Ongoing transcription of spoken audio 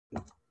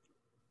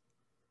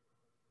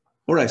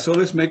All right, so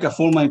let's make a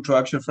formal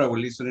introduction for our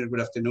listeners.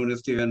 Good afternoon,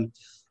 Steven.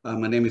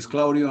 My name is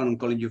Claudio, and I'm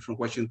calling you from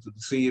Washington,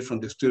 D.C., from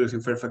the studios in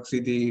Fairfax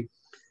City.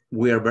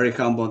 We are very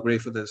humble and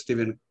grateful that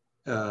Steven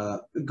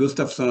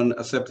Gustafson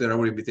accepted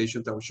our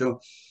invitation to our show.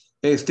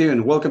 Hey,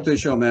 Steven, welcome to the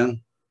show, man.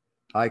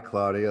 Hi,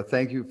 Claudio.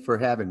 Thank you for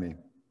having me.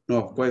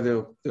 No, quite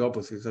the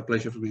opposite. It's a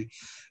pleasure for me.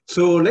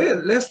 So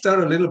let's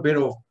start a little bit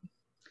of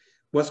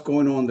what's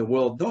going on in the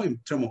world, not in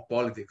terms of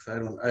politics. I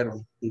don't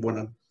want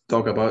to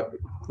talk about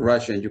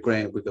Russia and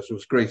Ukraine because it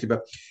was crazy.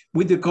 But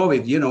with the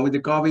COVID, with the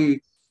COVID,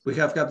 we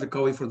have had the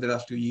COVID for the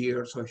last 2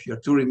 years. So if you're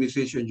a touring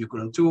musician, you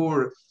couldn't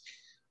tour.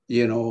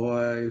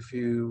 If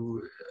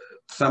you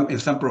in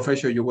some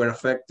profession you were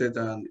affected,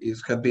 and it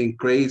has been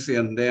crazy.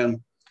 And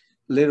then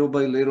little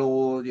by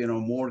little,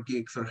 more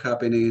gigs are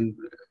happening.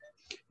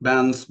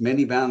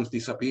 Many bands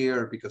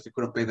disappear because they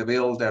couldn't pay the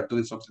bill. They're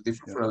doing something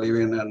different for a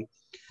living,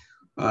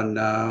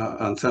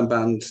 and some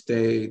bands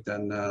stayed.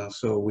 And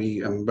so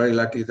I'm very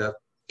lucky that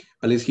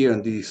at least here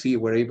in DC,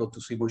 we're able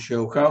to see more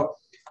shows. How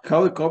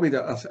the COVID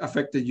has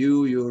affected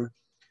you, your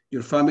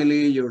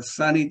family, your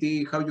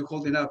sanity? How you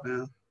holding up,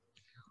 man?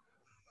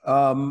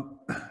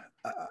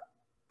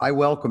 I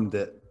welcomed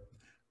it.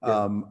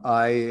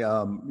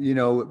 Yeah.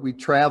 We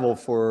travel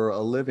for a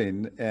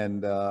living,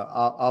 and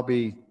I'll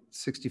be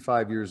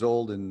 65 years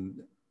old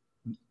in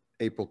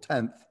April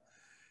 10th.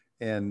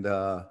 And,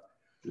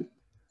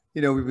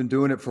 we've been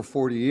doing it for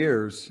 40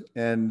 years.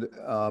 And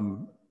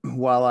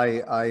while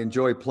I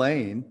enjoy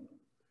playing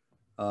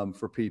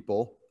for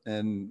people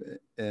and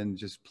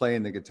just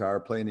playing the guitar,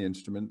 playing the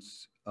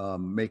instruments,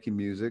 making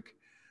music,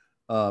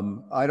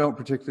 I don't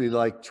particularly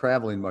like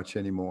traveling much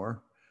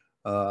anymore.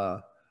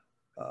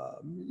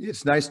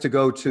 It's nice to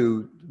go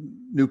to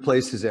new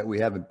places that we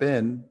haven't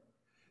been.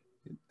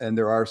 And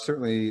there are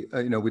certainly,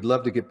 we'd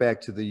love to get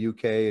back to the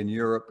UK and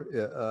Europe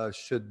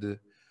should the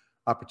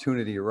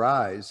opportunity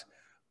arise.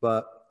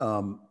 But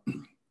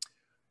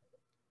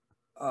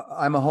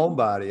I'm a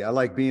homebody. I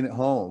like being at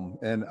home,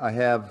 and I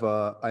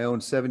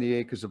own 70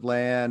 acres of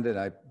land, and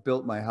I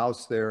built my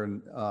house there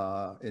in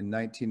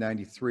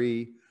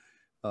 1993.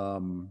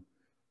 And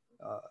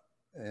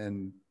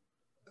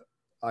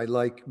I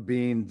like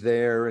being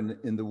there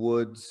in the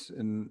woods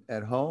and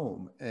at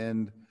home.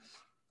 And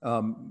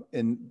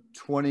in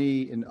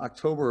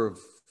October of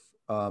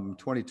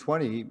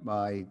 2020,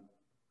 my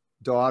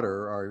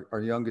daughter,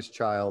 our youngest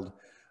child,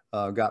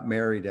 got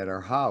married at our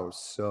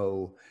house.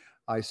 So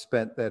I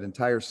spent that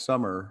entire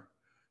summer,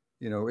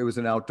 it was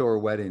an outdoor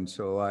wedding.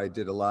 So I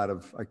did I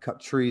cut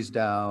trees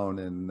down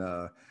and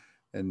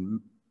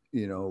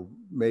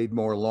made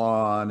more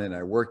lawn, and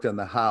I worked on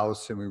the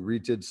house, and we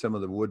redid some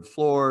of the wood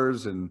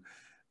floors, and,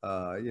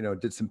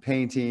 did some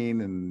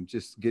painting and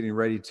just getting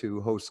ready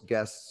to host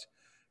guests.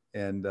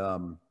 And I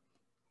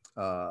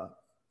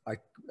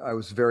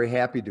was very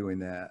happy doing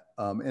that.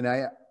 And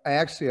I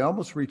actually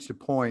almost reached a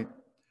point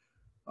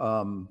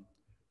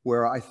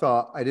where I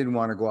thought I didn't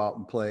want to go out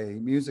and play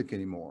music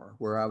anymore,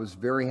 where I was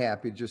very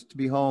happy just to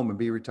be home and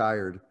be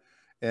retired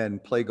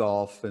and play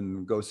golf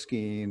and go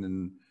skiing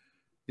and,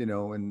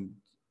 and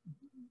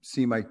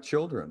see my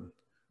children.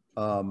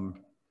 But,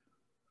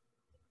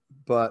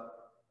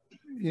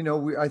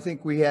 I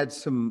think we had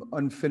some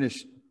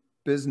unfinished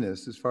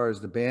business as far as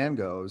the band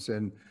goes.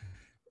 And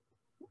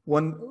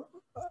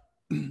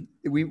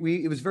it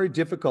was very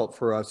difficult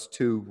for us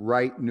to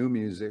write new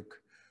music,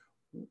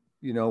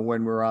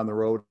 when we're on the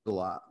road a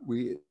lot.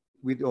 We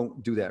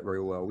don't do that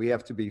very well. We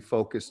have to be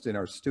focused in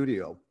our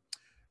studio.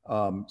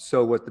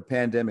 So what the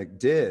pandemic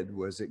did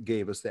was it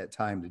gave us that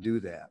time to do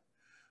that.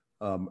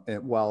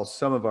 And while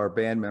some of our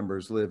band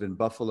members live in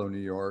Buffalo, New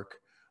York,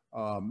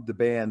 the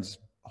band's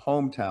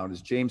hometown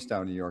is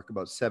Jamestown, New York,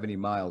 about 70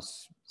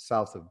 miles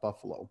south of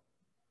Buffalo.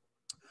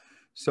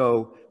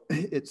 So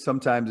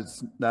sometimes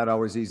it's not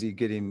always easy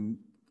getting,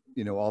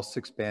 all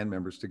 6 band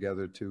members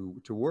together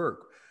to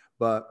work.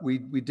 But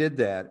we did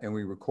that, and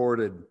we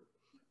recorded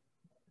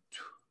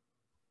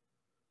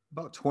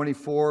about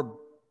 24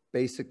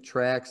 basic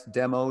tracks,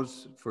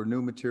 demos for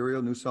new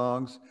material, new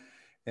songs.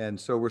 And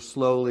so we're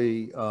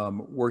slowly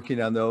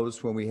working on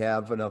those when we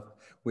have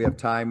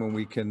time when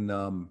we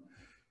can,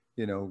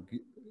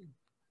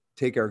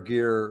 take our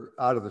gear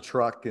out of the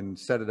truck and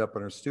set it up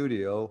in our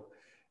studio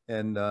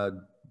and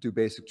do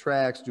basic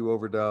tracks, do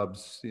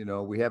overdubs.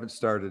 We haven't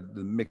started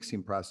the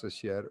mixing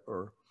process yet,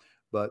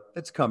 but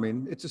it's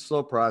coming. It's a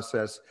slow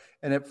process.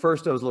 And at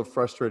first I was a little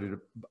frustrated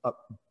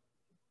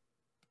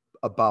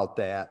about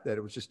that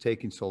it was just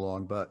taking so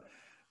long, but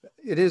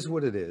it is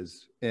what it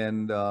is.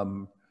 And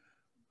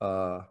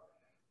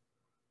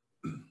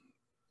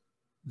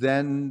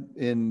then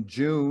in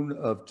June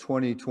of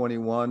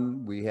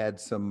 2021, we had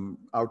some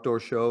outdoor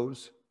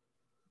shows,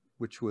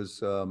 which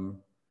was,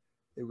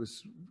 it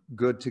was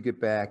good to get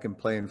back and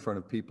play in front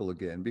of people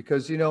again,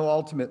 because,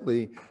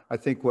 ultimately, I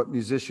think what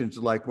musicians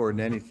like more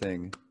than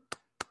anything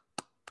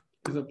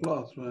is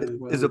applause, right?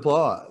 Is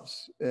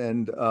applause.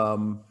 And,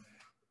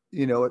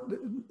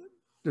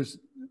 there's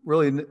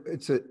really,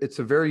 it's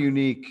a very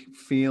unique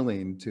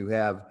feeling to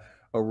have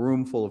a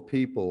room full of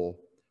people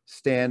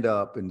stand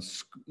up and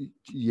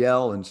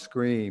yell and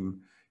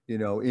scream, you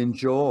know,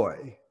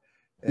 enjoy.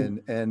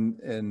 And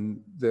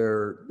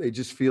they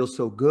just feel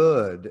so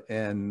good,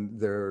 and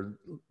they're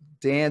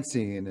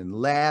dancing and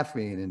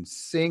laughing and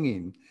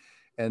singing,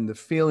 and the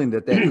feeling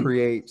that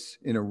creates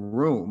in a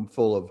room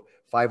full of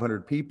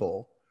 500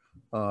 people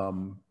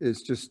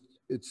is just,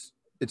 it's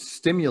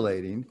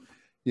stimulating.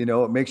 You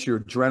know, it makes your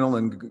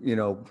adrenaline, you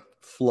know,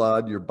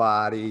 flood your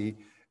body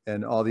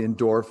and all the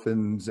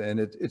endorphins, and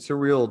it's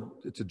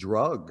a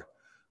drug.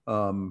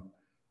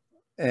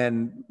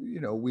 And, you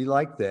know, we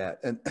like that.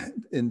 And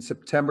in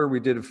September, we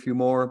did a few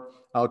more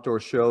outdoor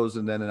shows.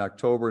 And then in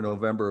October,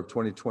 November of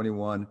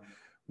 2021,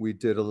 we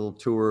did a little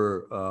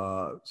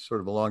tour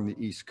sort of along the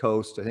East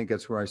Coast. I think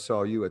that's where I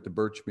saw you at the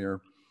Birchmere.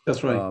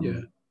 That's right,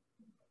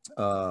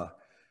 yeah.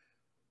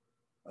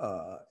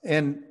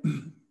 And,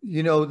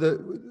 you know,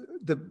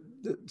 the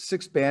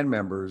 6 band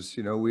members,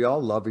 you know, we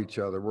all love each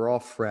other. We're all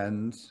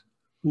friends.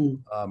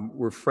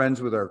 We're friends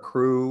with our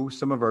crew.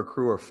 Some of our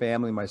crew are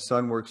family. My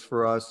son works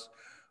for us.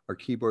 Our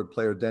keyboard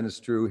player, Dennis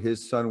Drew,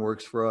 his son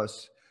works for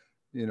us.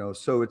 You know,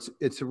 so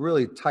it's a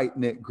really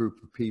tight-knit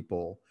group of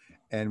people,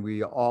 and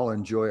we all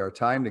enjoy our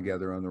time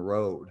together on the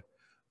road.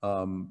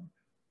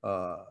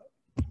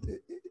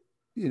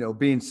 You know,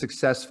 being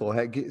successful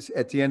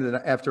at the end of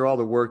after all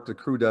the work the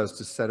crew does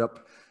to set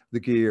up the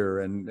gear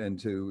and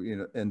to, you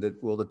know, and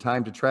the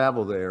time to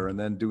travel there, and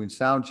then doing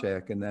sound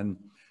check, and then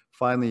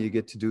finally you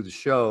get to do the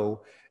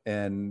show.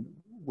 And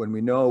when we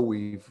know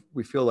we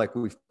feel like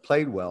we've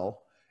played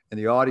well and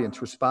the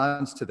audience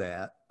responds to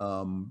that,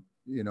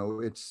 you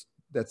know,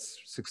 that's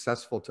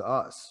successful to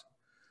us.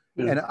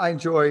 Yeah. And I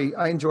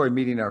enjoy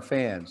meeting our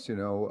fans. You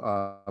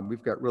know,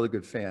 we've got really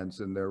good fans,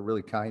 and they're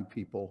really kind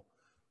people.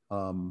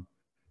 And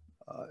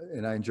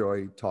I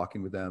enjoy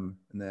talking with them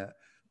and that.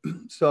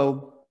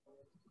 So,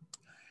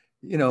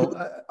 you know,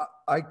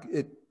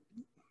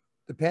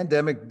 the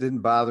pandemic didn't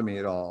bother me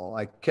at all.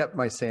 I kept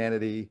my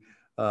sanity.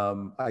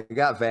 I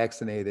got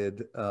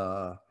vaccinated.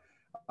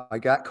 I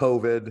got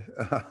COVID,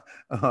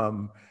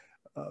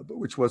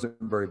 which wasn't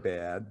very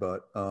bad,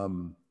 but,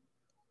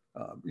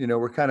 you know,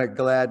 we're kind of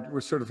glad, we're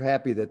sort of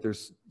happy that there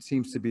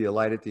seems to be a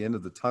light at the end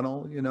of the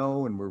tunnel, you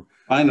know, and we're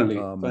finally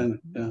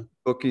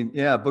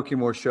booking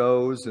more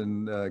shows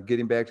and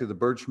getting back to the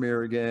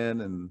Birchmere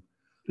again. And,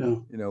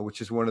 you know,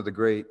 which is one of the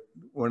great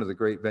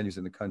venues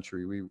in the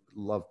country. We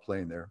love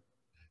playing there.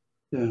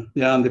 Yeah.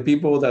 Yeah. And the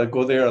people that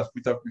go there, as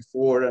we talked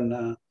before,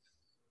 and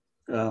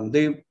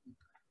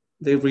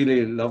they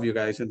really love you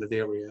guys in that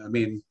area. I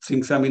mean,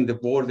 since I'm in the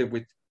border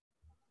with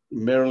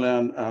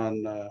Maryland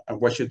and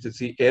Washington,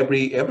 D.C.,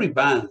 every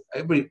band,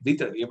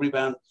 literally every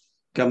band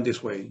come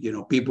this way. You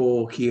know,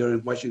 people here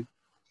in Washington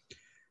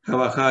have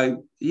a high,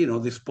 you know,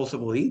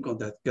 disposable income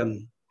that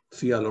can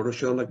see a lot of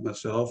shows like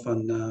myself,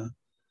 and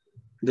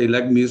they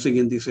like music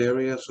in this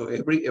area. So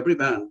every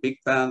band, big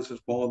bands, a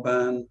small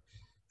band,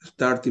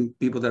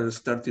 people that are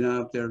starting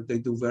up there, they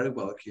do very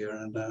well here,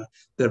 and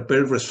they're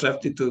very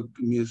receptive to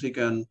music,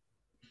 and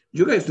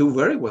you guys do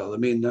very well. I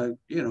mean,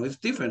 you know, it's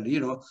different. You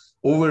know,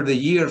 over the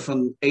years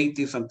from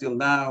 '80s until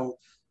now,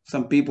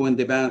 some people in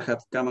the band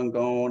have come and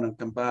gone and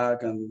come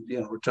back and,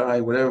 you know,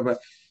 retire, whatever. But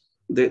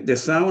the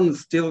sound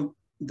is still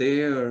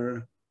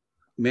there.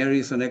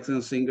 Mary's an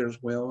excellent singer as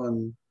well,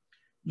 and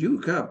you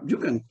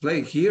can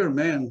play here,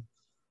 man.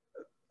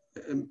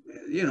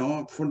 You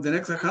know, for the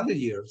next 100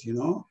 years. You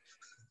know.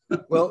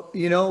 Well,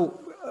 you know,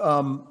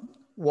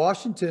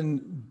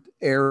 Washington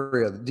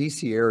area, the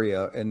DC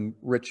area, and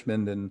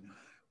Richmond, and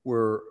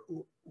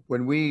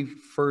when we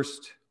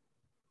first,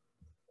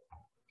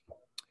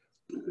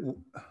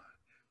 you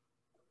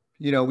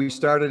know, we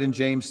started in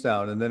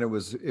Jamestown, and then it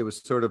was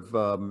sort of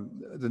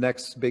the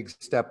next big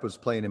step was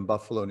playing in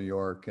Buffalo, New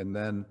York, and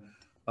then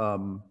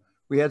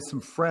we had some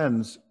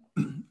friends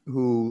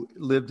who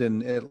lived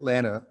in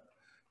Atlanta,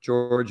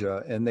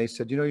 Georgia, and they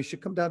said, you know, you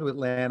should come down to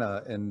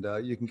Atlanta, and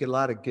you can get a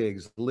lot of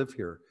gigs, live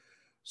here.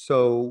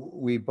 So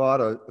we bought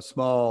a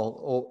small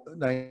old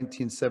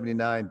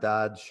 1979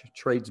 Dodge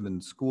Tradesman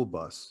school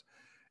bus,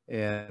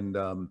 and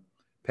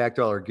packed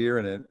all our gear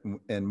in it,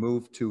 and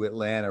moved to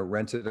Atlanta,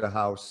 rented a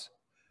house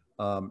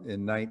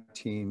in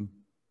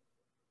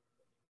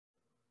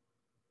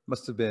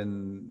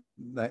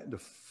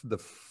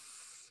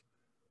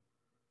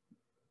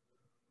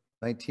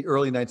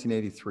early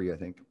 1983, I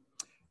think.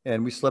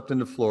 And we slept on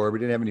the floor. We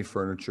didn't have any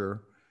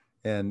furniture,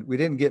 and we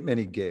didn't get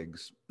many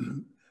gigs.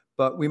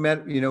 But we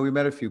met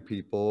a few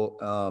people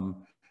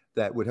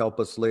that would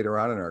help us later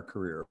on in our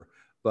career.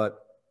 But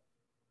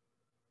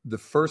the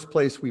first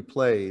place we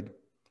played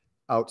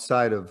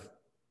outside of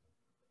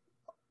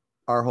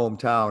our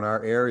hometown,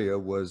 our area,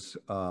 was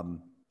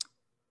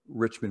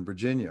Richmond,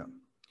 Virginia,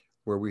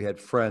 where we had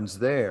friends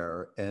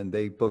there, and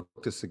they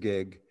booked us a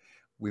gig.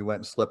 We went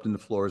and slept in the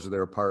floors of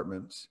their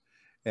apartments,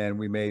 and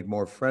we made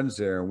more friends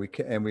there.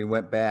 And we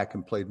went back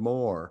and played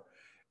more,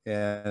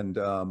 and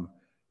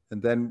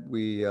then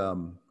we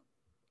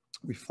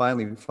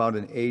finally found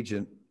an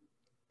agent,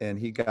 and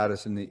he got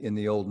us in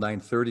the old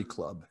 930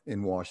 Club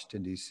in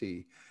Washington,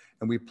 D.C.,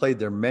 and we played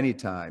there many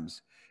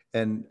times.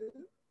 And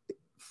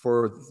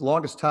for the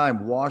longest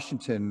time,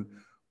 Washington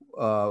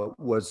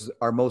was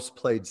our most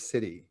played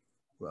city.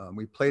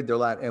 We played there a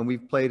lot, and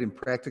we've played in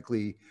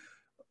practically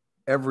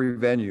every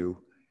venue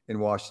in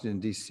Washington,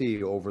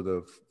 D.C. over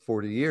the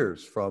 40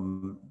 years,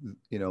 from,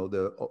 you know,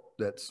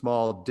 that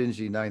small,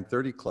 dingy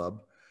 930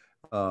 club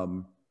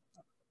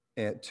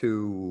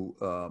to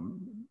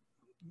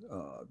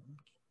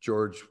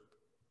George,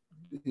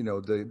 you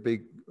know, the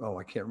big, oh,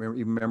 I can't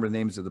remember the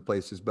names of the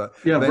places, but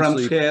yeah,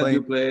 eventually Ramshead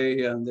you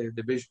play, and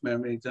the Bishop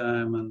many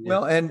time, and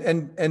well,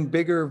 and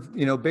bigger,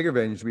 you know, bigger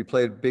venues. We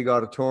played big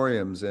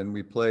auditoriums, and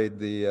we played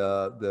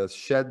the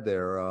shed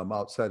there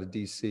outside of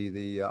DC,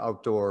 the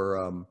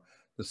outdoor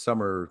the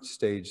summer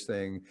stage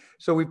thing.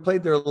 So we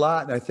played there a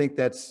lot, and I think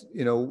that's,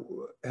 you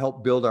know,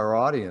 helped build our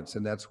audience,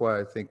 and that's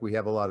why I think we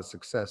have a lot of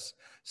success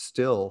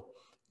still,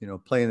 you know,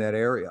 playing that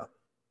area.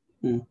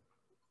 I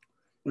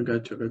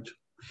got you.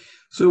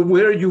 So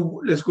where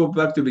you, let's go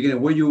back to the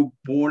beginning. Were you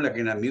born like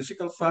in a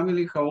musical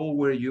family? How old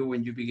were you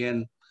when you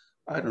began,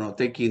 I don't know,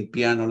 taking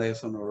piano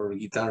lesson or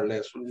guitar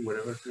lesson,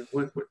 whatever?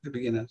 What the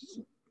beginnings?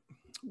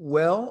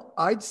 Well,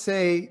 I'd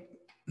say,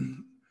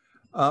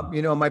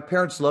 you know, my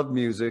parents loved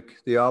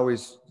music. They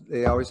always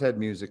had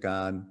music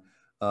on,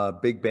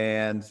 big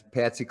bands,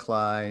 Patsy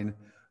Cline.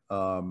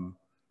 You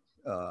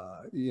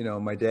know,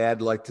 my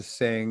dad liked to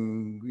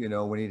sing, you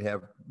know, when he'd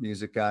have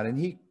music on, and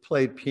he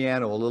played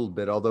piano a little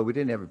bit, although we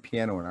didn't have a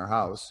piano in our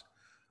house.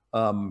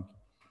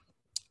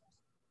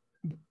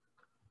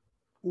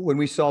 When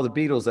we saw the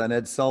Beatles on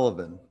Ed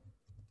Sullivan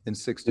in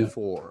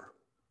 '64,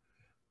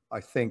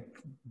 I think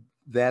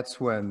that's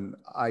when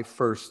I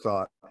first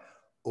thought,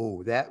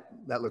 oh, that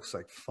looks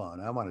like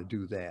fun. I want to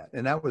do that.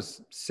 And I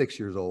was 6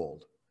 years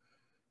old.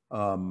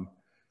 At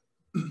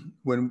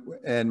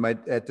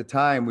the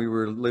time we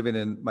were living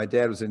in, my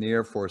dad was in the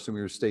Air Force, and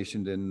we were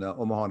stationed in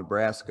Omaha,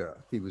 Nebraska.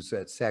 He was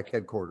at SAC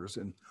headquarters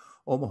in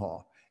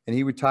Omaha, and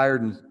he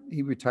retired in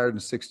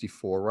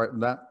 '64, right,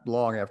 not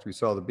long after we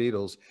saw the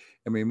Beatles.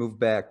 And they moved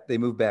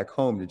back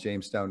home to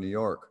Jamestown, New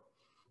York.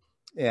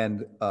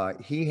 And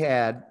he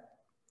had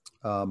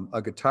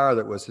a guitar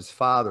that was his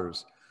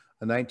father's,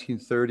 a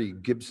 1930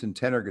 Gibson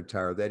tenor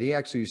guitar that he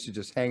actually used to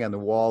just hang on the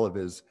wall of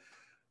his,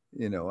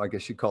 you know, I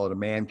guess you'd call it a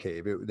man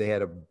cave. They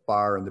had a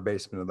bar in the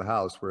basement of the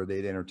house where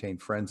they'd entertain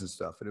friends and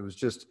stuff. And it was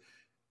just,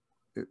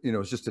 you know, it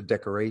was just a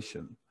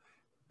decoration.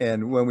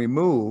 And when we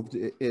moved,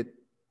 it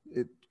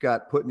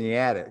got put in the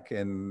attic,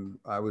 and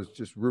I was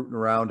just rooting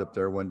around up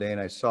there one day, and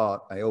I saw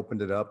it. I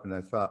opened it up, and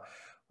I thought,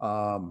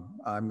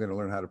 I'm going to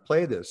learn how to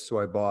play this. So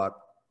I bought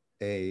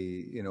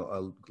a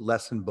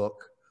lesson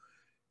book,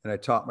 and I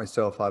taught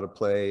myself how to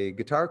play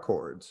guitar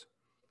chords.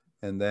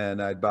 And then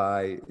I'd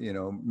buy, you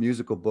know,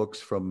 musical books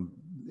from,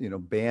 you know,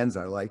 bands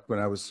I liked when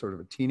I was sort of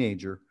a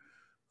teenager,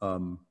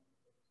 and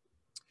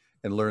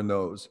learn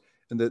those.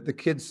 And the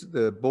kids,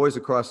 the boys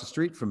across the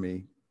street from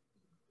me,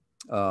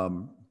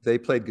 they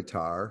played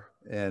guitar.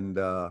 And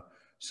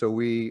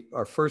so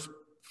our first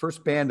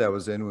band I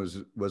was in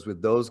was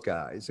with those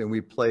guys. And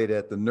we played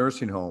at the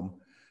nursing home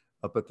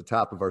up at the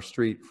top of our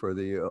street for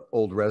the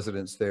old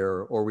residents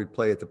there, or we'd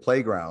play at the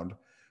playground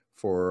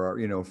for,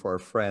 you know, for our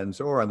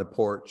friends, or on the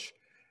porch.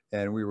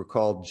 And we were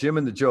called Jim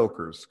and the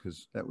Jokers,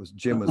 because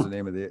Jim was the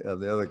name of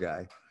the other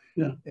guy.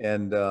 Yeah.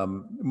 And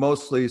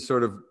mostly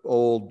sort of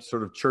old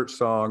sort of church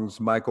songs.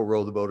 Michael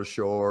rowed the boat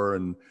ashore,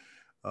 and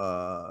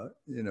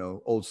you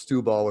know, Old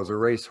Stewball was a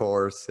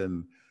racehorse,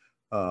 and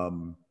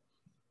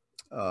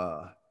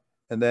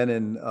then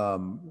in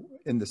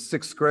the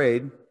sixth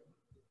grade,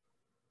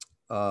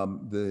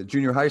 the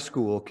junior high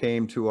school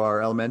came to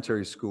our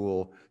elementary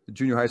school. The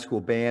junior high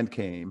school band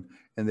came,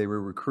 and they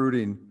were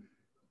recruiting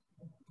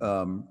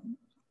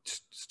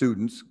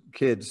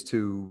kids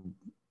to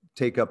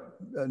pick up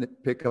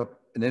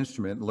an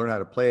instrument and learn how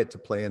to play it, to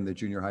play in the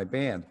junior high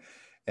band.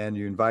 And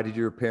you invited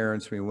your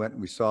parents. We went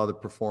and we saw the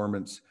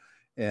performance,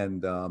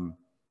 and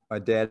my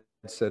dad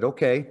said,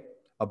 okay,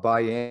 I'll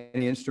buy you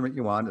any instrument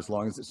you want as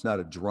long as it's not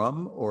a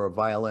drum or a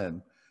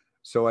violin.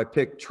 So I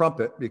picked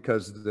trumpet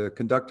because the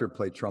conductor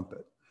played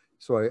trumpet.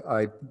 So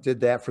I did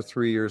that for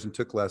 3 years and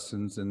took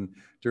lessons. And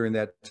during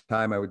that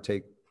time, I would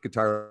take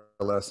guitar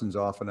lessons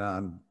off and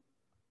on.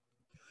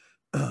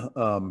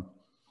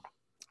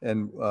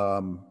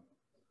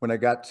 When I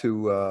got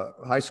to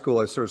high school,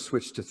 I sort of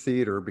switched to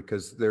theater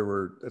because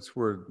that's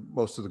where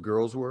most of the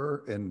girls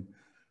were. And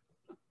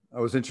I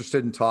was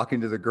interested in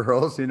talking to the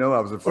girls, you know. I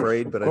was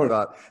afraid, but I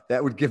thought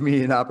that would give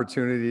me an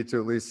opportunity to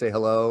at least say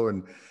hello.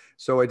 And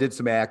so I did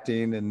some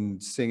acting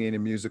and singing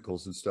in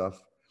musicals and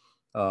stuff.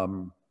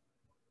 And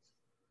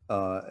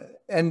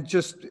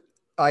just,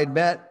 I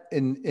met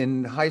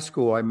in high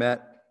school, in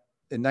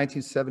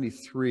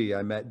 1973,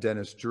 I met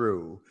Dennis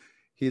Drew.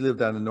 He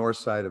lived on the north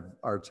side of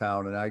our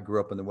town, and I grew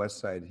up on the west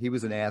side. He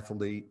was an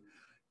athlete,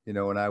 you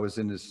know, and I was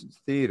in this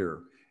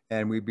theater.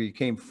 And we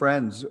became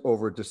friends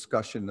over a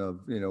discussion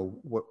of, you know,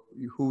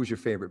 who was your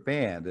favorite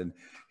band? And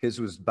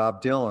his was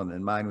Bob Dylan,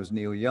 and mine was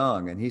Neil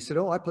Young. And he said,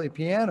 oh, I play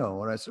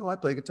piano. And I said, oh, I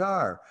play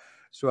guitar.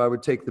 So I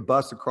would take the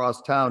bus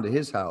across town to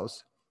his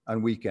house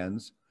on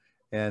weekends,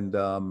 and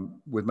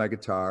with my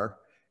guitar.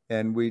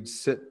 and we'd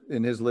sit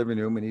in his living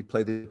room and he'd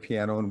play the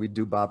piano and we'd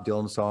do Bob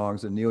Dylan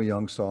songs and Neil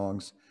Young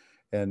songs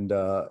and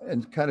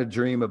kind of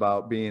dream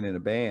about being in a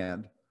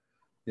band,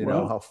 you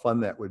know, how fun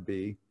that would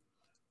be.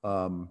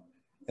 And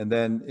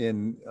then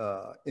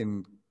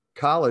in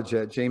college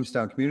at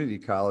Jamestown Community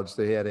College,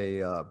 they had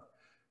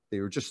they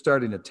were just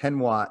starting a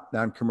 10-watt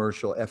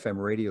non-commercial FM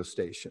radio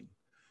station.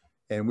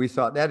 And we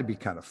thought that'd be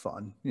kind of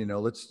fun, you know,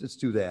 let's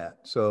do that.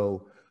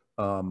 So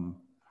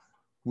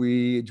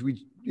we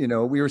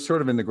were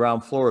sort of in the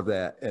ground floor of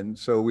that. And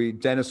so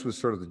Dennis was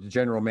sort of the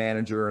general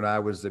manager and I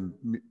was the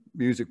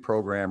music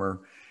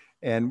programmer.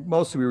 And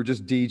mostly we were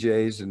just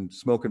DJs and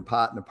smoking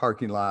pot in the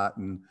parking lot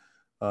and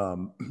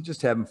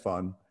just having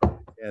fun.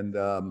 And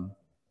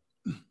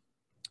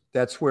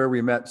that's where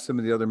we met some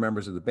of the other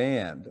members of the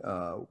band.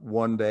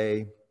 One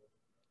day,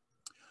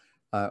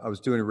 I was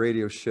doing a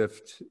radio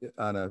shift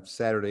on a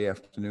Saturday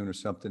afternoon or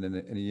something, and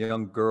a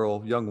young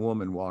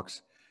woman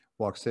walks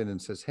in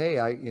and says, "Hey,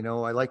 I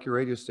like your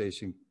radio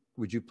station.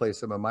 Would you play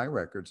some of my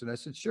records?" And I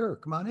said, "Sure,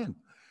 come on in."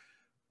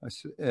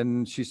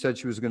 And she said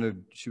she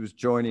was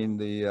joining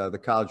the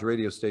college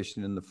radio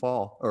station in the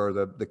fall, or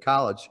the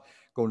college,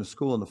 going to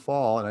school in the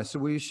fall. And I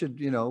said, "Well, you should,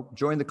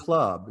 join the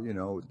club."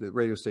 The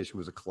radio station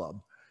was a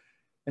club.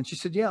 And she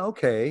said, "Yeah,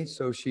 okay."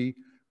 So she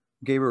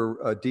gave her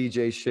a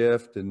DJ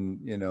shift, and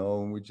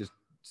we just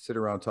sit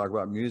around and talk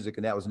about music.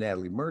 And that was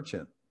Natalie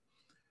Merchant.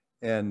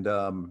 And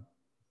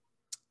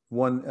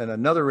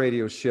another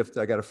radio shift,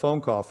 I got a phone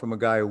call from a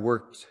guy who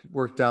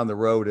worked down the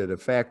road at a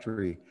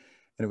factory,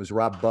 and it was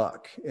Rob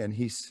Buck. And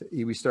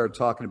we started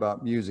talking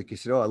about music. He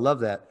said, "Oh, I love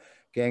that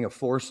Gang of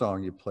Four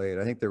song you played.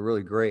 I think they're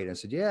really great." And I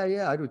said,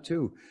 yeah, I do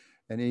too.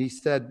 And he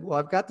said, "Well,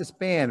 I've got this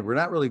band. We're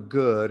not really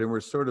good, and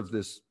we're sort of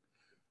this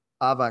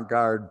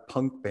avant-garde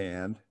punk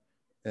band,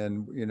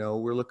 and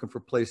we're looking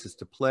for places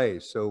to play."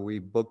 So we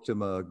booked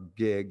him a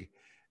gig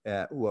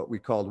at what we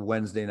called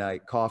Wednesday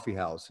Night Coffee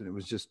House, and it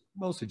was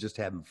mostly just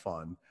having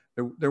fun.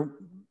 There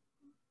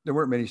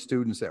weren't many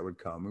students that would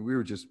come, and we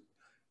were just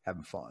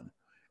having fun.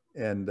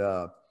 And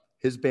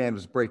his band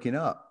was breaking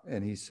up,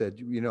 and he said,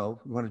 "You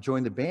want to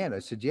join the band?" I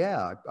said,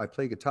 "Yeah, I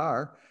play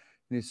guitar."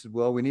 And he said,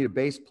 "Well, we need a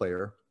bass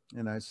player."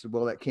 And I said,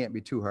 "Well, that can't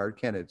be too hard,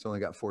 can it? It's only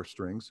got 4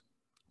 strings.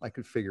 I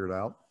could figure it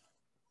out."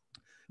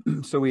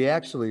 So we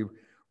actually,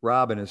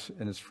 Rob and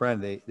his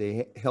friend,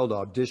 they held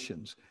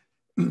auditions.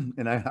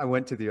 And I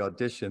went to the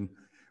audition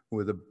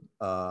with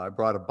I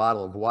brought a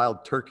bottle of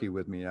wild turkey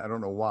with me. I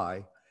don't know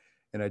why.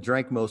 And I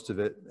drank most of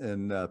it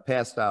and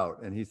passed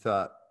out. And he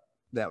thought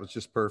that was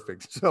just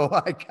perfect. So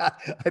I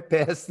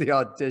passed the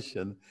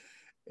audition.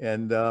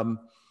 And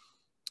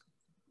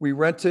we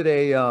rented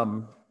a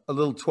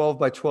little 12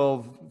 by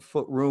 12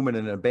 foot room in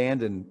an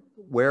abandoned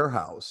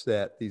warehouse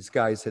that these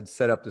guys had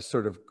set up, this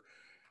sort of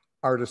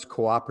artist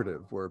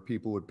cooperative where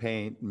people would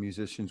paint and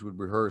musicians would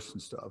rehearse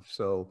and stuff.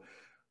 So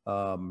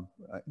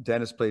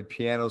Dennis played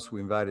piano, so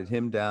we invited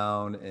him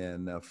down,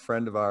 and a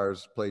friend of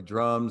ours played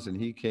drums, and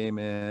he came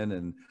in,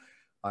 and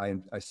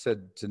I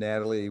said to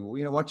Natalie, "Well,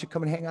 why don't you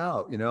come and hang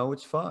out?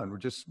 It's fun.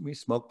 We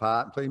smoke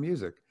pot and play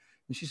music."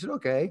 And she said,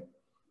 "Okay."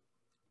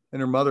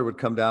 And her mother would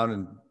come down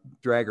and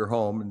drag her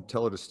home and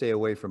tell her to stay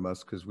away from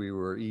us because we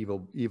were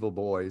evil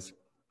boys.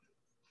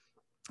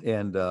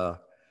 And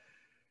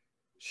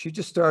she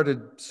just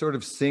started sort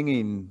of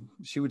singing.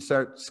 She would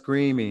start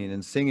screaming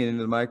and singing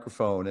into the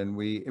microphone, and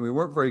we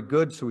weren't very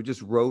good, so we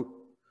just wrote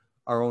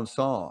our own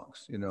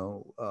songs,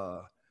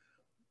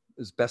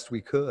 as best we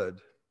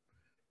could.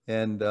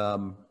 And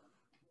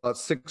about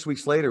 6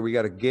 weeks later, we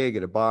got a gig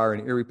at a bar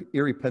in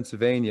Erie,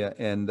 Pennsylvania,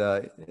 and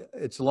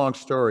it's a long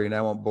story, and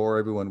I won't bore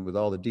everyone with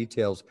all the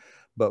details.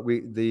 But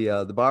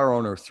the bar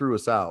owner threw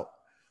us out,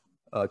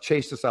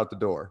 chased us out the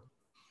door.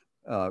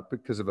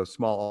 Because of a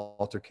small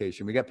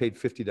altercation. We got paid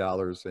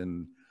 $50,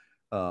 and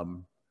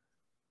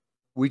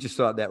we just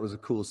thought that was the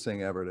coolest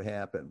thing ever to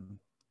happen.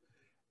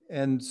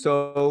 And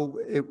so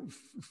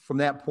from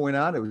that point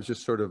on, it was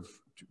just sort of,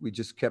 we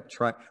just kept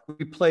trying.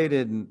 We played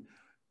in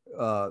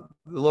the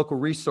local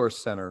resource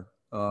center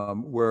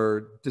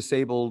where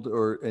disabled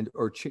or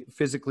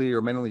physically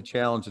or mentally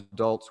challenged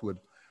adults would,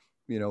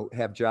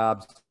 have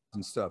jobs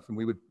and stuff. And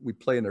we'd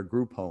play in their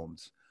group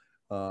homes.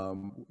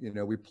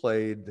 We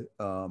played,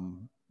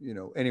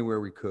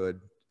 anywhere we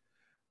could.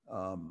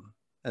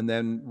 And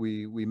then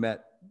we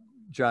met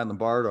John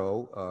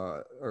Lombardo,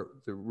 or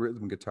the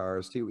rhythm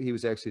guitarist. He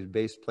was actually the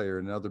bass player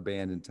in another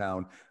band in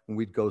town, and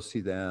we'd go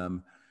see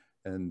them.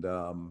 And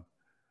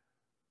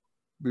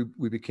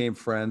we became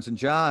friends. And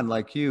John,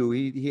 like you,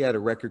 he had a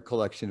record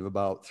collection of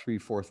about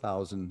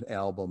 3,000-4,000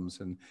 albums.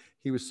 And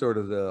he was sort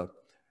of the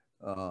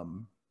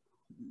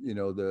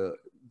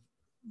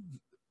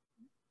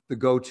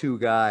go-to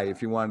guy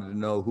if you wanted to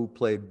know who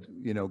played,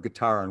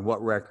 guitar on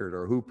what record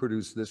or who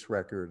produced this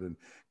record. And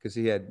because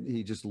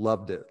he just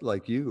loved it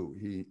like you.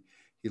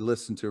 He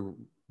listened to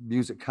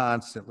music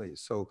constantly.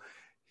 So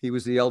he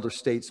was the elder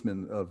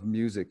statesman of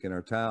music in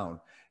our town.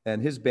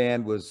 And his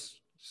band was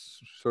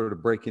sort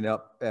of breaking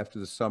up after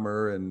the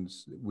summer, and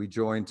we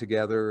joined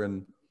together,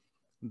 and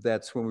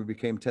that's when we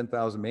became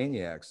 10,000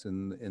 Maniacs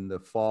in the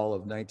fall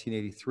of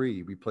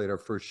 1983. We played our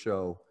first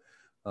show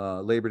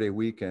Labor Day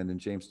weekend in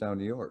Jamestown,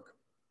 New York.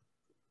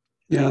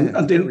 Yeah,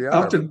 and then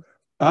after,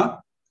 huh?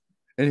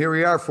 And here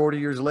we are 40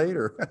 years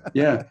later.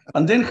 Yeah,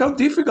 and then how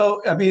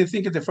difficult, I mean, I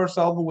think the first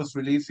album was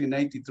released in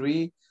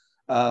 93,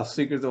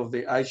 Secret of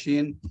the I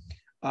Ching.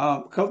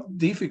 How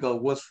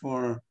difficult was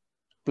for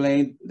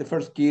playing the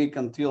first gig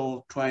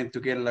until trying to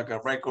get like a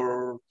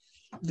record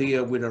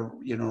deal with a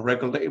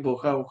record label?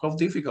 How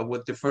difficult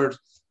was the first,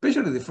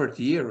 especially the first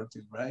year or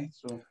two, right?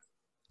 So,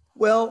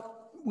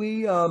 well,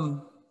 we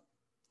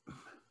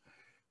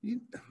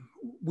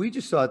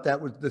just thought that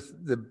was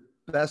the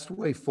best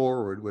way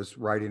forward was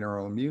writing our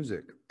own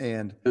music,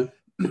 and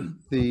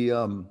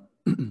the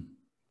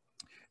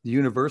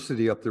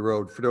university up the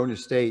road, Fredonia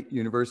State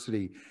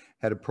University,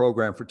 had a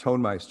program for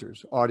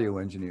tonemeisters, audio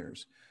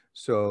engineers.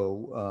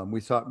 So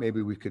we thought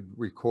maybe we could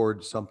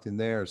record something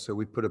there. So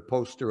we put a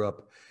poster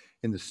up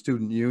in the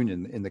student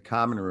union in the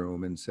common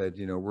room and said,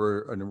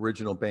 we're an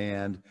original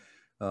band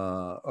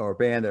or a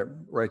band that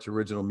writes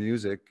original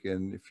music.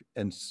 And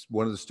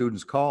one of the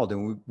students called,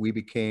 and we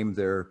became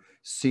their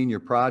senior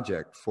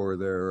project for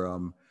their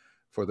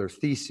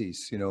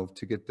thesis,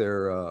 to get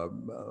their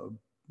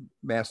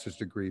master's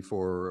degree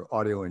for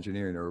audio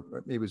engineering, or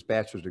maybe it was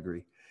bachelor's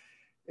degree.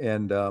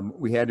 And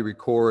we had to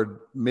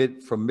record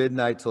from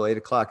midnight till 8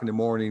 o'clock in the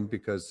morning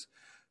because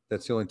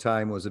that's the only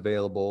time was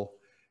available.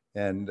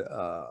 And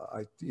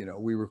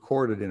we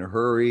recorded in a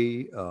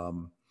hurry.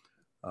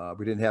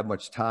 We didn't have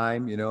much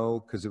time,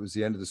 because it was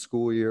the end of the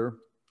school year.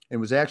 And it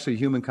was actually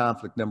Human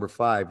Conflict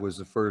 #5 was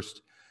the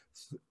first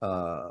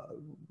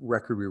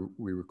record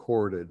we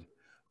recorded,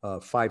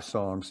 5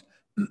 songs.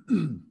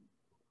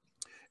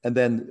 And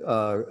then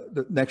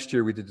the next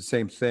year we did the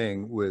same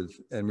thing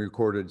and we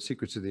recorded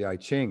Secrets of the I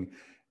Ching.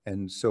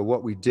 And so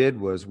what we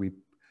did was we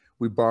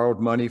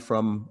borrowed money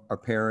from our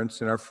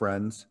parents and our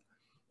friends,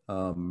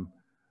 kind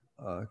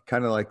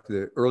of like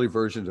the early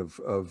versions of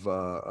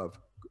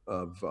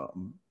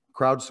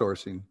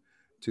crowdsourcing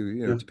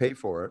to pay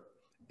for it.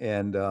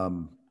 And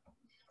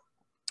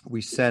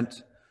we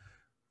sent,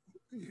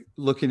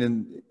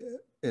 looking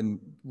in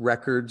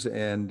records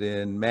and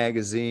in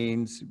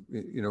magazines,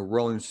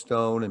 Rolling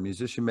Stone and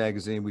Musician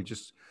Magazine, we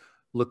just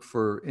look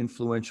for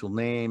influential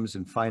names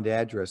and find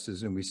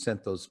addresses, and we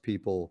sent those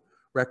people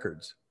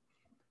records.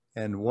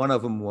 And one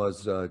of them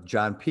was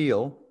John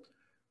Peel,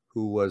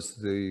 who was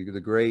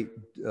the great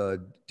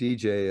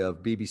DJ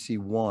of BBC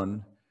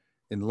One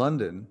in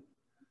London.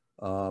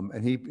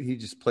 And he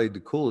just played the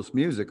coolest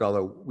music,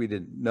 although we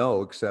didn't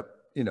know, except,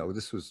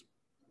 this was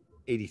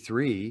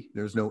 83.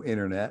 There's no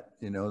internet,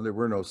 there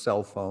were no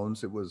cell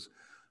phones. It was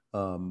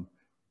kind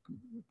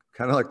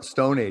of like the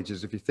Stone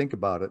Ages, if you think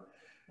about it.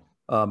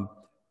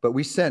 But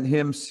we sent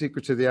him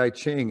Secrets of the I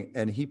Ching,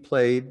 and he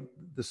played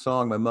the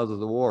song My Mother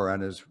the War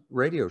on his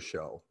radio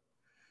show.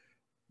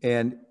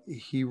 And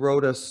he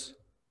wrote us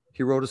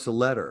a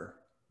letter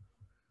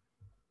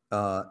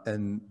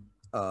and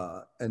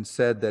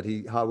said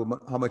that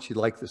how much he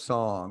liked the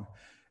song,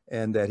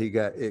 and that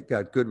it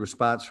got good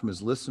response from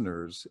his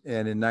listeners.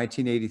 And in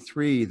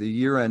 1983, the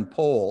year-end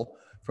poll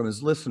from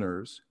his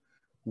listeners,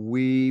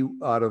 they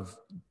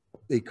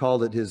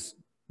called it his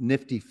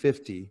Nifty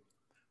 50,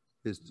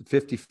 his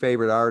 50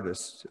 favorite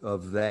artists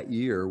of that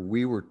year.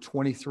 We were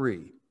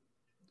 23.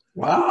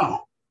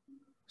 Wow.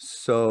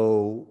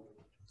 So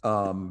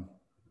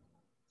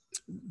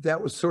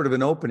that was sort of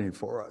an opening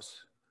for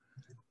us.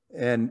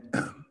 And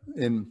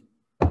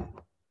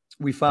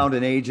we found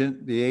an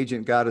agent. The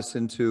agent got us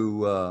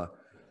into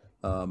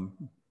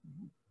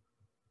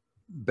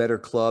better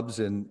clubs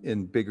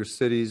in bigger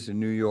cities in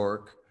New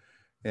York.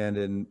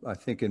 And I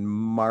think in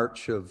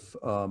March of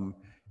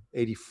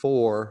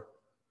 84,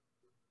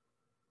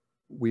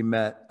 we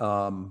met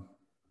a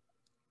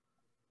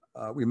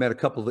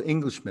couple of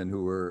Englishmen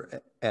who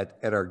were at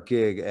our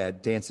gig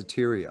at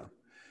Danceteria.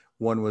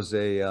 One was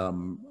a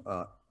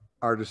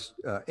artist,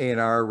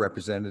 A&R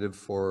representative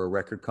for a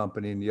record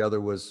company, and the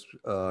other was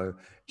a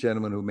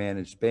gentleman who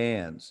managed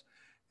bands.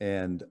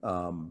 And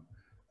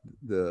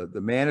the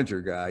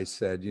manager guy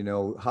said,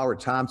 Howard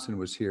Thompson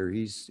was here.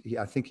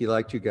 I think he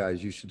liked you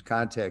guys. You should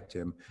contact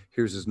him.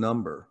 Here's his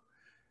number.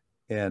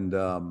 And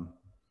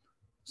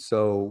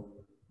so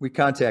we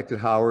contacted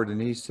Howard,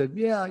 and he said,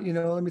 yeah,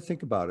 let me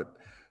think about it.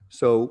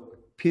 So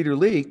Peter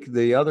Leak,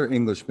 the other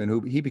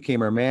Englishman, he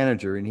became our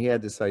manager, and he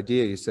had this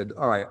idea. He said,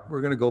 all right,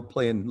 we're going to go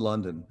play in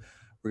London.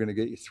 We're going to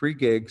get you 3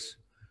 gigs,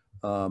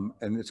 and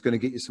it's going to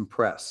get you some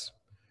press.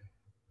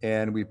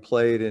 And we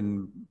played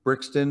in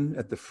Brixton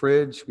at the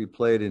Fridge. We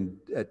played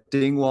at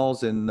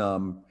Dingwalls in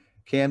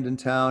Camden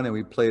Town, and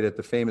we played at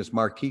the famous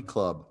Marquee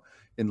Club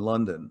in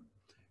London.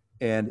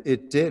 And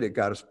it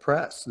got us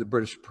press. The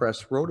British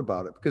press wrote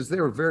about it because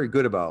they were very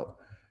good about,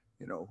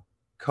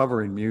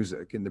 covering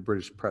music in the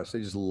British press. They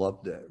just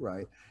loved it,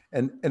 right?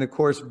 And of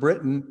course,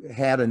 Britain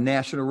had a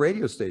national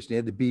radio station. They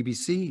had the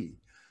BBC,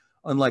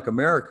 unlike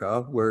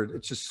America, where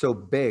it's just so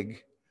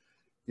big.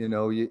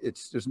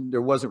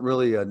 There wasn't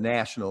really a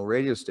national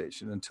radio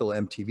station until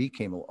MTV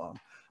came along.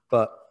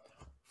 But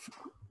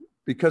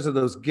because of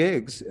those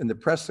gigs and the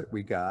press that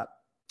we got,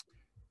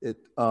 it,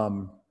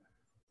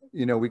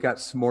 you know, we got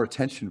some more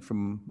attention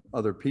from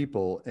other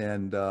people.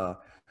 And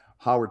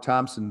Howard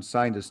Thompson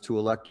signed us to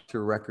Elektra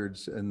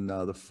Records in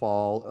the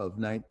fall of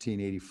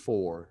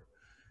 1984.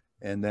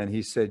 And then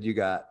he said, you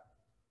got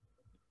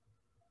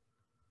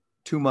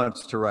 2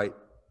 months to write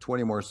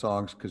 20 more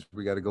songs because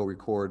we got to go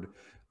record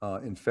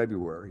in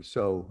February.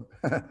 So,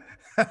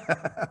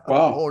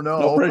 wow, oh no,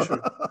 no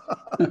pressure.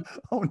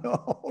 oh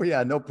no,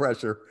 yeah, no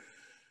pressure.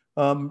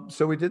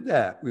 So we did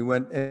that. We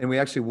went, and we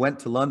actually went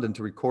to London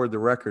to record the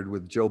record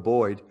with Joe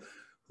Boyd,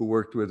 who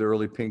worked with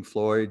early Pink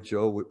Floyd.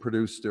 Joe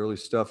produced early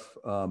stuff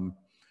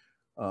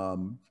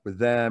with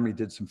them. He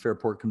did some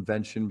Fairport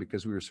Convention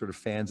because we were sort of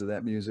fans of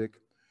that music.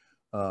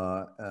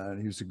 And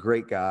he was a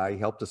great guy. He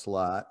helped us a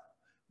lot.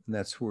 And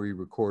that's where we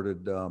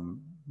recorded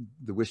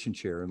The Wishing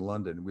Chair in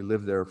London. We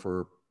lived there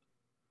for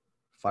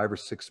 5 or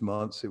 6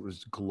 months. It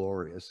was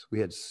glorious.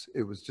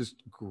 It was just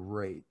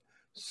great.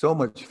 So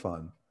much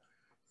fun.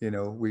 You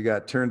know, we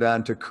got turned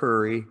on to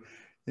curry,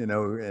 you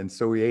know, and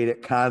so we ate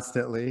it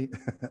constantly.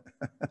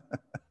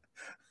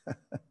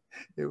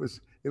 It was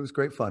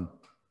great fun.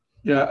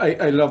 Yeah,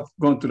 I love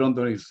going to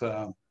London. It's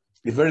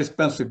very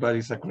expensive, but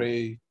it's a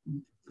great,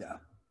 yeah,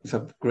 it's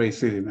a great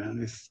city, man.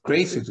 It's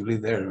crazy to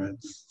live there, man.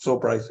 It's so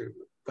pricey,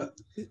 but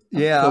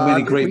yeah, so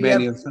many great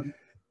venues.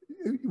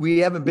 We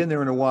haven't been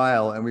there in a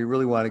while, and we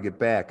really want to get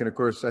back. And of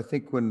course, I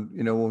think when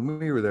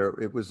we were there,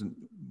 it wasn't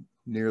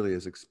nearly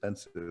as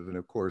expensive. And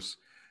of course,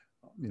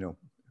 you know,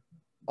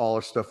 all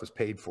our stuff was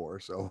paid for,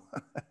 so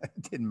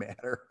it didn't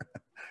matter.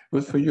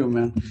 Good for you,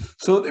 man.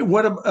 So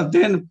what about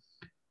then?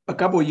 A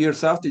couple of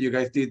years after you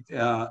guys did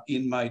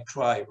In My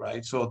Tribe,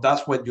 right? So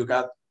that's what you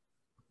got.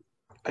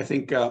 I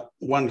think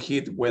one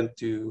hit went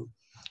to,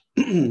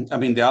 I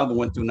mean, the album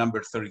went to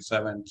number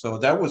 37. So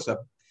that was a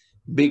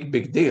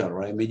big deal,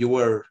 right? I mean, you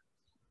were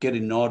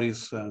getting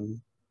noticed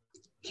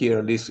here,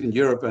 at least in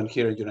Europe and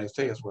here in the United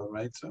States as well,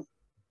 right? So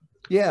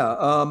yeah,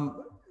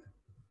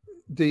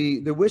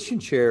 the Wishing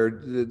Chair,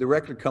 the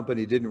record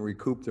company didn't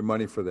recoup their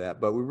money for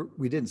that, but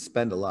we didn't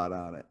spend a lot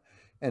on it.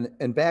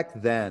 And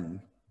back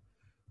then,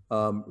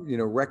 you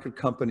know, record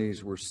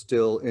companies were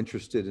still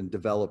interested in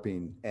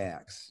developing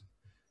acts,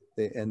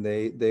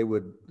 they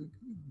would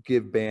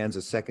give bands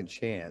a second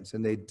chance,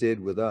 and they did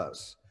with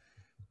us.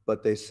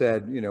 But they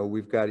said, you know,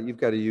 you've got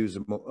to use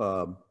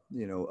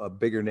you know, a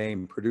bigger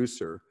name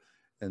producer,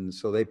 and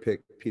so they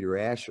picked Peter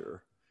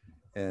Asher,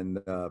 and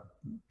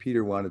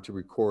Peter wanted to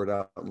record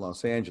out in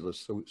Los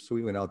Angeles, so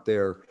we went out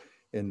there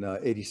in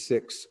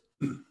 '86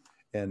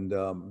 and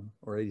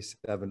or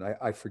 '87,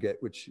 I forget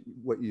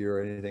what year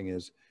or anything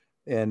is.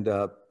 And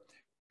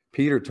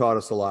Peter taught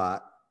us a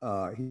lot.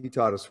 He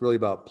taught us really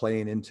about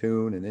playing in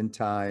tune and in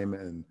time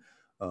and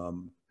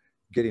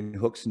getting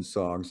hooks in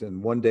songs.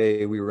 And one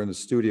day we were in the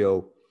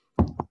studio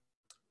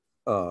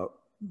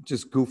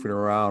just goofing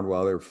around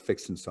while they were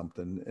fixing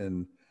something.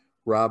 And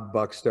Rob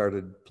Buck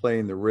started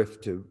playing the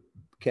riff to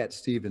Cat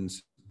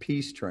Stevens'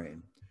 Peace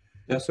Train.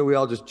 Yeah. So we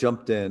all just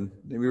jumped in,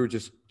 and we were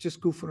just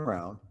goofing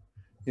around.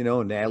 You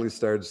know, Natalie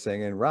started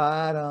singing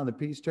 "Ride on the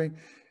Peace Train."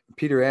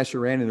 Peter Asher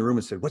ran in the room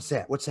and said, "What's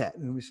that? What's that?"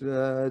 And we said,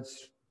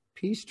 "It's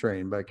Peace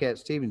Train by Cat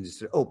Stevens." He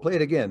said, "Oh, play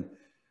it again."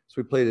 So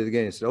we played it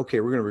again. He said, "Okay,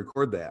 we're going to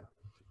record that."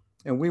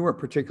 And we weren't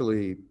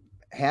particularly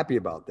happy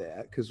about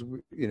that because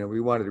we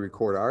wanted to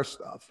record our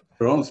stuff.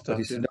 Our own stuff.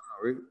 He said,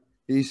 "No."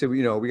 He said,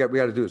 "You know, we got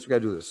to do this. We got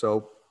to do this."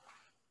 So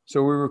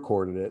we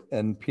recorded it,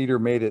 and Peter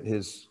made it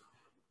his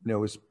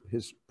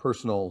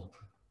personal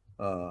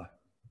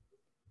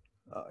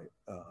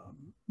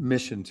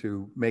mission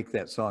to make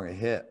that song a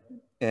hit.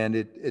 And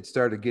it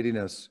started getting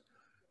us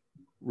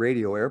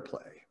radio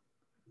airplay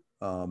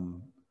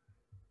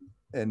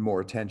and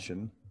more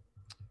attention.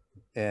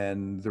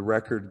 And the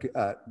record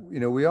got,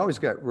 we always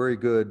got very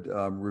good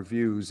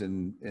reviews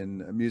in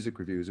music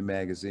reviews in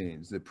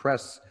magazines. The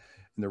press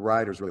and the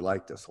writers really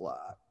liked us a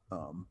lot,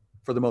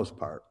 for the most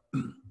part,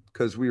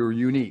 because we were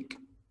unique.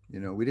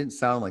 We didn't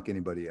sound like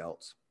anybody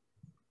else.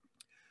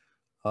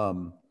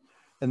 And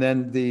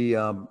then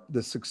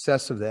the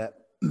success of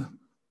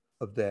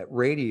that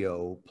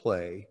radio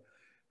play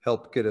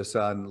helped get us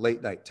on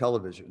late night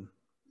television.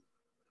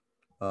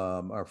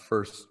 Our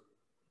first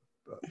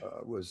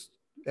was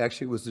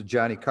the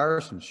Johnny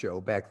Carson show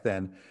back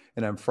then.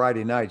 And on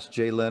Friday nights,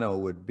 Jay Leno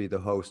would be the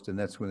host, and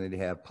that's when they'd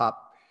have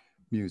pop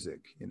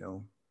music,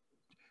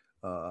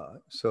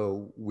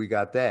 So we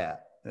got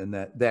that, and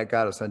that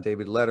got us on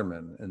David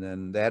Letterman. And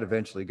then that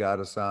eventually got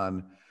us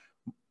on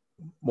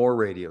more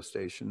radio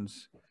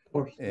stations.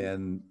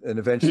 And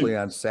eventually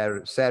on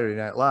Saturday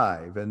Night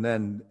Live. And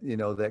then,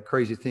 that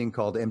crazy thing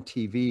called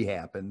MTV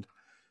happened.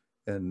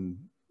 And,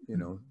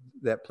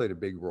 that played a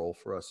big role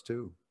for us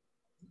too.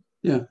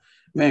 Yeah,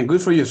 man,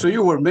 good for you. So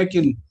you were at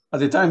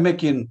the time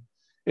making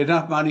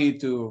enough money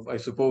to, I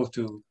suppose,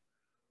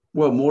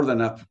 more than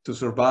enough to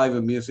survive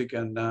in music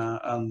and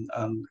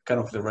kind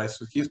of the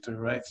rest of history,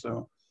 right?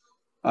 So.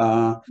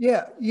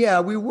 Yeah,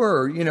 we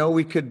were,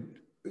 we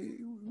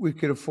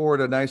could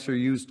afford a nicer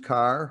used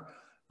car.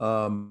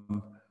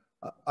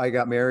 I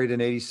got married in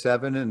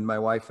 '87, and my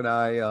wife and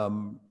I,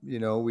 you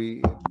know,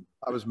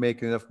 I was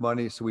making enough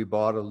money, so we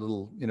bought a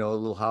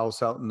little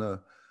house out in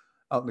the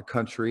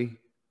country,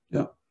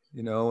 Yeah.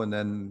 you know, and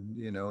then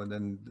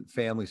the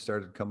family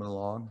started coming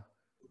along.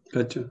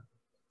 Gotcha.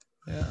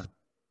 Yeah.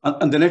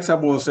 And the next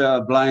album was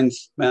Blind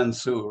Man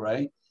Zoo,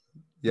 right?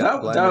 Yeah.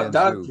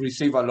 That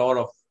received a lot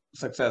of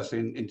success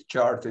in the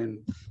chart,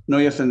 in not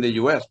just in the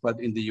US, but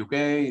in the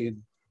UK.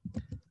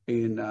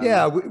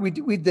 Yeah, we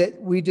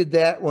did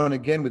that one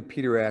again with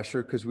Peter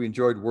Asher because we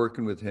enjoyed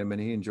working with him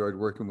and he enjoyed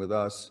working with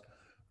us.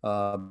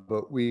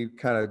 But we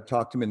kind of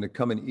talked him into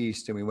coming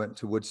east, and we went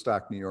to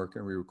Woodstock, New York,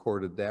 and we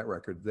recorded that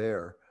record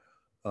there.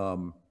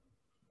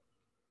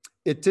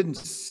 It didn't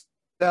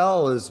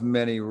sell as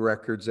many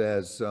records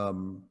as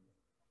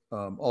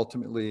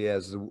ultimately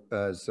as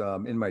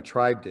In My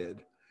Tribe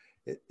did.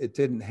 It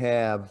didn't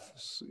have,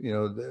 you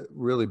know, the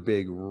really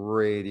big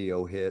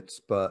radio hits,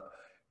 but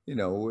you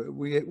know,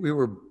 we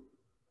were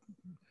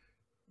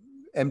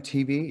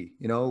MTV,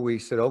 you know, we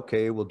said,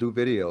 okay, we'll do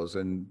videos.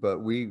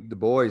 But the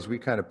boys, we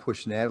kind of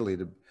pushed Natalie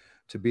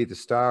to be the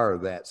star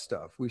of that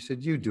stuff. We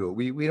said, you do it.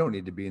 We don't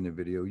need to be in the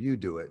video, you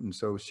do it. And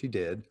so she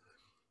did.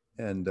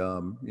 And,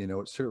 you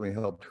know, it certainly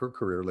helped her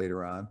career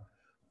later on,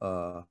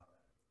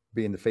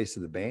 being the face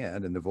of the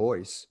band and the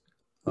voice.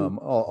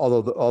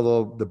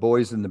 Although the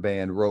boys in the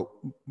band wrote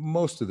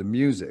most of the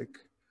music,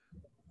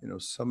 you know,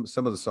 some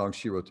of the songs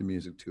she wrote the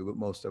music to, but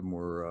most of them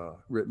were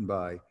written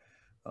by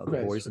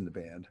the boys in the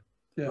band.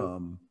 Yeah.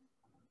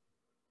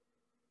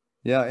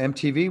 Yeah,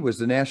 MTV was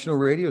the national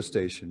radio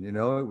station. You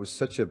know, it was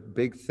such a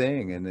big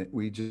thing, and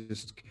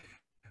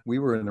we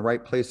were in the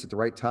right place at the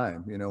right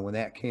time. You know, when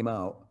that came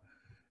out,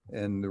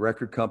 and the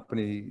record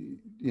company,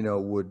 you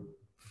know, would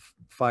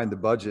find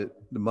the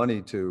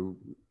money to,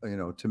 you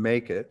know, to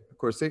make it. Of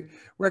course,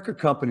 record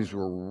companies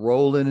were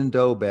rolling in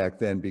dough back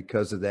then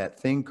because of that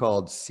thing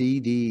called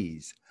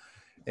CDs,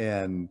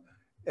 and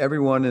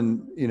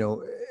everyone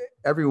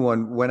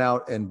went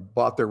out and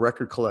bought their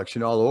record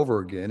collection all over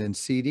again in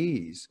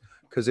CDs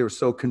because they were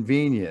so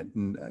convenient.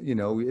 And, you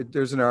know,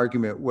 there's an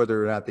argument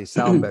whether or not they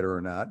sound better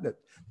or not.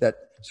 That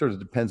sort of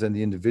depends on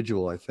the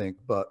individual, I think.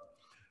 But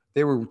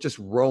they were just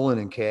rolling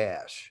in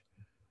cash.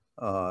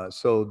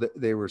 So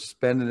they were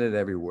spending it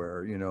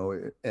everywhere, you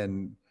know.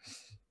 And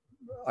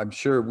I'm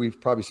sure we've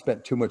probably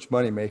spent too much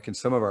money making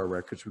some of our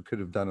records. We could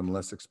have done them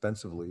less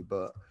expensively.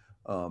 But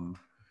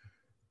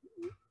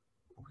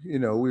you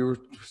know, we were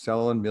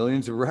selling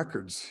millions of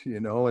records,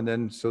 you know, and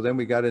then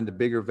we got into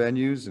bigger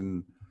venues,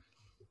 and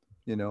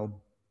you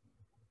know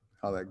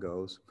how that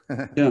goes.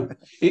 Yeah.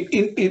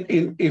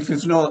 If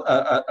it's not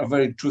a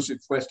very intrusive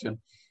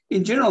question,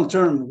 in general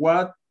term,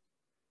 why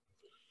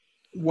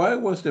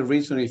was the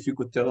reason, if you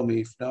could tell me,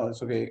 if now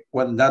it's okay,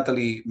 what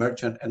Natalie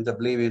Merchant ended up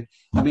leaving?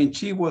 I mean,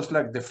 she was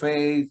like the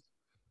face,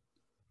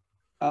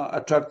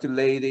 attractive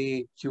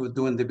lady. She was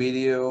doing the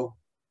video,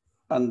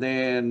 and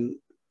then,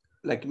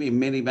 like in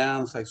many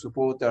bands, I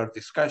suppose, our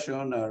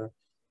discussion,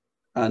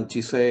 and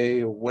she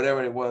say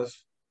whatever it was,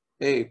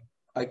 hey,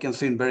 I can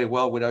sing very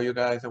well without you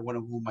guys. I want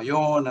to move my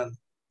own, and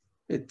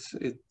it's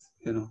you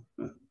know.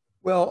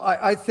 Well,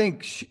 I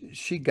think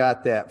she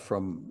got that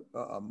from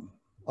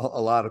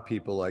a lot of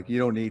people. Like, you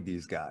don't need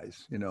these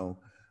guys, you know.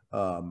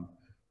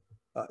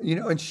 You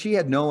know, and she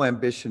had no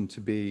ambition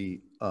to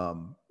be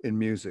in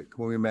music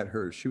when we met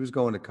her. She was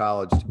going to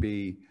college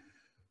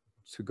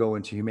to go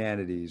into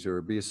humanities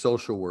or be a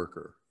social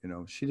worker. You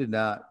know, she did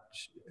not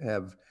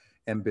have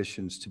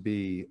ambitions to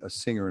be a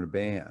singer in a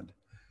band.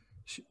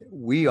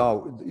 We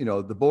all, you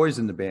know, the boys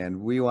in the band,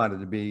 we wanted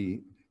to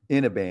be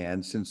in a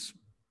band since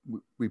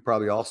we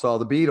probably all saw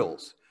the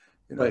Beatles,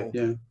 you know. Right,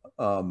 yeah.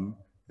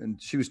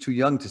 And she was too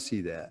young to see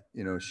that.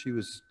 You know, she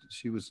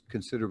was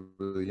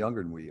considerably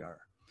younger than we are.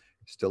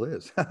 Still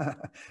is.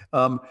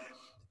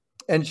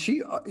 And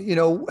she, you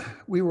know,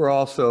 we were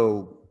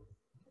also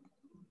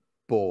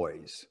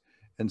boys,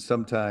 and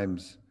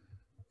sometimes,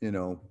 you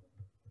know,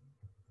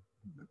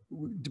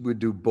 we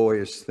do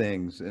boyish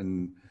things,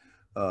 and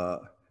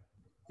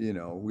you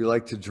know, we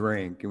like to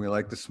drink and we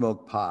like to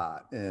smoke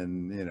pot,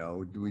 and you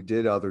know, we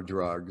did other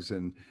drugs,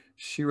 and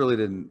she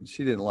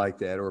didn't like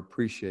that or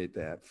appreciate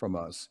that from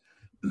us.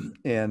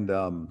 And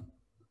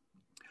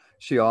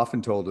she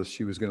often told us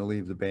she was going to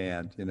leave the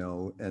band, you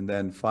know. And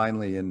then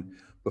finally,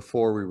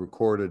 before we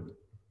recorded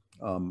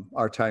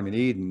Our Time in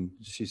Eden,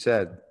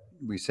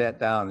 we sat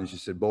down and she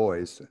said,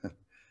 boys,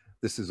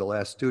 this is the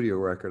last studio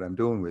record I'm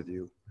doing with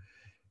you.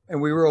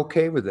 And we were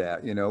okay with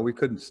that. You know, we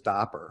couldn't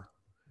stop her.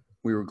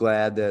 We were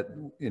glad that,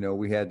 you know,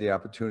 we had the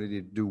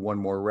opportunity to do one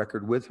more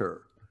record with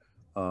her.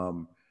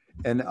 And,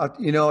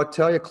 you know, I'll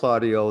tell you,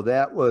 Claudio,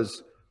 that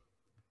was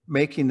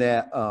making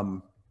that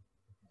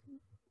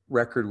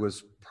record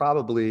was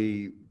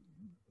probably,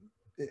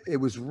 it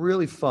was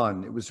really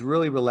fun. It was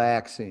really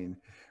relaxing.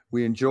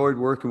 We enjoyed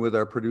working with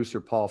our producer,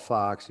 Paul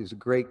Fox. He's a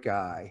great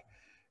guy.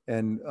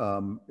 And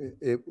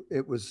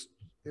it was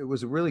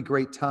a really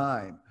great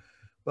time.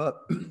 But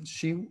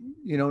she,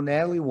 you know,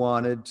 Natalie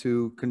wanted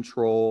to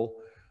control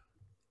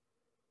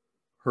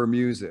her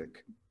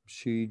music.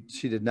 She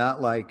did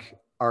not like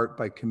art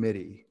by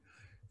committee.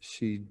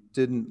 She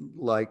didn't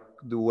like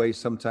the way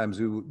sometimes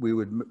we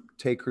would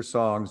take her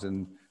songs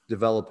and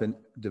develop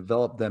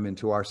them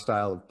into our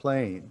style of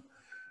playing.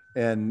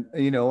 And,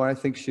 I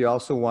think she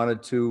also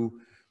wanted to,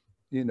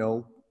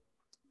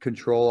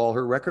 control all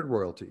her record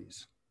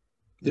royalties,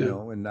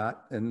 so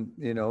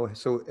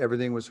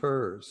everything was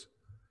hers.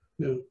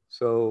 Yeah.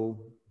 So,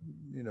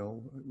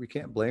 we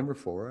can't blame her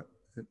for it.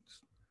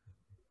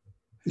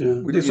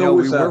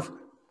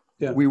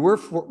 We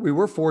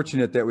were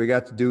fortunate that we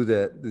got to do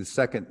the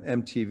second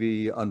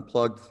MTV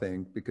Unplugged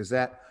thing, because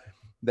that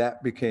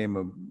became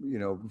a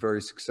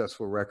very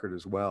successful record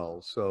as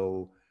well.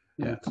 So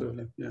yeah,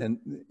 absolutely. Yeah.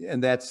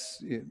 And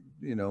that's it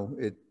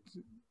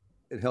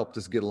helped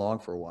us get along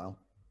for a while.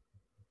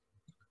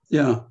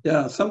 Yeah.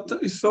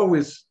 Sometimes it's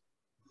always,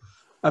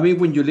 I mean,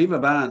 when you leave a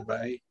band,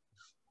 right,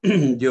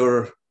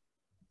 you're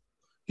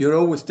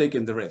always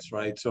taking the risk,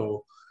 right?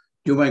 So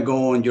you might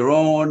go on your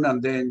own and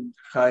then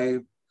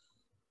hire,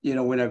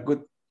 when a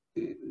good,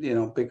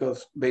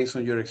 because based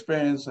on your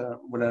experience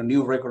with a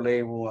new record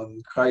label,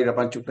 and hire a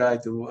bunch of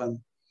guys to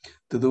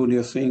do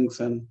new things.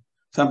 And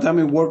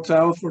sometimes it works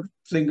out for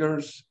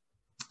singers,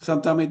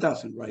 sometimes it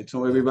doesn't, right?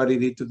 So everybody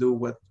needs to do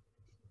what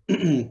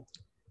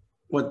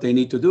what they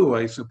need to do,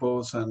 I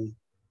suppose. And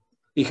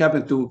it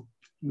happened to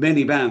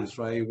many bands,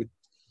 right? With,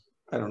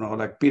 I don't know,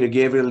 like Peter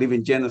Gabriel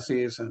leaving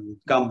Genesis, and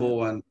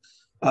Gumbo and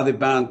other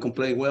band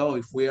complain, well,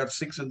 if we are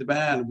 6 in the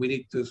band, we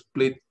need to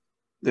split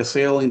the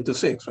sale into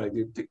 6, right?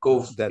 It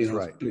goes, that's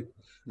right. Split.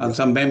 And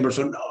some members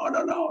are, no.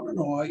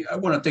 I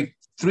want to take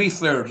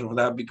 3/3 of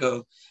that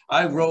because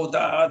I wrote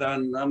that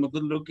and I'm a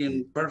good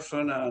looking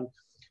person and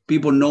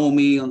people know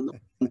me on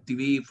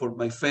TV for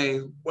my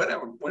face,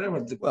 whatever.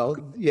 Well,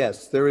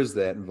 yes, there is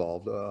that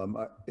involved.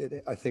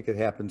 I think it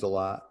happens a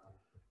lot.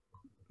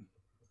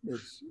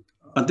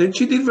 And then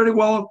she did very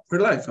well her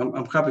life.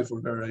 I'm happy for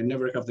her. I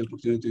never have the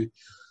opportunity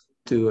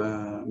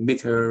to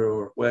meet her,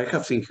 or well, I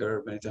have seen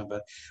her many times.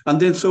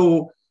 And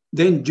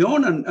then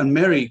John and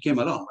Mary came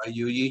along, right?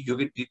 You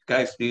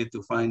guys needed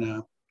to find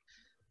a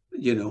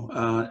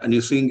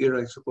new singer,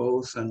 I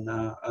suppose. And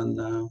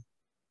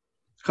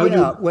how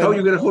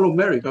you get a hold of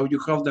Mary? How you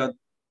have that?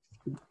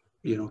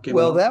 Came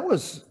well, along?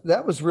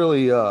 that was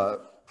really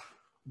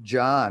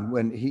John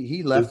when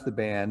he left the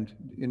band.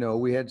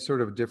 We had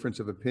sort of a difference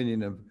of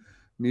opinion of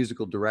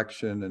musical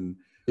direction, and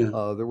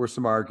there were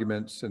some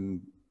arguments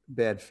and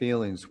bad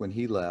feelings when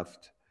he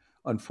left,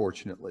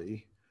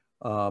 unfortunately,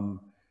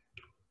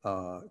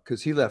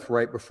 because he left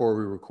right before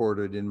we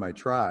recorded In My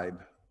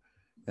Tribe,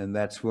 and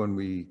that's when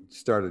we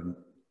started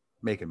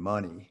making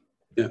money.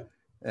 Yeah.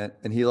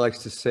 And he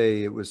likes to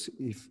say it was,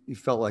 he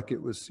felt like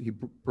it was, he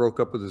broke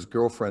up with his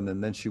girlfriend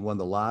and then she won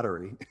the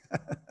lottery.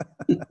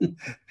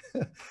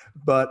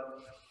 But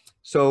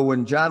so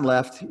when John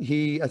left,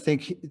 I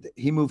think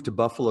he moved to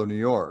Buffalo, New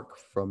York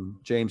from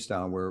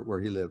Jamestown, where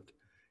he lived.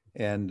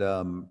 And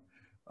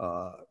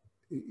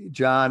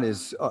John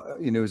is,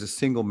 he's a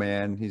single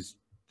man. He's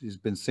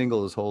been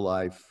single his whole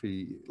life.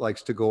 He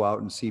likes to go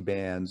out and see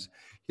bands.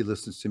 He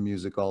listens to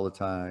music all the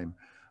time.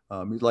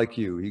 Like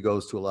you, he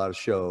goes to a lot of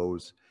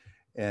shows.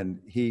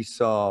 And he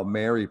saw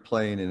Mary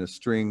playing in a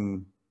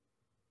string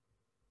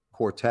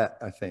quartet,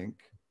 I think.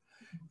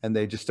 And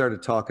they just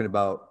started talking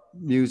about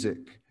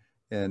music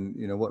and,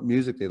 what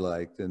music they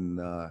liked. And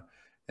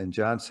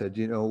John said,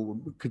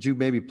 could you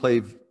maybe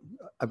play,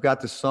 I've got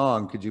this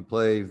song, could you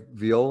play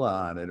viola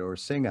on it or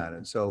sing on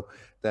it? So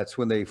that's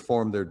when they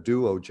formed their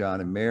duo,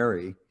 John and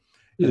Mary.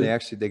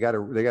 And they got a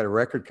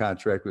record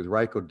contract with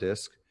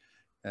Rykodisc,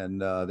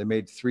 and they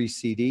made 3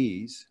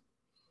 CDs.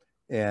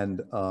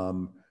 And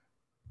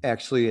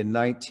actually in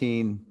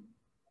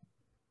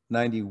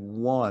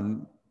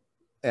 1991,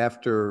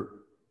 after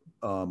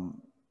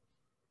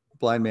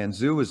Blind Man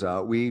Zoo was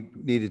out, we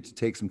needed to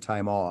take some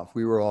time off.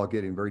 We were all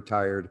getting very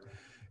tired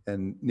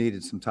and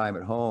needed some time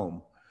at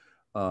home.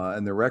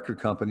 And the record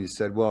company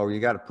said, well, you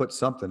got to put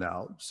something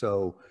out.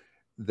 So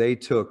they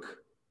took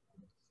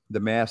the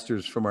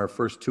masters from our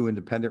first 2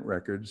 independent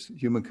records,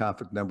 Human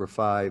Conflict No.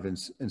 5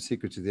 and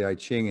Secrets of the I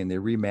Ching, and they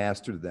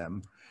remastered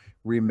them,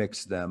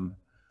 remixed them,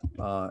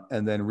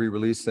 and then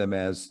re-released them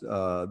as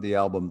the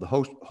album, The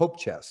Hope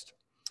Chest.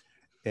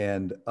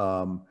 And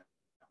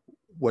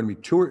when we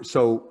toured,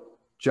 so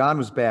John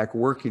was back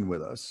working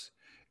with us.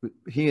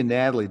 He and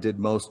Natalie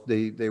did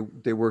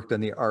they worked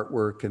on the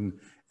artwork, and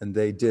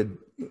they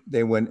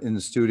went in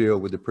the studio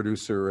with the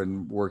producer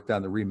and worked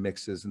on the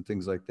remixes and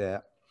things like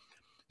that.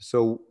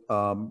 So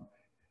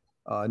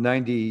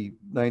 90,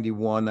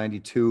 91,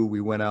 92,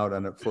 we went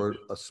out for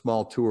a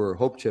small tour,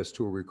 Hope Chest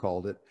tour, we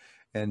called it.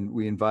 And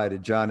we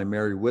invited John and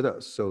Mary with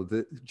us. So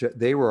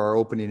they were our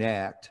opening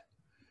act.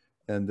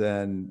 And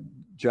then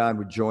John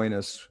would join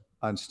us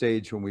on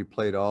stage when we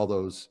played all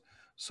those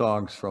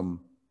songs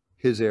from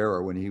his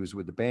era when he was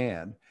with the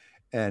band.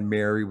 And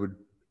Mary would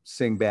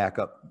sing back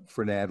up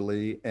for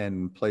Natalie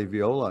and play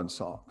viola on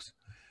songs.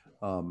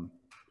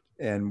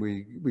 And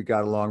we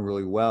got along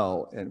really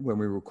well. And when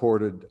we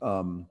recorded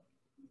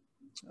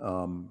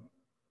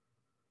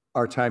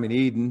Our Time in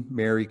Eden,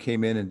 Mary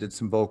came in and did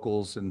some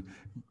vocals and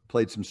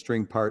played some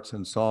string parts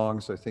and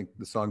songs. I think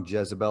the song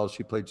Jezebel,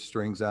 she played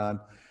strings on.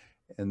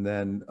 And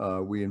then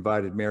we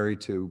invited Mary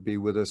to be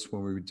with us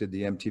when we did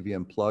the MTV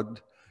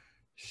Unplugged.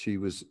 She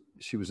was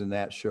in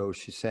that show.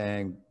 She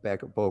sang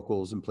backup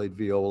vocals and played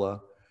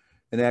viola.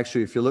 And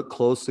actually, if you look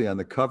closely on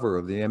the cover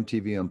of the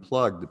MTV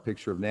Unplugged, the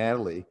picture of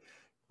Natalie,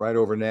 right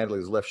over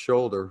Natalie's left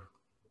shoulder,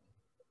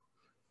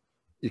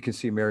 you can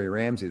see Mary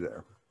Ramsey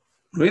there.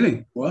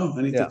 Really? Wow,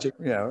 I need to check.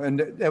 Yeah, and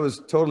that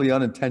was totally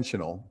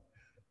unintentional.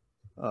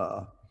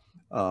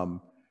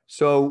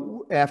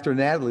 So after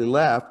Natalie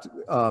left,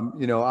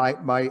 you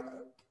know,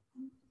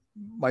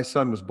 my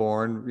son was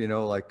born, you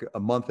know, like a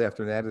month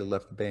after Natalie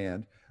left the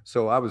band.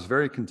 So I was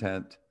very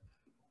content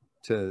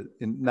to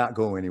not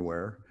go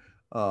anywhere.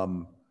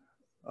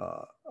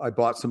 I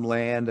bought some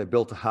land, I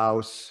built a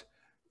house,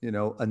 you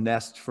know, a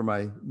nest for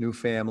my new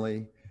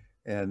family.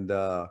 And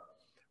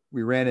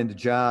we ran into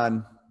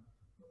John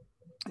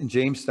in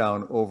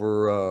Jamestown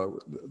over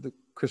the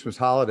Christmas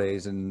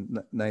holidays in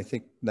I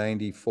think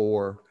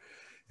 94.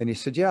 And he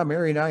said, yeah,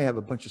 Mary and I have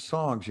a bunch of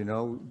songs, you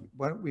know,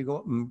 why don't we go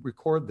up and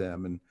record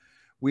them? And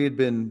we had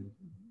been,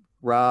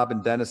 Rob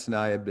and Dennis and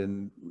I had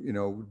been, you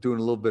know, doing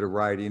a little bit of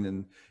writing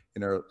in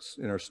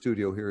our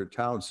studio here in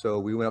town. So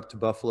we went up to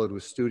Buffalo to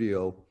a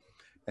studio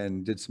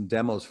and did some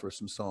demos for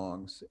some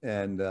songs,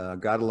 and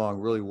got along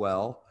really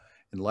well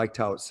and liked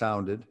how it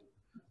sounded.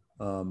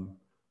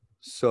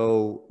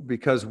 So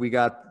because we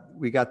got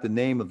the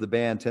name of the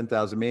band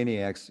 10,000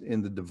 Maniacs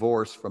in the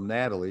divorce from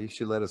Natalie,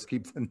 she let us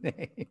keep the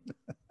name.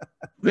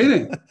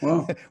 Really?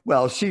 Wow.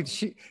 Well, she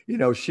you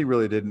know, she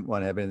really didn't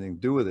want to have anything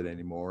to do with it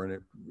anymore, and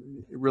it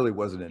really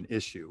wasn't an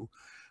issue.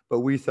 But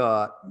we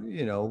thought,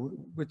 you know,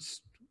 it's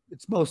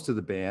most of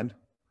the band.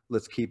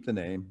 Let's keep the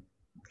name.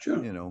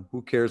 Sure. You know,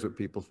 who cares what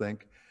people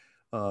think?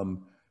 The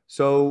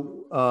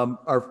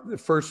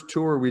first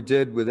tour we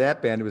did with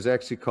that band, it was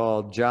actually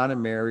called John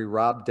and Mary,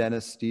 Rob,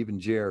 Dennis, Steve, and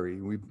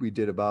Jerry. We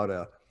did about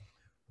a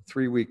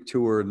 3-week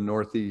tour in the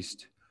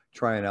Northeast,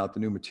 trying out the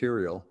new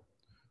material,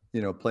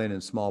 you know, playing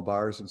in small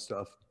bars and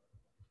stuff.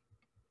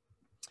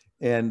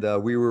 And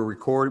we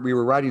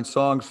were writing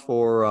songs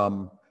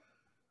for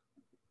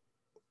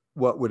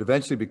what would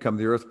eventually become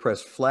the Earth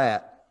Press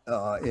Flat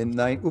in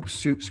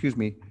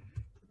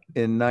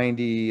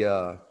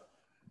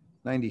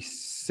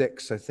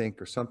 96, I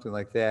think, or something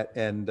like that.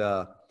 And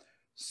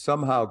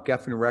somehow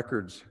Geffen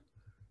Records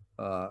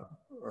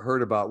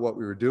heard about what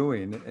we were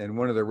doing, and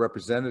one of their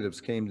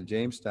representatives came to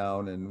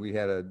Jamestown, and we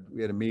had a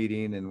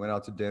meeting and went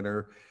out to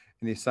dinner,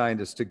 and he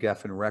signed us to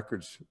Geffen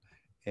Records.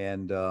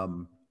 And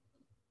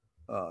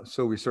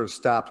so we sort of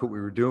stopped what we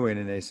were doing,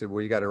 and they said,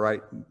 well, you got to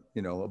write,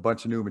 you know, a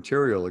bunch of new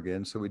material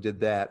again. So we did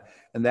that,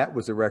 and that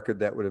was a record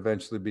that would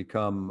eventually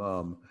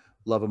become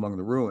Love Among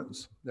the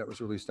Ruins. That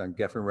was released on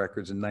Geffen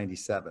Records in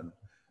 97.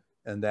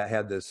 And that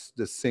had this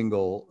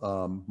single,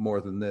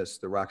 More Than This,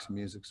 the Roxy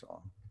Music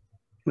song.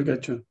 I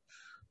got you.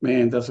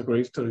 Man, that's a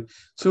great story.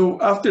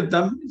 So after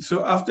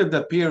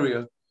that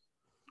period,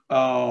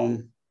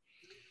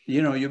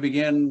 you know, you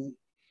began,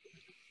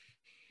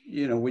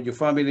 you know, with your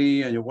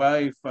family and your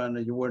wife,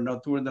 and you were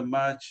not touring that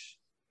much.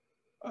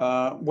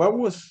 What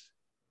was,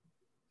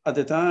 at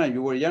the time,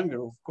 you were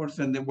younger, of course,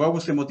 and what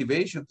was the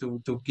motivation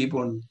to keep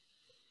on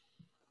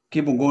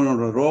going on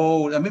the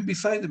road? I mean,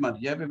 besides the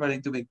money, everybody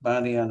need to make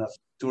money, and as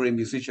touring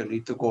musician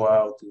need to go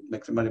out to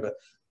make some money. But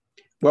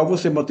what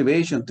was the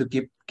motivation to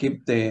keep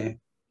the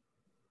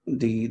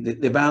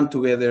band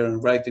together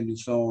and writing new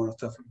songs and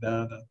stuff like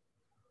that?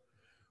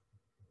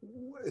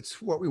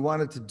 It's what we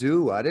wanted to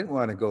do. I didn't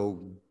want to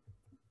go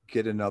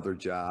get another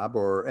job,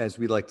 or as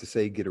we like to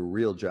say, get a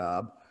real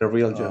job. A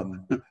real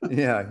job.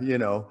 Yeah, you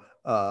know.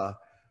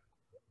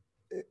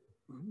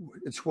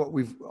 It's what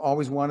we've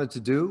always wanted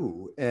to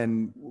do.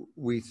 And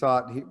we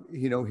thought,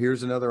 you know,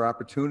 here's another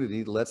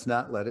opportunity. Let's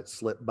not let it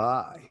slip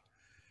by.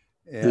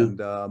 And,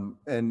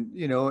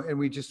 you know, and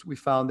we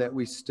found that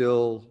we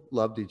still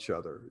loved each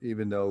other,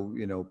 even though,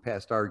 you know,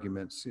 past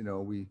arguments, you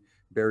know, we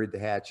buried the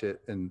hatchet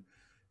and,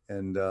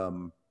 you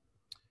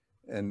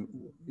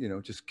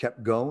know, just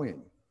kept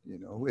going. You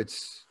know,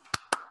 it's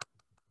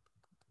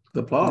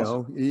the applause. You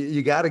know,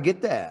 you got to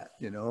get that,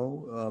 you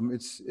know,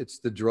 it's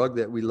the drug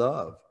that we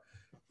love.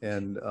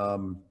 And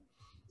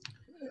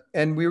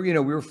we were, you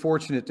know, we were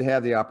fortunate to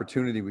have the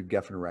opportunity with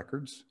Geffen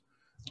Records,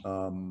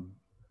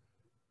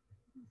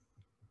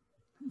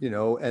 you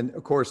know, and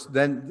of course,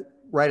 then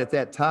right at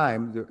that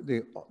time,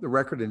 the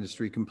record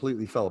industry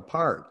completely fell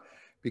apart,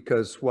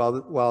 because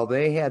while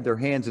they had their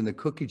hands in the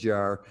cookie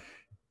jar,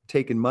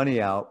 taking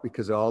money out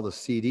because of all the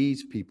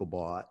CDs people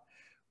bought,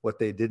 what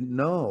they didn't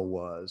know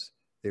was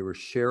they were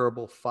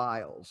shareable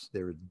files.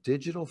 They were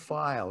digital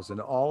files. And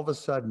all of a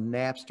sudden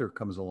Napster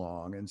comes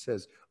along and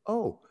says,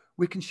 oh,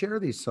 we can share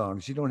these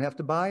songs. You don't have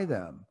to buy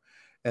them.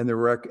 And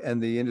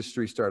the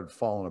industry started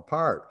falling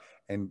apart.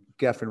 And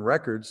Geffen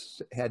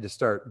Records had to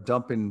start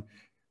dumping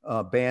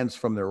bands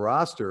from their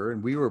roster.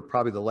 And we were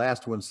probably the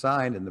last one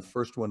signed and the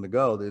first one to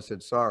go. They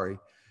said, sorry.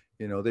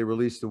 You know, they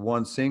released the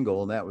one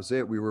single and that was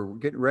it. We were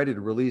getting ready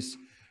to release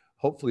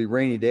hopefully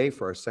rainy day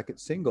for our second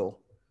single.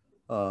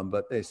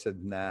 But they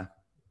said, nah,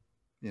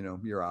 you know,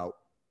 you're out.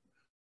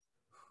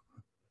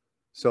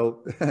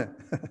 So,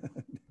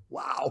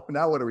 wow,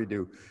 now what do we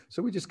do?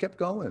 So we just kept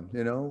going,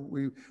 you know.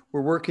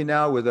 We're working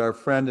now with our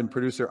friend and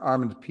producer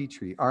Armand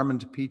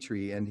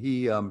Petrie, and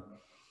he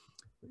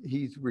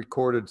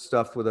recorded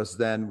stuff with us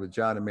then with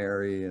John and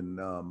Mary, and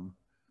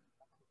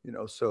you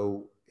know,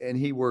 so, and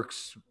he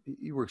works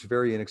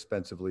very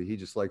inexpensively. He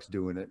just likes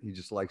doing it. He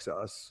just likes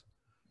us.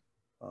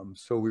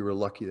 So we were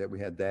lucky that we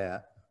had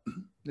that.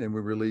 And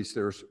we released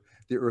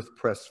the Earth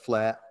Pressed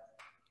Flat.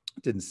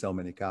 Didn't sell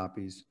many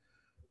copies.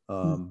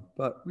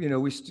 But, you know,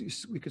 we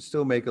could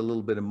still make a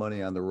little bit of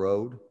money on the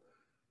road.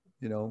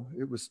 You know,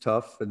 it was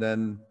tough. And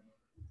then,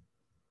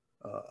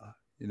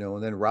 you know,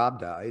 and then Rob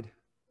died.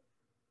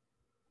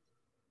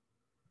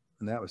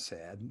 And that was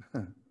sad.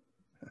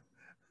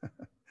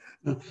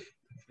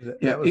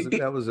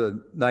 That was a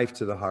knife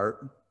to the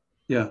heart.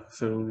 Yeah.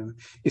 So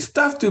it's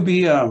tough to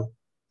be,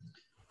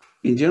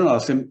 in general,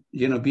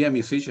 you know, be a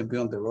musician, be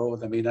on the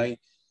road. I mean,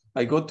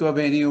 I go to a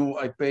venue,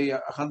 I pay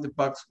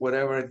 $100,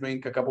 whatever, I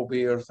drink a couple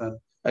beers and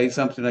I eat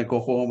something, I go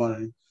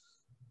home,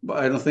 but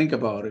I don't think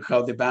about it,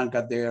 how the band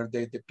got there,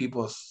 the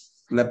people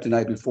slept the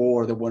night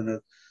before, they were in a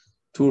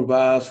tour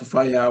bus for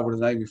 5 hours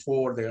the night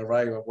before, they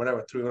arrive at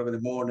whatever, 3 o'clock in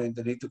the morning,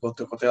 they need to go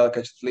to a hotel,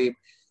 catch sleep,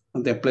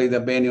 and then play the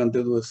venue and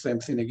they do the same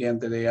thing again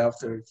the day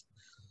after.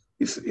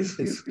 It's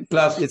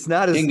plus it's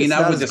not as hanging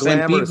out with the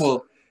same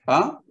people.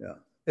 Huh? Yeah.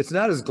 It's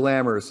not as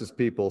glamorous as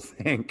people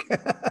think.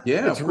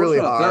 Yeah, it's really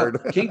hard.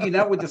 Hanging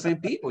out with the same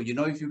people. You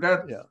know, if you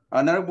got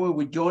another boy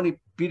with Johnny,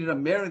 Peter,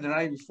 and Mary the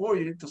night before,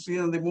 you need to see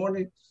it in the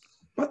morning.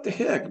 What the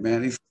heck,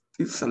 man?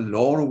 It's a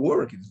lot of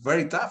work. It's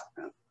very tough,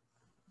 man.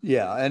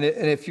 Yeah, and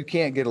if you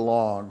can't get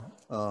along,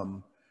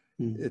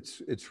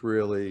 it's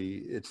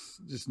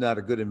just not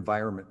a good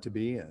environment to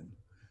be in.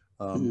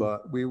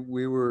 But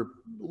we were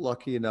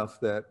lucky enough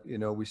that, you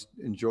know, we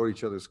enjoy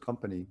each other's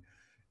company,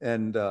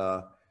 and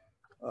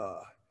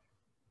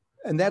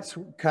that's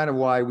kind of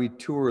why we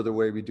tour the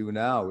way we do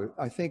now.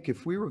 I think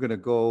if we were going to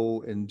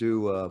go and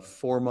do a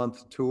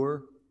 4-month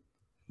tour,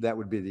 that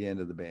would be the end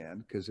of the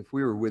band. Because if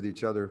we were with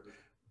each other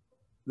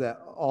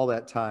all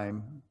that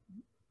time,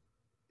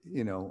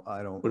 you know,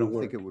 I don't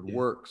think it would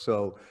work.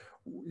 So,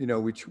 you know,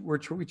 we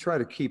try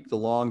to keep the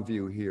long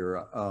view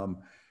here,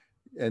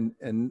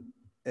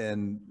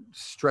 and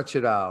stretch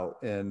it out,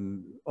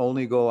 and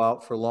only go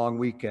out for long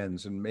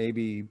weekends, and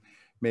maybe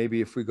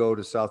if we go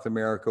to South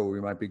America, we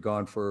might be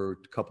gone for a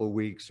couple of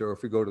weeks, or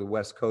if we go to the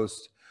West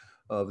Coast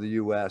of the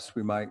US,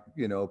 we might,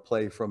 you know,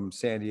 play from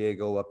San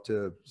Diego up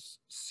to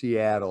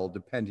Seattle,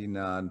 depending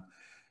on,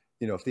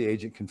 you know, if the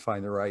agent can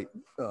find the right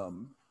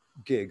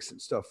gigs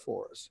and stuff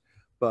for us.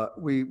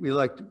 But we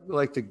like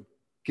to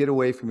get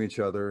away from each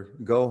other,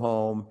 go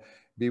home,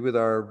 be with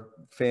our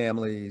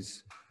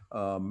families,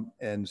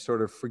 and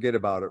sort of forget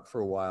about it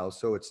for a while.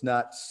 So it's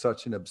not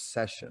such an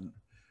obsession.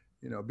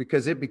 You know,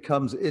 because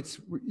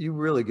you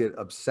really get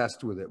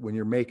obsessed with it when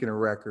you're making a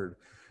record,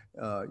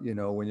 you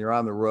know, when you're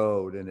on the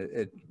road, and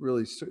it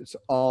really, it's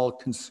all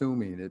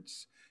consuming.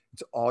 It's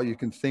all you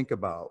can think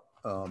about.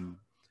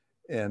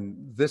 And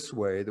this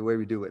way, the way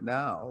we do it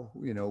now,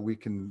 you know, we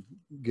can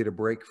get a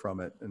break from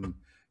it and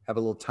have a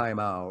little time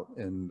out,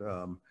 and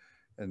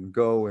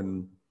go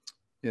and,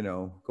 you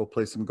know, go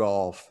play some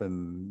golf,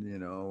 and, you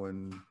know,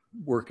 and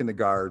work in the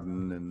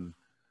garden, and,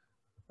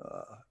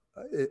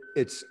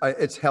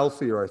 it's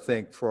healthier, I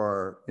think, for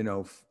our, you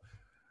know,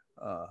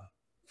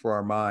 for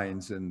our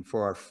minds and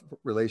for our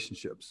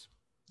relationships.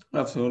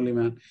 Absolutely,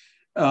 man.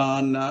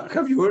 And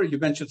you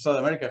mentioned South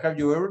America. Have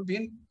you ever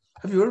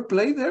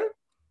played there?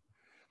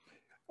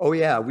 Oh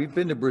yeah, we've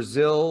been to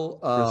Brazil,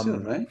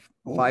 right?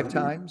 5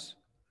 times.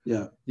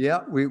 Yeah. Yeah,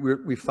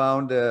 we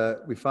found a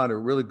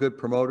really good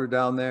promoter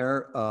down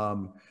there,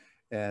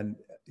 and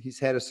he's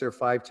had us there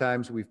 5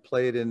 times. We've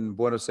played in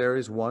Buenos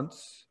Aires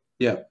once.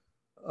 Yeah.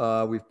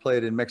 We've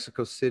played in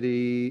Mexico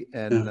City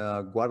and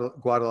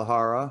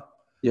Guadalajara.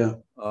 Yeah.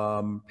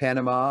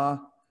 Panama.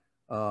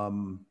 I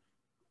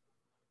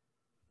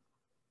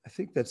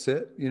think that's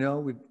it. You know,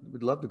 we'd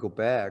love to go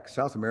back.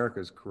 South America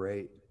is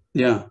great.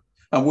 Yeah.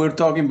 And we were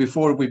talking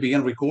before we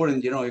began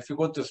recording, you know, if you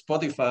go to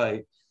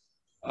Spotify,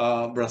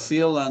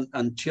 Brazil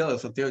and Chile,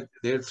 so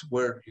there's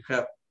where you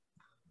have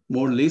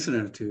more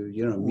listeners to,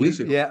 you know,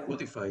 music.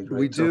 Spotify, right?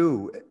 We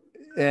do.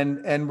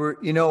 And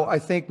we're, you know, I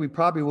think we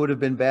probably would have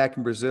been back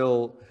in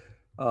Brazil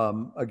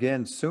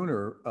again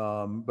sooner,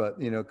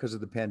 but, you know, because of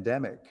the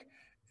pandemic.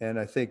 And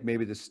I think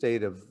maybe the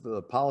state of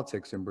the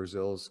politics in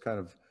Brazil is kind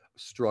of a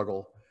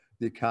struggle.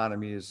 The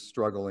economy is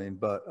struggling,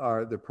 but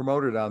the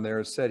promoter down there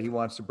has said he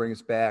wants to bring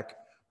us back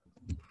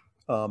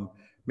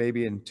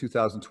maybe in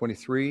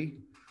 2023.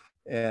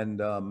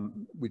 And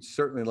we'd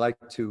certainly like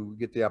to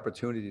get the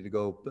opportunity to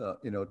go,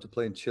 you know, to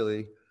play in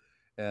Chile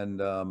and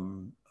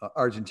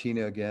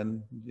Argentina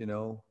again. You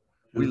know,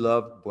 we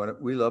love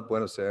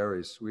Buenos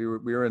Aires. We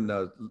were in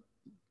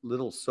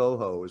Little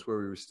Soho is where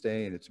we were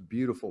staying. It's a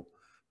beautiful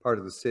part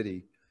of the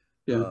city.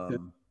 Yeah.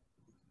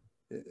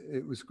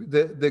 it was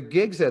the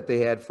gigs that they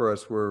had for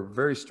us were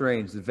very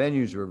strange. The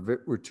venues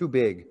were too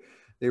big.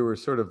 They were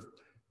sort of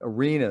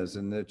arenas,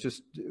 and it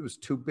was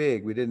too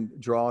big. We didn't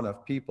draw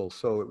enough people,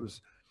 so it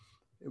was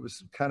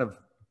kind of,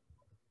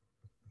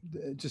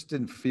 it just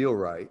didn't feel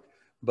right.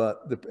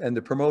 But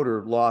the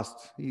promoter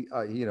lost. He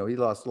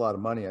lost a lot of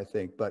money, I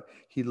think. But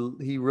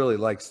he really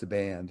likes the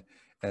band,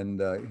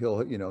 and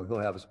he'll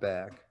have us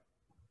back.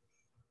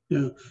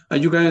 Yeah. Are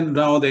you guys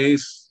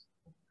nowadays?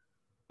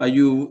 Are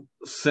you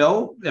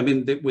sell? I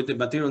mean, with the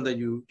material that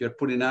you're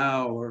putting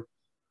out, or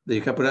that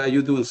you have put out, are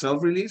you doing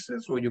self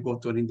releases, or you go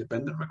to an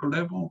independent record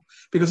label?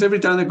 Because every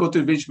time I go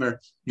to Richmond,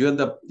 you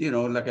end up,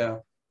 like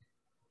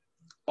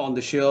on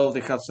the shelf, they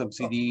have some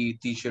CD,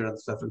 T-shirt, and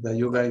stuff like that.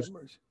 You guys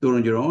doing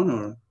on your own,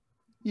 or?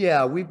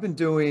 Yeah, we've been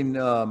doing.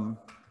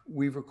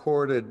 We've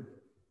recorded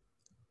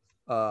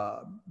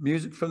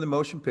music from the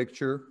motion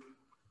picture.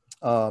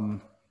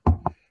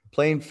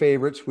 Playing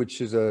Favorites,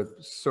 which is a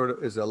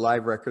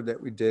live record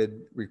that we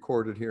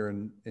recorded here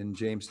in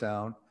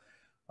Jamestown.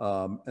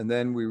 And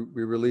then we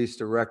released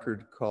a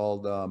record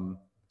called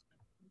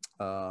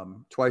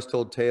Twice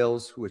Told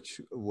Tales, which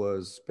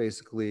was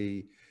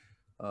basically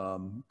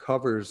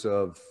covers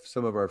of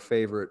some of our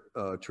favorite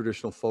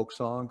traditional folk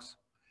songs.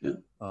 Yeah.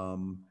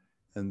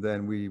 And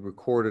then we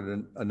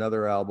recorded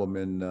another album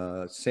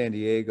in San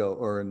Diego,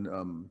 or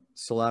in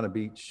Solana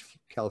Beach,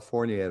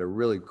 California, at a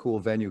really cool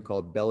venue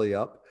called Belly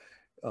Up.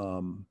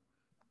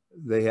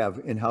 They have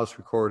in-house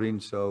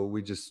recording, so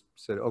we just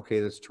said,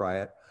 okay, let's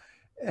try it.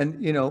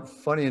 And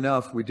funny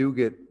enough, we do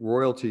get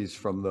royalties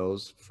from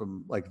those,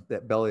 from like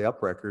that Belly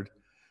Up record.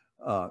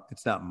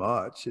 It's not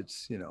much.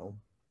 It's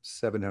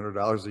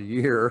 $700 a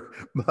year,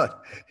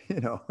 but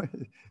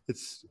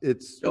it's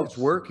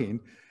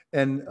working.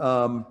 And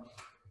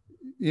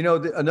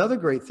another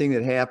great thing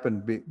that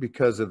happened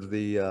because of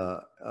the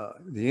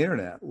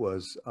internet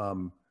was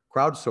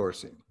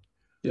crowdsourcing.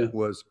 Yeah.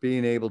 Was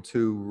being able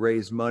to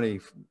raise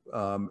money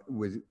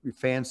with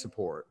fan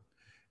support.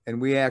 And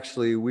we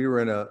were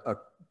in a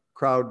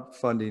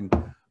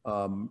crowdfunding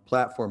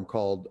platform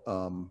called,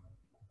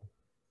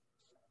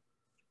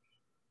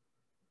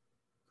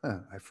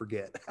 I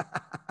forget.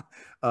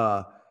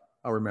 I'll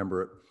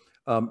remember it.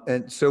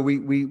 And so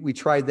we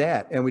tried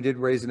that, and we did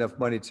raise enough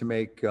money to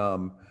make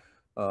a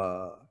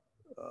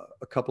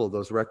couple of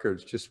those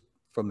records just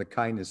from the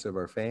kindness of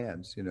our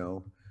fans,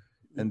 and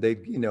they,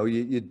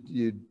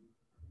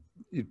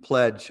 you'd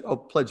pledge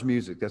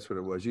music. That's what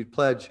it was. You'd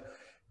pledge,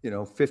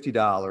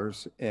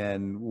 $50,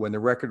 and when the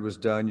record was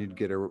done, you'd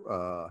get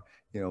a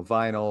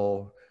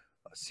vinyl,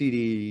 a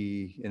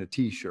CD, and a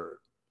T-shirt,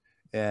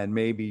 and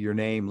maybe your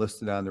name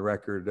listed on the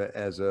record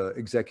as a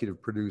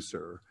executive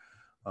producer.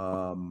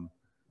 So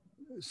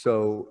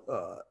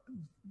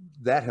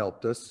that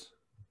helped us.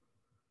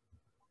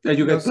 Are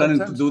you guys planning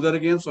to do that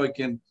again, so I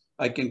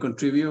can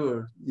contribute?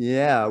 Or?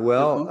 Yeah,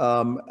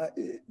 well,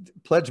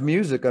 Pledge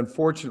Music,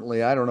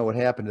 unfortunately, I don't know what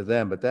happened to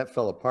them, but that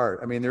fell apart.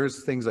 I mean,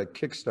 there's things like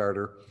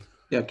Kickstarter.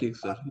 Yeah,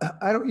 Kickstarter.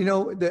 I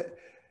don't, that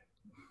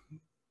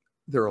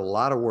they're a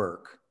lot of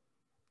work,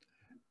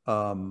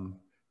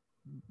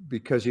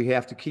 because you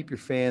have to keep your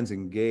fans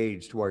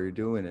engaged while you're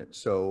doing it.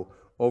 So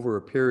over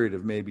a period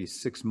of maybe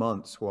 6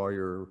 months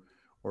or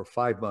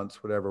 5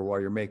 months, whatever,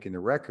 while you're making the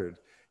record,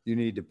 you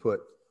need to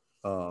put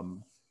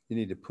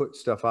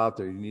stuff out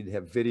there. You need to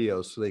have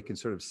videos so they can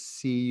sort of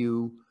see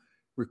you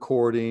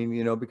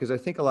recording, because I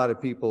think a lot of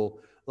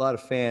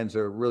fans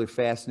are really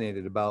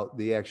fascinated about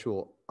the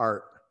actual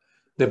art.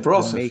 The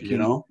process, the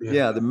making,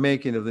 Yeah, the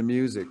making of the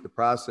music, the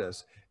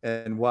process.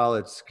 And while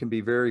it can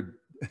be very,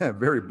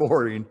 very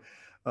boring,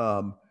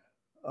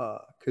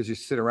 because you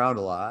sit around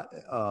a lot,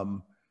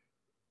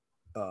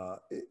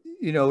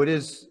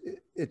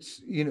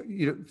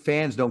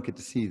 fans don't get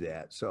to see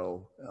that.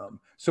 So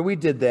we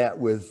did that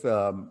with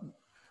a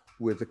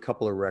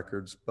couple of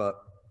records,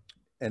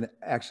 and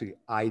actually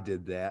I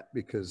did that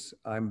because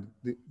I'm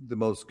the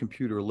most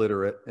computer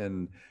literate,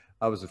 and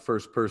I was the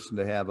first person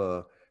to have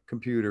a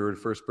computer, the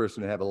first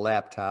person to have a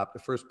laptop, the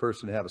first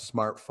person to have a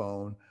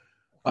smartphone.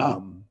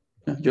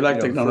 You like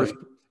technology?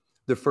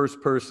 The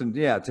first person,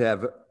 to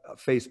have a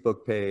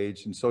Facebook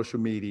page and social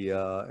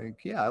media.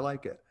 Yeah, I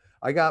like it.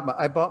 I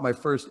bought my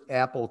first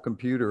Apple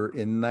computer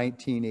in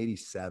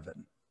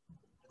 1987.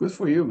 Good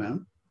for you,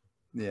 man.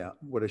 Yeah,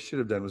 what I should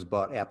have done was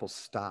bought Apple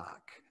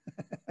stock.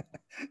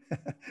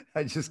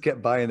 I just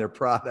kept buying their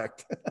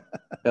product.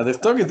 Yeah, the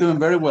stock is doing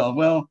very well.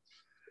 Well,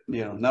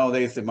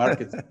 nowadays the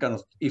market is kind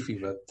of iffy,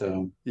 but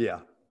yeah.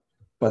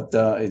 But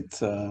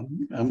it's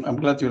I'm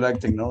glad you like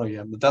technology.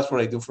 That's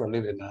what I do for a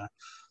living.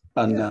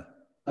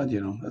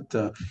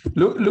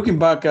 Looking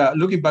back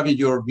in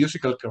your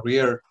musical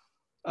career,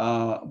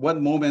 what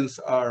moments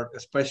are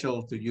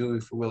special to you,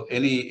 if you will?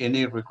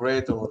 Any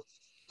regret or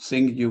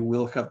thing you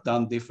will have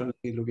done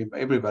differently?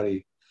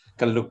 Everybody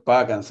can look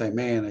back and say,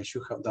 "Man, I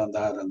should have done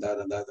that and that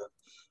and that."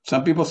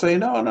 Some people say,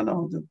 "No.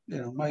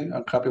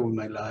 I'm happy with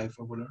my life,"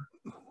 or whatever.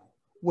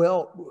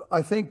 Well,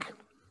 I think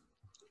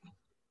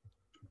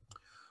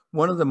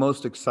one of the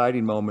most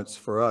exciting moments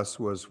for us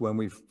was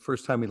when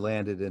first time we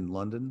landed in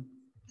London.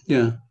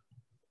 Yeah.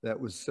 that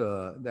was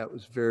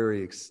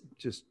very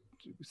just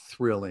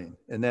thrilling.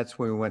 And that's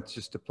when we went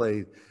just to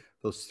play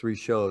those 3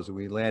 shows.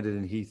 We landed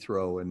in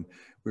Heathrow, and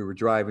we were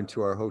driving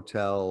to our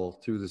hotel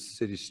through the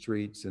city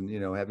streets, and, you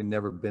know, having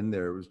never been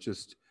there, it was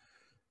just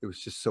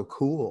so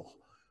cool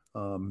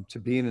to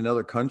be in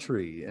another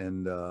country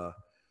and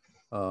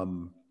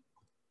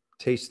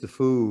taste the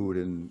food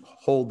and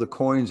hold the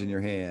coins in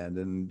your hand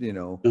and, you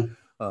know,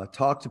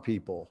 talk to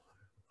people.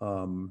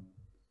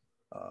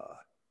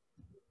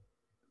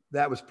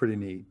 That was pretty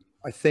neat.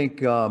 I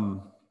think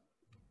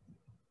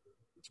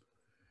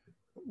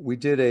we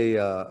did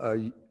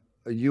a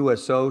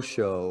USO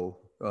show,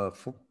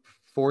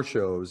 4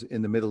 shows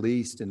in the Middle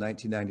East in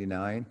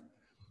 1999.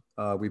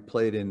 We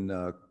played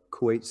in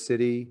Kuwait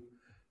City,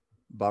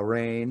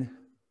 Bahrain,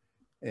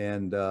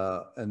 and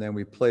then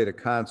we played a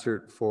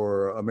concert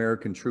for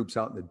American troops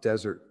out in the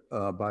desert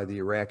by the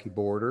Iraqi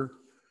border.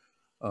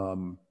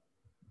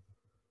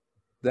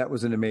 That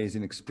was an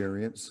amazing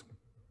experience,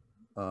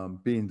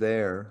 being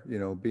there, you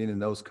know, being in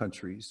those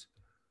countries.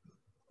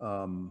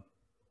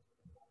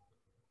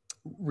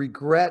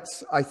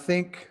 Regrets, I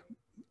think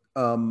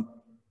I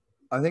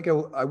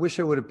wish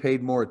I would have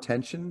paid more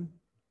attention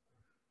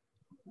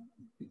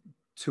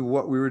to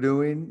what we were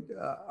doing.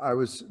 I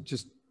was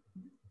just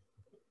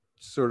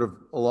sort of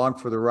along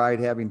for the ride,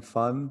 having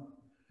fun.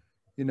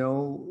 You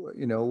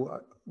know,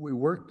 we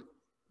worked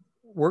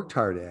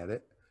hard at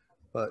it,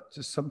 but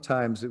just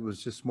sometimes it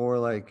was just more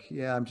like,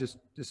 yeah,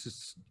 this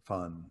is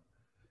fun.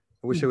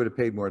 I wish I would have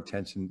paid more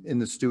attention in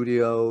the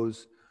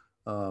studios.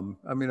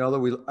 I mean,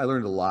 although I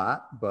learned a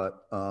lot,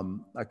 but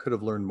I could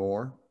have learned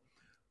more.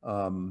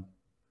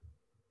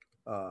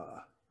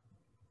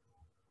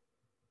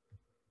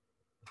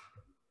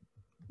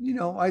 You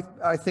know,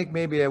 I think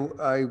maybe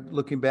I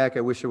looking back,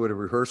 I wish I would have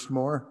rehearsed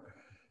more,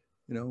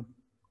 you know,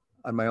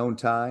 on my own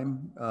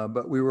time.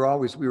 But we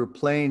were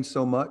playing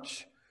so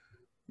much,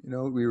 you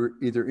know, we were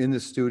either in the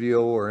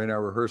studio or in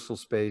our rehearsal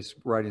space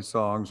writing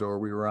songs, or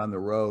we were on the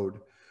road.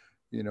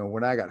 You know,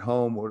 when I got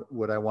home,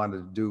 what I wanted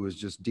to do was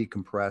just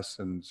decompress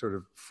and sort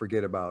of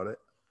forget about it.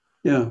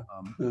 Yeah.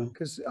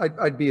 Because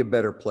I'd be a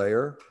better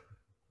player,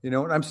 you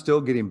know, and I'm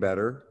still getting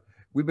better.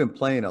 We've been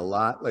playing a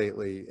lot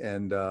lately,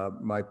 and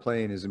my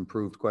playing has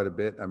improved quite a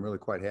bit. I'm really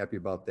quite happy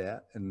about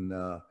that. And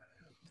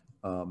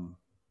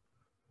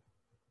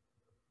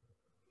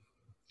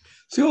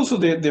see, also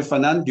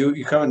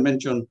you haven't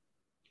mentioned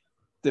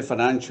the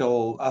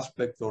financial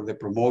aspect or the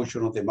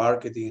promotion or the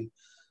marketing.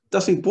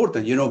 That's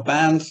important. You know,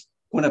 bands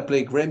want to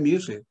play great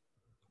music,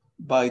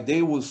 but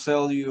they will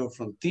sell you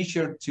from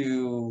t-shirt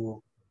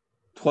to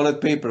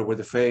toilet paper with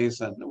the face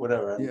and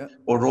whatever, yeah,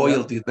 or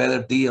royalties,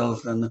 better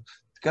deals. And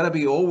it's got to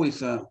be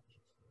always, I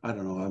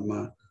don't know,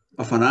 I'm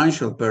a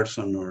financial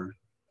person or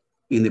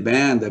in the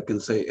band that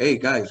can say, hey,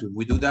 guys, if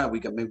we do that, we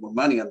can make more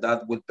money, and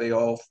that will pay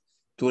off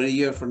 20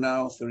 years from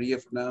now, 30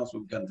 years from now, so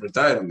we can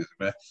retire on it,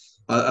 right?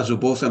 I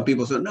suppose some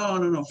people say, no,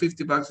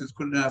 $50 is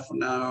good enough for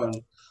now,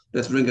 and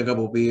let's drink a cup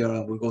of beer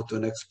and we'll go to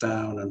the next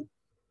town, and,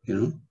 you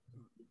know.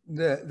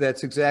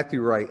 That's exactly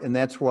right. And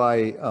that's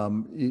why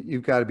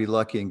you've got to be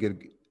lucky and get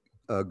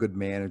a good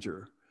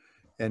manager.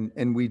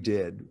 And we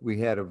did. We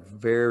had a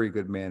very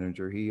good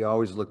manager. He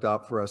always looked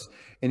out for us.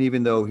 And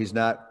even though he's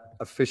not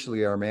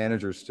officially our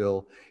manager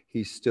still,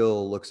 he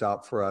still looks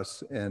out for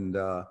us. And,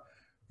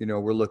 you know,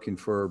 we're looking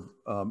for,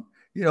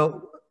 you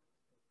know,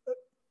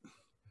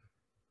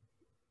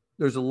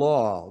 there's a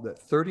law that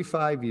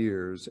 35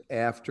 years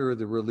after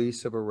the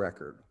release of a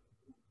record,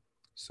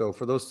 so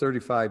for those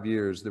 35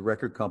 years, the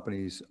record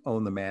companies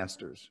own the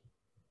masters,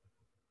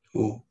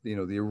 you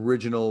know, the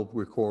original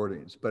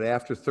recordings. But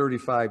after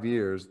 35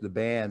 years, the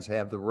bands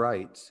have the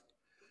rights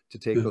to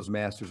take those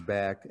masters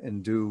back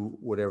and do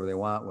whatever they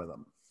want with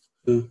them.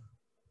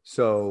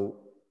 So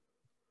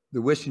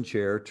the Wishing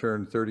Chair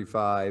turned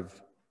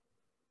 35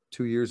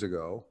 2 years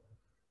ago,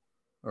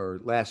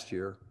 or last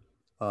year.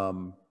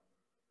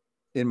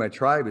 In My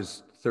Tribe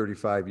is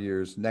 35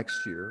 years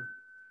next year.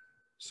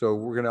 So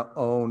we're going to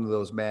own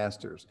those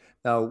masters.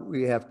 Now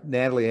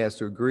Natalie has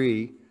to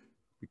agree,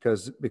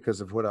 because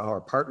of how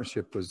our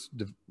partnership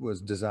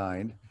was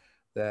designed,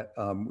 that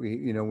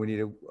we need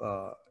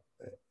to,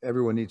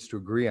 everyone needs to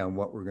agree on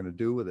what we're going to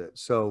do with it.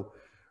 So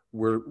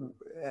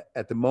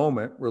at the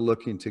moment, we're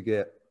looking to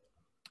get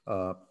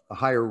a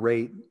higher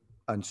rate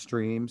on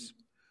streams,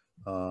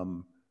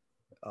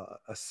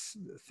 a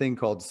thing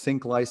called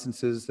sync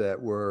licenses,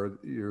 that where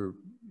your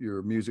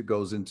music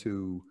goes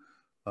into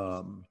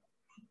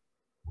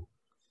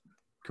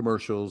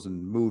commercials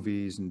and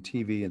movies and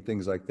TV and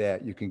things like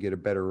that. You can get a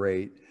better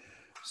rate.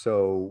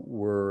 So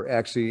we're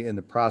actually in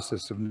the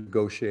process of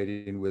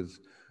negotiating with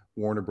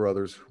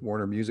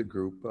Warner Music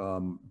Group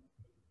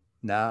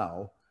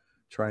now,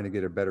 trying to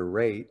get a better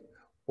rate,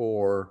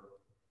 or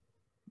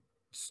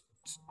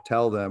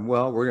tell them,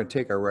 well, we're going to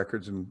take our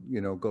records and, you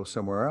know, go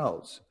somewhere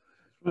else,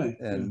 right,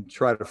 and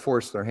try to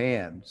force their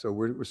hand. So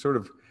we're sort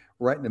of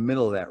right in the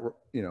middle of that,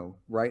 you know,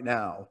 right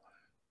now.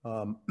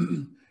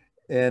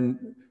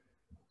 And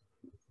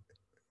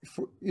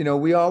you know,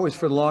 we always,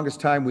 for the longest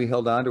time, we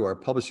held on to our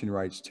publishing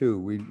rights too.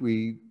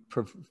 We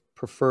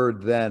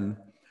preferred then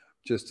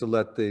just to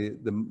let the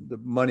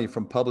money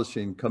from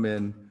publishing come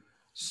in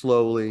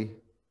slowly,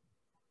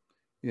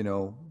 you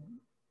know,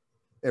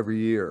 every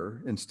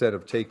year, instead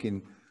of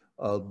taking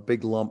a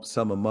big lump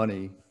sum of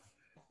money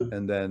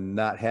and then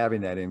not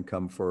having that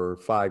income for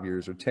 5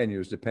 years or 10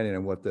 years, depending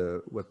on what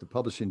the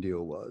publishing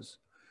deal was.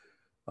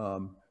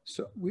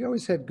 So we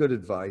always had good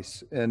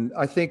advice. And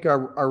I think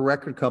our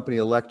record company,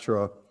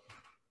 Elektra,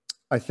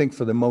 I think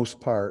for the most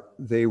part,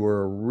 they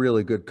were a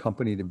really good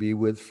company to be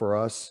with for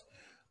us.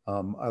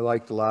 I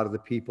liked a lot of the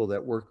people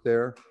that worked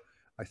there.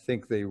 I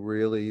think they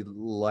really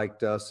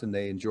liked us and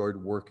they enjoyed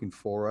working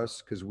for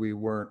us because we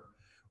weren't,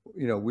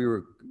 you know,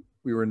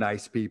 we were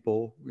nice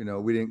people. You know,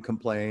 we didn't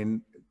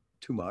complain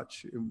too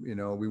much. You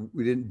know,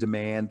 we didn't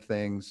demand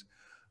things.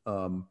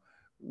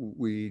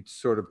 We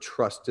sort of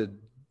trusted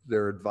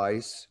their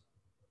advice.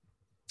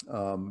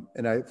 And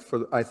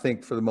I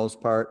think for the most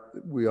part,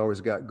 we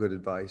always got good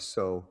advice.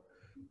 So,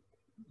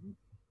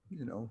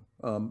 you know,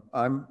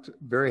 I'm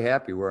very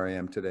happy where I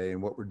am today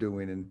and what we're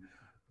doing and,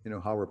 you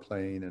know, how we're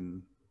playing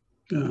and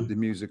the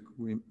music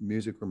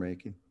we're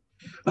making.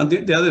 And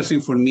the other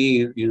thing for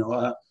me, you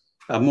know,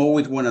 I'm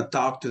always want to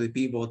talk to the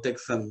people, take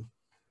some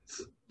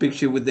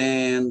picture with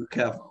them,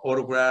 have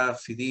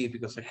autographs, CD,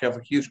 because I have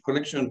a huge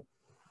collection.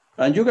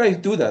 And you guys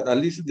do that, at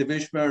least in the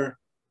Bishmer.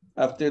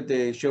 After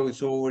the show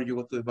is over, you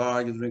go to the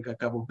bar, you drink a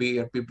cup of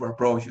beer, people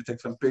approach you, take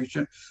some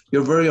picture.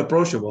 You're very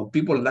approachable.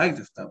 People like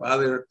this stuff.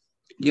 Other,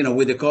 you know,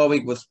 with the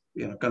COVID was,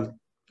 you know, kind of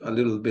a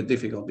little bit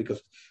difficult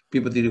because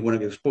people didn't want to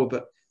get exposed.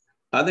 But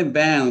other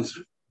bands,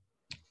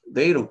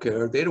 they don't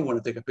care. They don't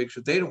want to take a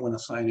picture. They don't want to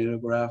sign an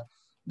autograph.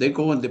 They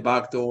go in the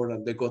back door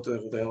and they go to the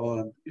hotel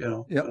and, you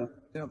know.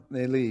 Yep,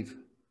 they leave.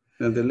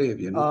 And they leave,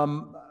 you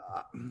know.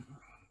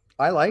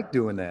 I like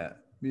doing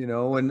that, you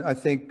know, and I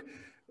think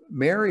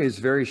Mary is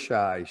very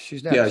shy.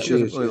 She's not. Yeah, she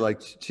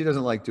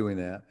doesn't like doing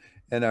that.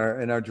 And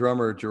our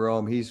drummer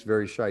Jerome, he's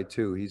very shy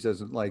too. He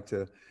doesn't like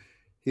the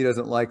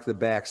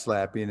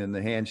backslapping and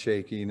the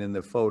handshaking and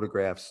the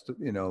photographs,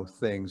 you know,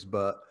 things.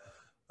 But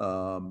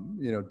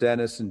you know,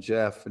 Dennis and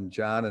Jeff and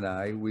John and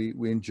I,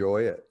 we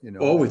enjoy it. You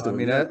know, always. I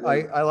mean,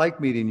 I like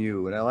meeting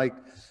you, and I like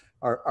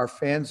our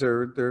fans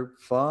they're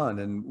fun,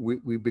 and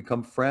we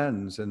become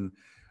friends. And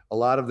a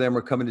lot of them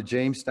are coming to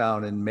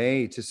Jamestown in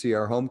May to see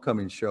our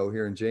homecoming show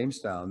here in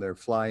Jamestown. They're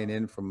flying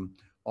in from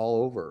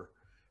all over,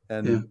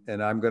 and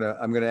I'm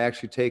gonna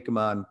actually take them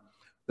on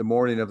the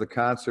morning of the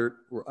concert.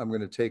 I'm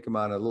gonna take them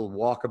on a little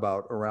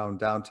walkabout around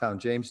downtown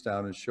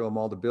Jamestown and show them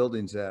all the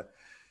buildings that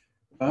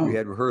we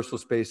had rehearsal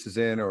spaces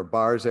in or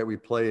bars that we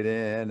played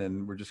in,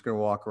 and we're just gonna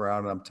walk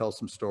around and tell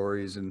some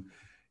stories, and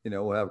you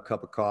know, we'll have a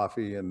cup of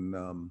coffee and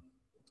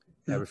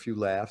have a few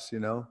laughs. You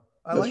know,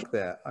 I like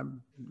that. And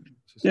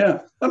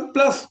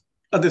plus,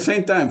 at the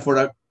same time,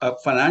 for a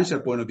financial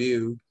point of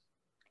view,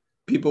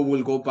 people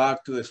will go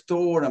back to the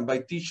store and buy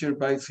T-shirts,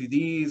 buy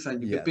CDs,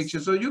 and you get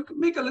pictures. So you can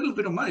make a little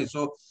bit of money.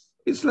 So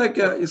it's like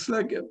a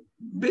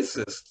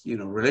business, you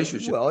know,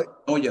 relationship. Well,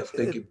 just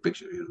taking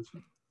pictures. You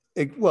know.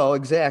 Well,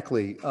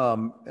 exactly,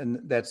 and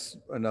that's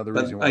another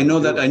reason why I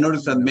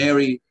noticed that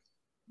Mary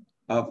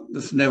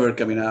is never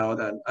coming out,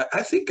 and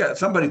I think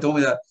somebody told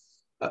me that.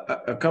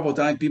 A couple of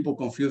times people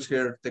confuse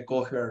her, they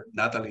call her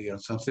Natalie or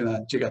something,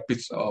 and she got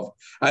pissed off.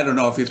 I don't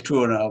know if it's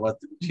true or not, but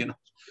you know,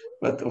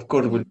 but of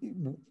course we'll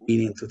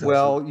be into that.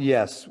 Well,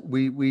 yes,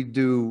 we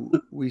do.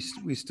 We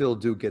still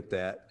do get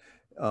that.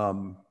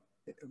 5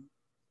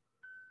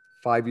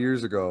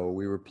 years ago,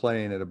 we were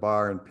playing at a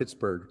bar in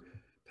Pittsburgh,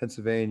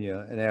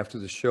 Pennsylvania, and after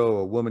the show,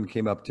 a woman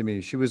came up to me.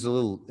 She was a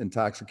little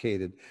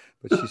intoxicated,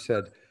 but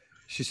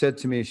she said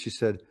to me,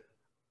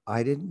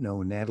 "I didn't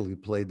know Natalie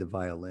played the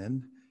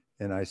violin."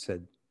 And I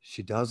said,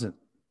 "She doesn't."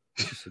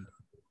 She said,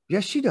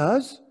 "Yes, she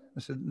does." I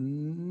said,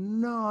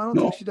 "No, I don't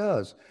think she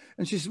does."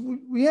 And she said,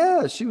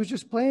 "Yeah, she was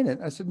just playing it."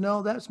 I said,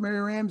 "No, that's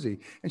Mary Ramsey."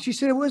 And she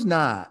said, "It was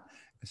not."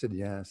 I said,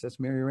 "Yes, that's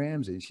Mary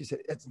Ramsey." She said,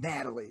 "It's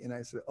Natalie." And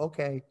I said,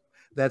 "Okay,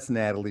 that's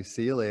Natalie.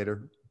 See you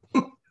later."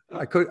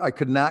 I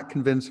could not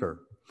convince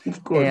her.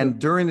 Of course. And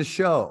during the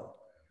show,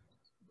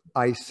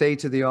 I say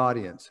to the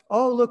audience,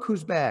 "Oh, look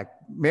who's back,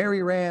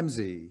 Mary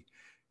Ramsey."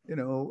 You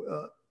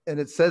know, and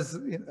it says,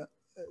 you know,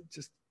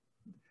 just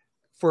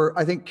for,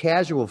 I think,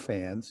 casual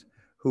fans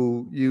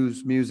who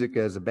use music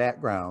as a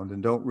background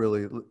and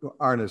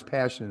aren't as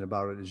passionate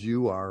about it as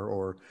you are,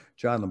 or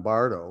John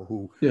Lombardo,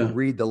 who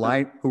read the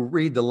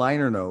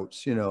liner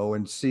notes, you know,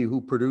 and see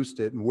who produced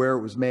it and where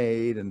it was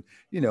made, and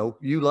you know,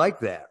 you like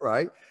that,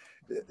 right?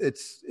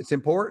 It's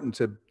important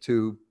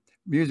to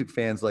music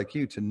fans like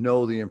you to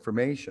know the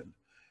information,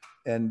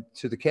 and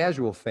to the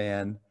casual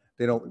fan,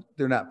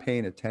 they're not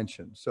paying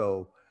attention,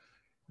 so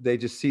they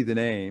just see the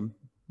name.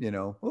 You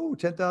know, oh,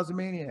 10,000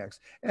 Maniacs.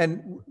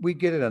 And we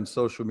get it on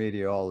social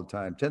media all the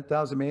time.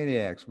 10,000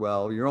 Maniacs.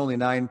 Well, you're only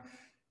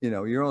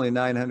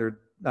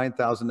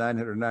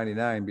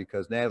 9,999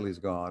 because Natalie's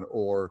gone,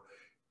 or,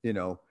 you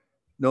know,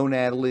 no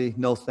Natalie,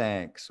 no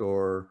thanks.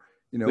 Or,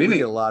 you know, really? we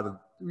get a lot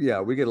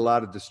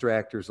of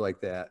distractors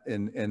like that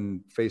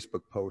in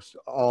Facebook posts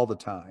all the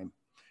time.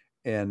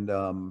 And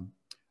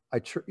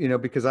you know,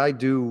 because I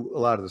do a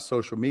lot of the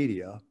social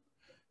media,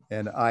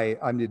 and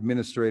I'm the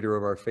administrator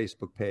of our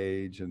Facebook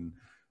page, and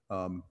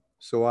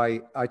so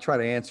I try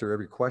to answer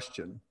every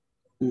question,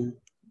 Mm.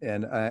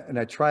 and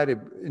I try to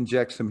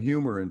inject some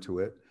humor into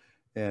it,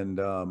 and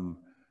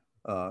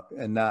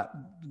not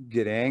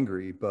get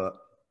angry, but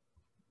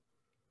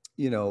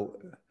you know,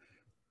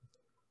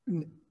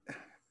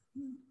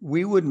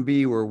 we wouldn't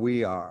be where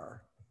we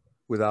are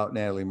without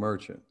Natalie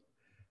Merchant,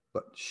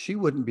 but she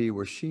wouldn't be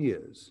where she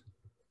is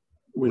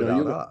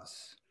without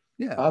us.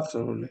 Yeah,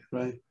 Absolutely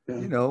right. Yeah.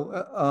 you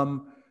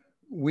know,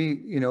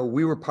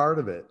 we were part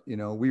of it. You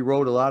know, we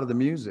wrote a lot of the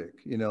music.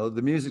 You know,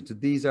 the music to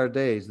These Are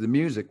Days. The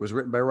music was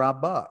written by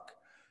Rob Buck.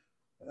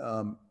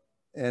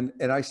 And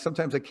I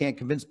sometimes I can't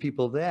convince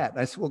people of that. And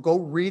I said, well, go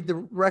read the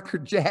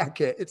record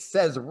jacket. It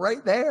says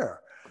right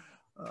there.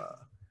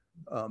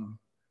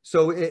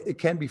 So it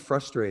can be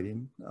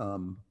frustrating.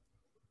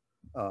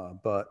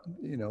 But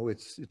you know,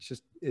 it's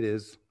just, it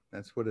is,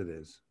 that's what it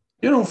is.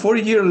 You know,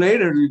 40 years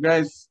later, you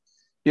guys,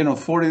 you know,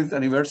 40th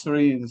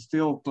anniversary and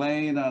still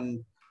playing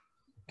and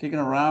kicking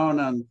around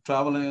and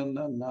traveling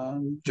and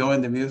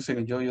enjoying the music,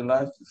 enjoying your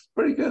life. It's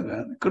pretty good,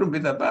 man. It couldn't be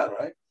that bad,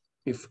 right?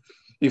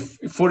 If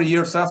 40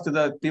 years after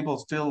that, people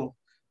still,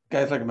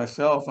 guys like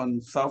myself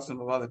and thousands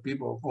of other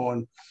people go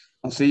and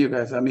see you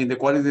guys. I mean, the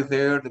quality is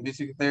there, the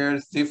music is there,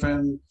 it's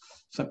different.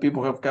 Some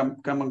people have come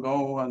and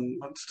go,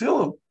 but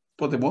still,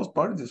 for the most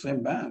part, it's the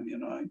same band, you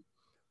know.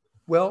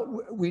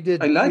 Well, we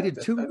did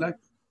two. I like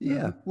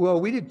yeah.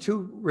 Well, we did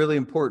two really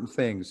important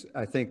things,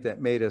 I think,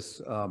 that made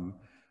us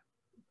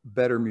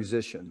better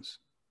musicians,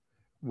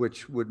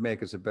 which would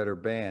make us a better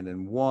band.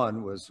 And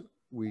one was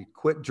we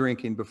quit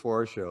drinking before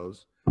our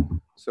shows.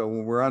 So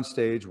when we're on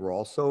stage, we're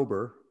all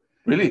sober.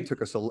 Really? It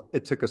took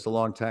us a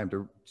long time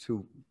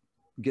to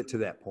get to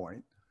that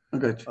point.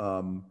 Okay.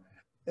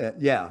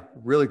 Yeah,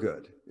 really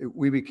good.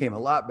 We became a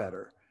lot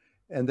better.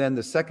 And then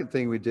the second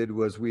thing we did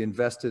was we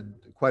invested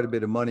quite a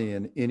bit of money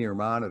in in-ear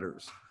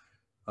monitors.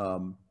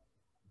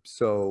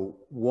 So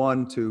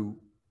one, to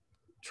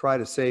try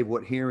to save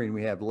what hearing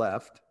we have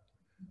left,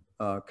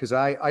 because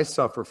I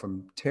suffer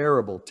from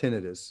terrible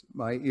tinnitus.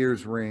 My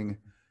ears ring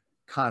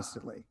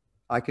constantly.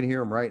 I can hear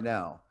them right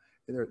now.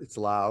 It's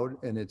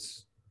loud and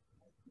it's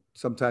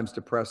sometimes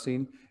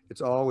depressing.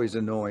 It's always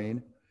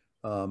annoying,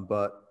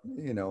 but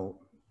you know,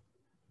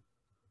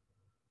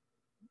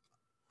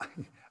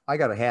 I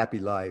got a happy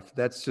life.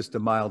 That's just a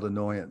mild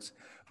annoyance.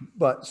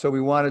 But so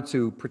we wanted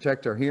to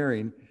protect our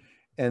hearing,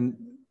 and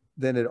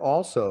then it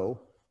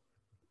also,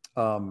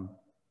 when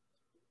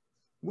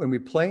we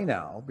play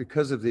now,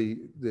 because of the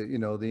you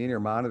know, the in-ear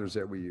monitors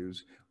that we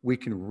use, we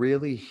can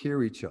really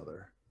hear each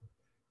other.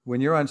 When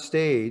you're on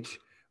stage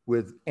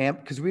with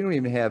because we don't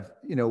even have,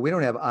 you know, we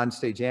don't have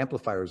on-stage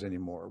amplifiers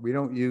anymore. We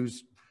don't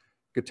use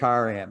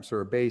guitar amps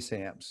or bass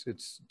amps.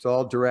 It's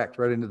all direct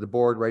right into the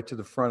board, right to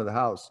the front of the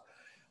house.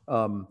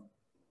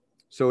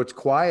 So it's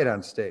quiet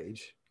on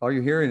stage. All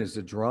you're hearing is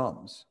the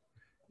drums.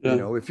 Yeah. You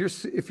know, if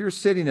you're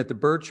sitting at the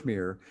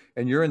Birchmere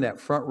and you're in that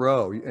front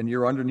row and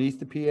you're underneath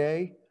the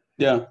PA,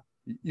 yeah,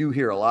 you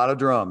hear a lot of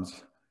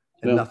drums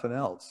and nothing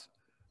else.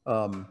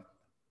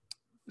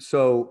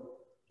 So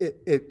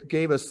it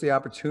gave us the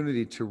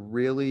opportunity to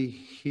really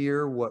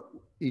hear what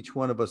each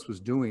one of us was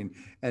doing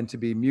and to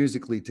be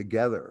musically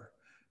together.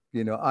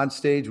 You know, on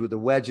stage with the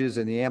wedges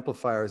and the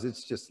amplifiers,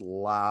 it's just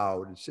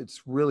loud.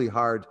 It's really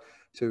hard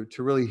to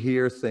really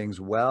hear things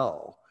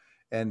well.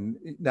 And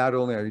not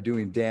only are you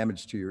doing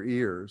damage to your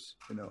ears,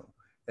 you know,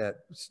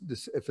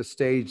 if a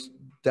stage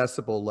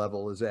decibel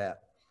level is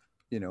at,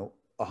 you know,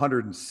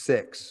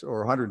 106 or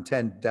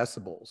 110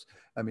 decibels,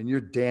 I mean,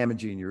 you're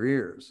damaging your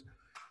ears.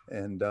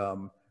 And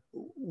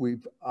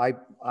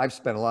I've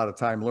spent a lot of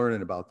time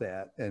learning about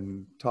that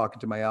and talking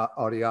to my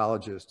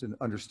audiologist and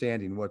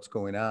understanding what's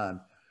going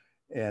on.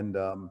 And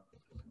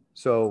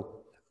so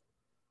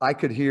I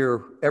could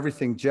hear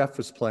everything Jeff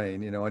was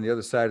playing, you know, on the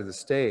other side of the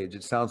stage.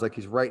 It sounds like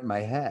he's right in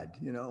my head,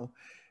 you know.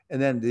 And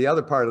then the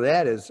other part of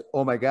that is,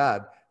 oh my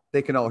God,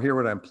 they can all hear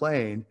what I'm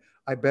playing.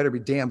 I better be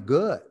damn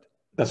good.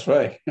 That's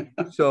right.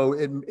 So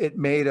it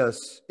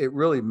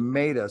really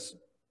made us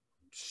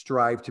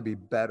strive to be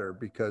better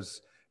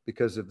because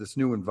of this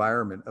new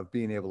environment of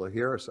being able to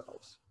hear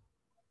ourselves.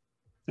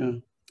 Yeah.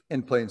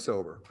 And playing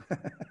sober.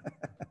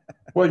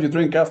 Well, you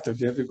drink after,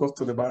 Jeff. You go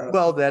to the bar.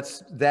 Well,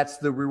 that's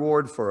the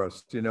reward for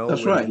us, you know.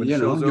 That's right. You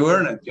know, you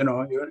earn it. You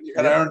know, you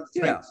gotta earn the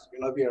drinks.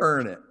 Yeah. You know,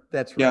 earn it.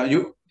 That's Yeah. right.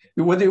 You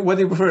what do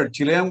you prefer?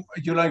 Chilean?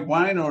 You like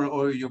wine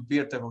or you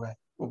beer type of guy,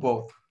 or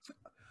both?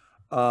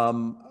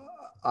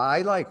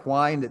 I like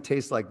wine that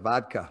tastes like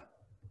vodka.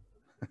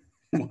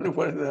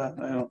 What is that?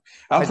 I know.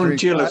 I'm from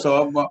Chile,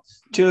 so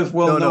Chile is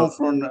well known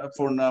for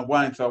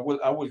wine. So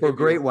I will for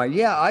great wine.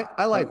 Yeah,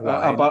 I like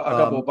wine. A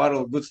couple of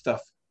bottles of good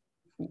stuff.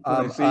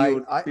 I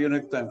see you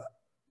next time.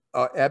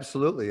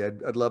 Absolutely,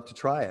 I'd love to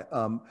try it.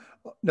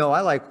 No, I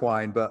like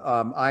wine, but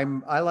I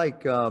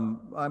like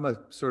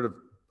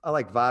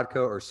vodka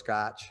or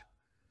scotch.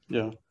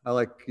 Yeah, I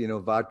like, you know,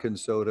 vodka and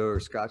soda or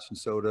scotch and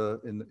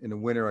soda. In the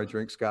winter, I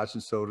drink scotch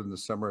and soda. In the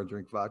summer, I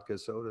drink vodka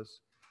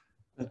sodas.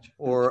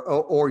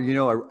 Or you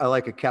know, I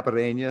like a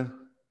caipirinha.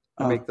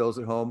 I make those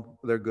at home.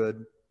 They're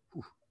good.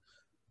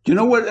 You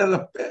know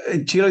what?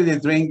 In Chile they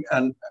drink,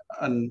 and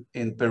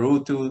in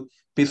Peru too,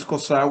 pisco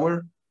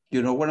sour.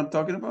 You know what I'm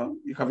talking about?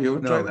 Have you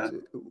ever tried that?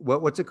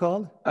 What's it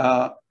called?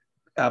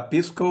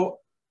 Pisco,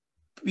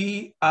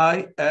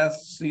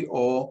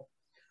 Pisco,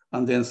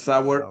 and then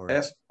sour,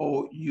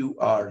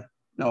 Sour.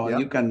 No,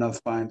 you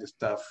cannot find the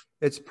stuff.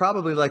 It's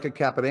probably like a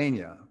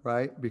caipirinha,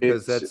 right?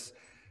 Because it's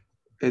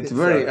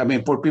very. I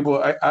mean, for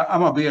people,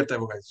 I'm a beer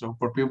type of guy. So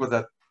for people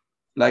that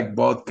like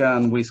vodka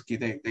and whiskey,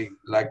 they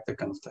like the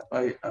kind of stuff.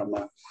 I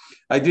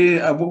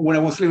did when I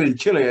was living in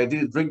Chile. I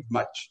didn't drink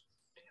much,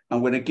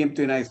 and when I came to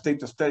the United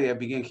States to study, I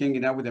began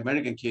hanging out with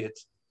American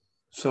kids.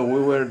 So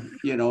we were,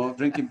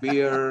 drinking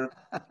beer,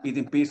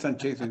 eating pizza, and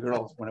chasing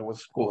girls when I was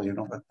school,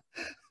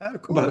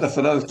 But that's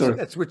another story.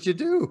 That's what you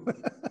do.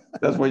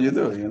 That's what you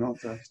do,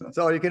 That's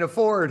all you can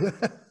afford.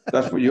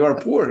 That's what you are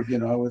poor, I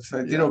did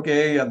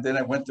okay, and then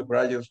I went to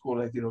graduate school.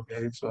 I did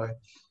okay, so I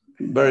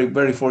very,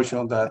 very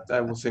fortunate that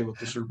I was able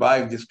to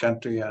survive this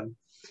country, and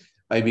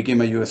I became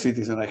a U.S.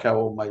 citizen. I have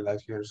all my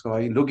life here. So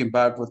looking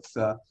back,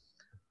 that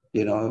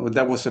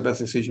was the best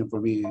decision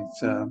for me.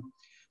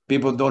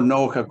 People don't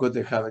know how good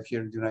they have it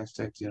here in the United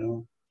States,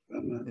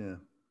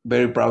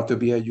 Very proud to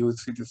be a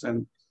U.S.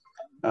 citizen,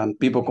 and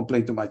people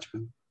complain too much.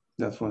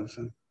 That's what I'm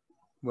saying.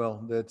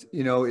 Well, it's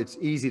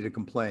easy to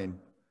complain.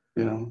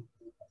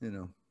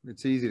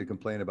 It's easy to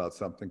complain about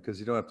something because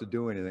you don't have to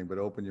do anything but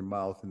open your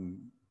mouth and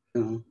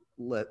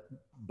let.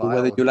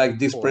 Whether you like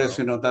this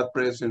president, that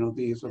president,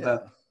 this or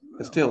that,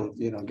 still,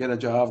 get a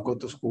job, go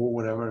to school,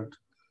 whatever.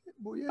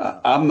 Well, yeah.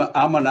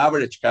 I'm an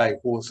average guy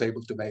who was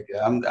able to make it.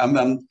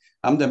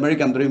 I'm the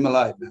American dream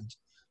alive, man.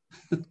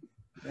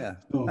 Yeah.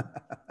 Well,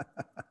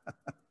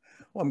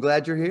 I'm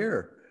glad you're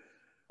here.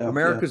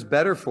 America's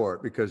better for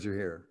it because you're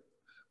here.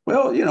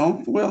 Well,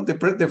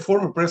 the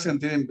former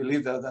president didn't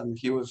believe that, and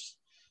he was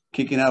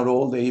kicking out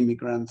all the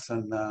immigrants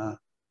and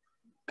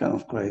kind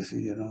of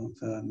crazy,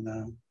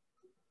 And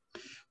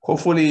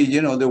hopefully,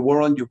 the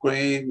war on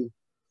Ukraine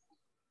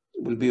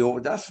will be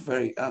over. That's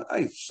very.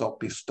 I so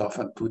pissed off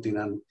at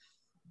Putin,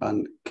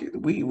 and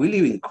we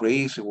live in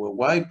crazy world.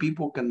 Why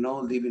people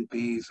cannot live in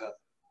peace?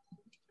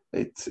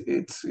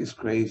 It's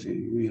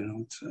crazy,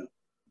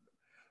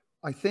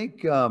 I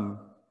think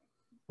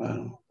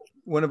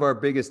one of our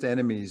biggest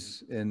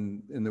enemies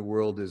in the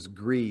world is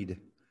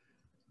greed.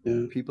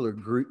 Yeah. People are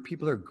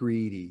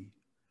greedy,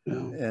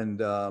 and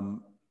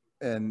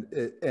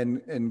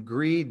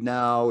greed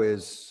now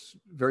is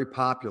very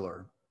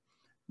popular.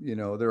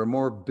 There are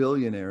more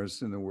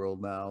billionaires in the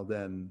world now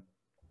than,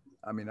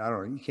 I don't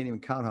know, you can't even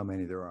count how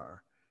many there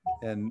are.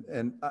 And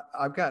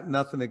I've got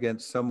nothing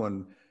against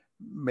someone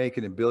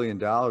making $1 billion,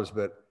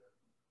 but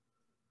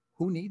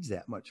who needs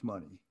that much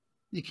money?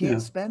 You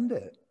can't spend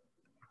it.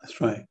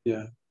 That's right.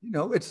 Yeah.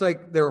 It's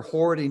like they're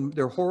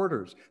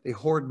hoarders. They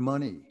hoard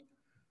money.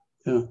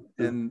 Yeah.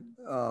 And,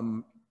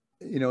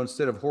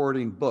 instead of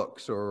hoarding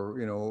books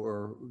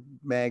or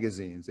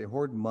magazines, they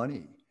hoard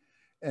money.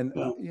 And,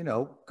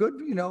 good,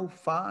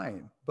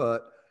 fine.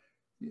 But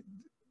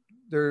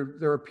there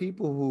are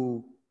people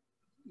who,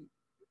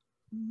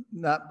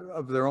 not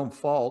of their own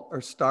fault,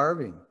 are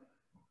starving.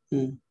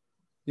 Mm.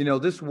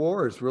 This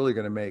war is really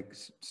going to make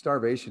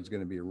starvation is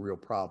going to be a real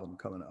problem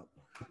coming up.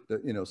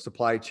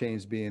 Supply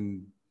chains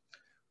being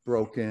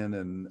broken,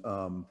 and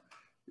I'm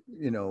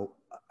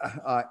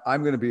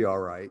going to be all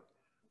right.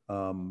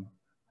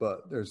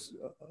 But there's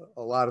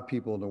a lot of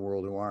people in the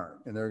world who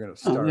aren't, and they're going to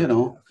starve.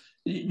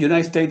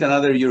 United States and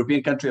other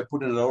European countries are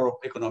putting a lot of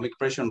economic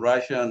pressure on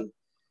Russia, and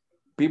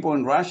people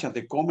in Russia,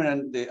 the common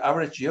and the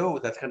average Joe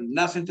that had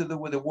nothing to do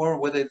with the war,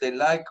 whether they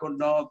like or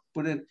not,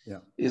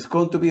 is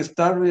going to be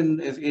starving.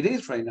 It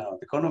is right now.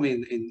 The economy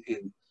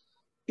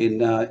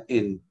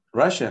in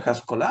Russia has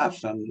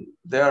collapsed, and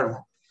they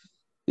are,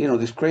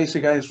 these crazy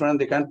guys run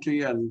the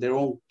country, and they're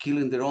all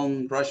killing their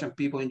own Russian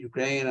people in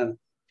Ukraine, and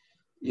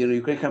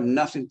Ukraine have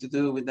nothing to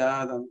do with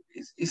that, and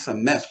it's a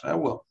mess.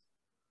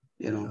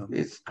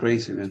 It's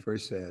crazy, man. It's very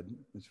sad.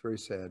 It's very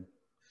sad.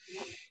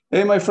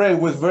 Hey, my friend,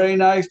 it was very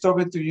nice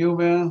talking to you,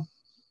 man.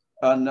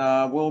 And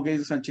we'll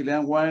get some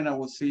Chilean wine. I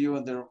will see you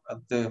at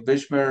the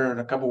Bishmer in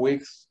a couple of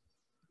weeks.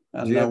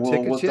 And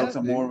we'll talk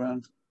some more,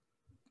 man.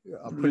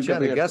 I'll put you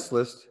on a guest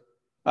list.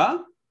 Huh?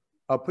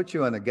 I'll put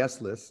you on a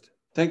guest list.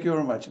 Thank you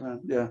very much, man.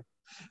 Yeah.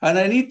 And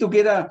I need to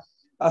get a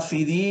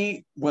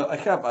CD. Well, I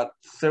have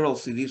several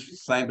CDs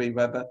signed by you,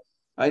 but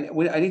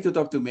I need to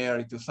talk to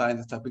Mary to sign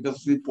the stuff because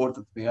it's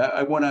important to me.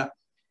 I want to,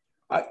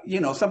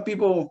 some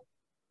people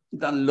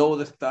download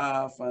the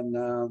stuff and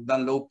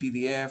download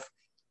PDF.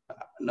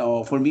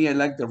 No, for me, I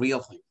like the real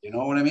thing. You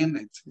know what I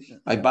mean?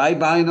 I buy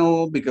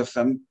vinyl because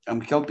I'm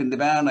helping the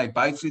band. I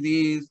buy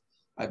CDs.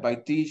 I buy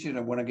T-shirts.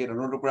 I want to get an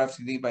autographed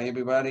CD by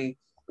everybody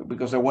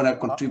because I want to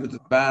contribute to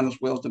the band as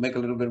well to make a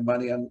little bit of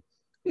money. And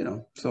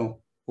so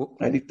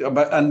I need to.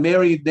 And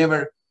Mary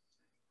never,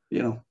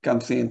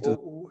 comes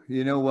into.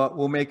 You know what?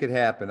 We'll make it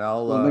happen.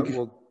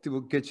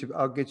 We'll get you.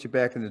 I'll get you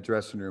back in the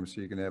dressing room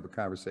so you can have a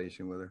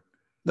conversation with her.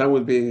 That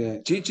would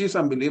be. She's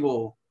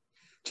unbelievable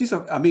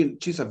I mean,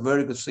 she's a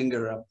very good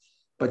singer,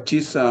 but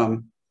she's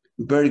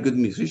very good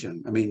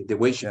musician. I mean, the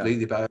way she Yeah. plays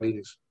the violin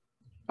is,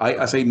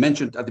 as I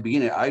mentioned at the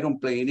beginning, I don't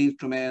play any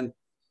instrument.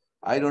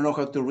 I don't know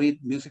how to read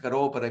music at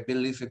all, but I've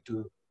been listening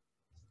to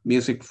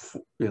music,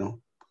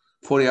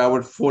 4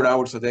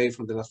 hours a day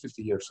for the last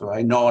 50 years. So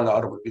I know a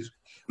lot of music,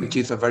 which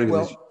is a very good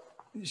musician.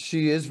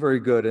 She is very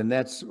good, and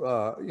that's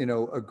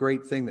a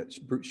great thing that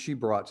she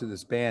brought to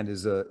this band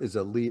is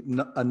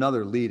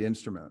another lead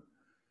instrument.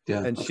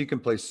 Yeah, and she can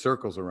play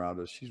circles around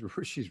us.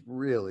 She's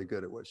really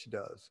good at what she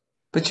does.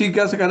 But she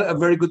got a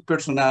very good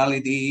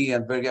personality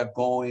and very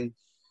outgoing.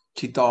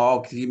 She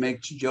talks, she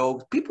makes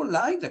jokes. People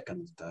like that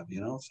kind of stuff,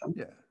 Some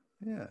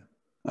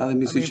other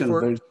musicians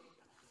very.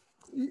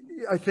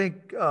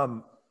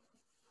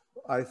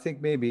 I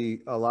think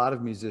maybe a lot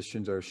of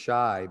musicians are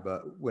shy,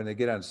 but when they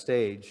get on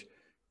stage,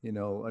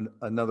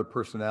 another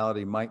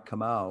personality might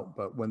come out.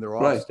 But when they're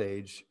off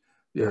stage,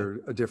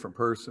 they're a different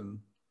person.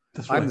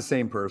 I'm the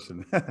same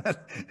person.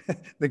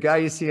 The guy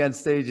you see on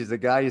stage is the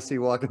guy you see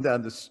walking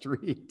down the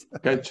street.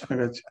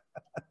 Gotcha.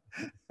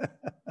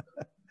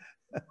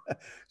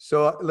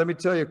 So let me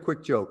tell you a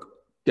quick joke.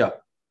 Yeah.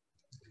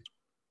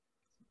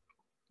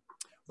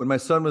 When my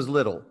son was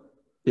little,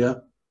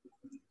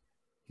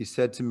 he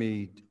said to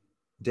me,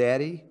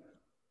 "Daddy,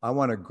 I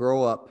want to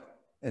grow up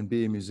and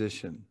be a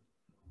musician."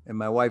 And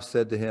my wife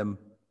said to him,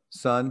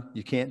 "Son,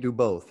 you can't do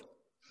both."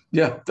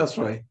 Yeah, that's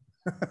right.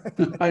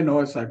 I know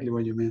exactly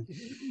what you mean.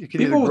 You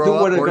can either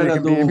grow up or you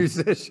can be a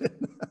musician.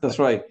 That's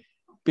right.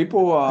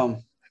 People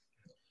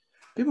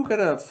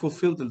gotta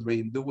fulfill the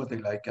dream, do what they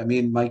like. I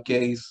mean, in my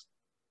case,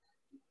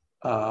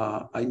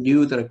 I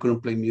knew that I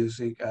couldn't play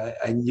music.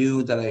 I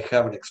knew that I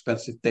have an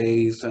expensive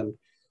taste and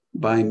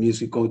buying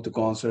music, going to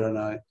concert, and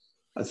I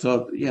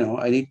thought,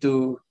 I need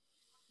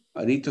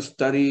to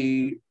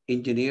study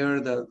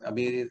engineer.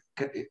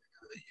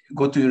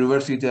 Go to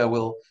university that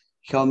will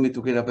help me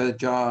to get a better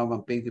job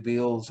and pay the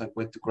bills. I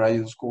went to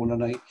graduate school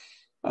and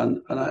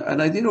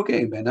I did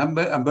okay, man.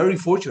 I'm very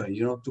fortunate,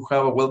 to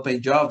have a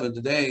well-paid job during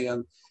the day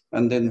and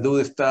then do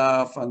the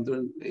stuff and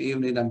during the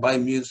evening and buy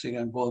music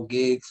and go on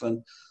gigs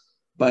and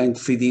buying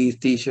CDs,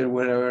 T-shirt,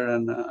 whatever.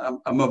 And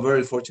I'm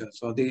very fortunate.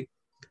 So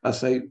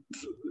as I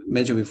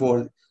mentioned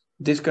before,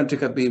 this country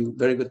has been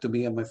very good to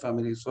me and my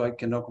family, so I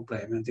cannot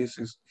complain. And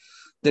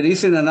there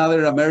isn't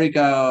another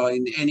America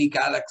in any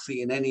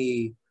galaxy, in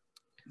any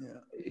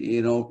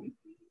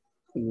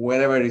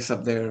wherever it is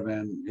up there,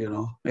 man,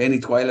 any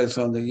Twilight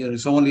Zone,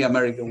 it's only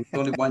America. It's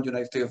only one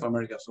United States of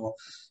America. So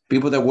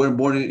people that were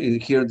born in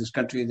here in this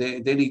country,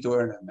 they need to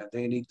earn it, man.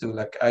 They need to,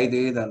 like I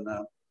did, and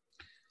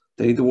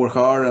they need to work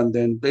hard, and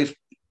then there's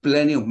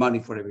plenty of money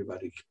for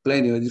everybody.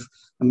 Plenty, $1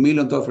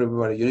 million for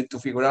everybody. You need to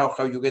figure out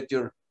how you get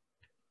your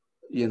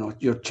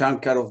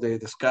chunk out of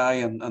the sky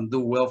and do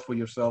well for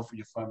yourself, for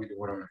your family,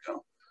 whatever,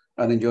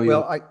 and enjoy.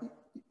 Well,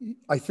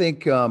 I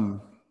think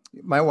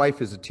my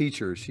wife is a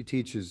teacher. She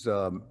teaches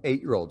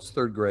 8-year-olds,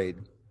 3rd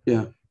grade.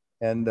 Yeah.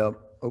 And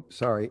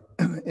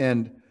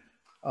and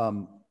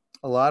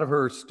a lot of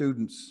her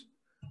students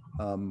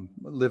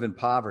live in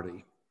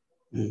poverty,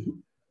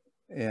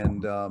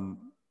 and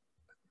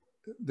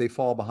they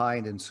fall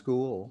behind in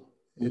school,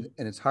 and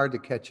it's hard to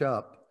catch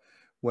up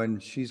when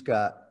she's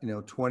got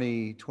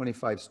 20,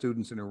 25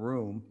 students in a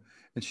room,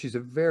 and she's a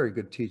very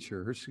good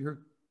teacher.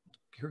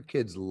 Her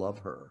kids love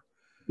her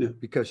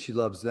because she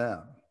loves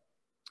them.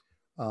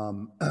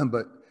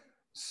 But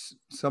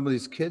some of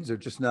these kids are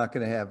just not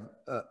going to have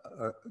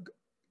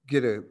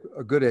get a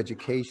good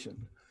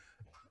education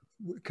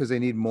because they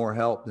need more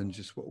help than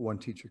just what one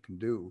teacher can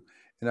do.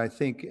 And I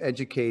think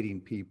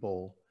educating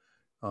people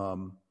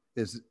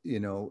is,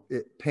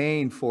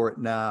 paying for it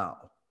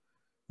now,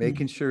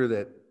 making sure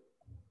that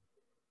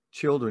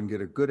children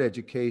get a good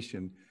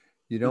education.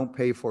 You don't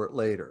pay for it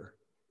later.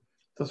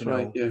 That's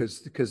right.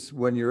 Because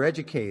when you're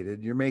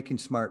educated, you're making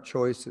smart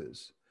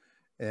choices.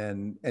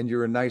 And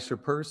you're a nicer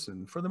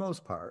person for the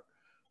most part.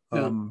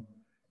 You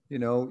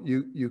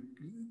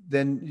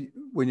then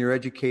when you're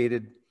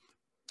educated,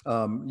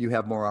 you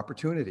have more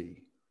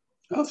opportunity.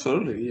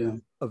 Absolutely, yeah.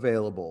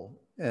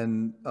 Available,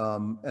 and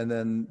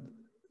then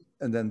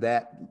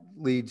that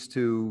leads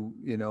to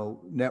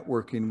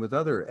networking with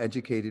other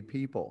educated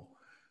people,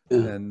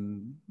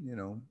 and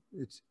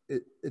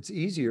it's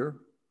easier.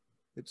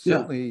 It's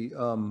certainly.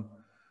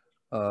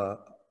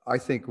 I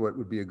think what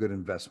would be a good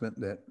investment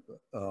that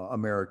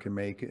America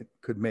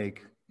could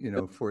make,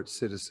 for its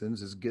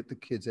citizens is get the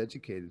kids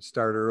educated,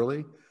 start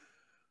early,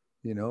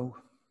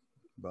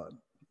 but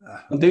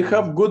they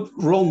have good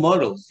role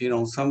models.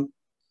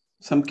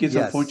 Some kids,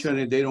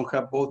 unfortunately, they don't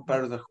have both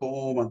parts at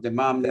home, and the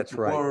mom needs to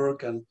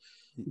work and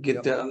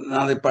get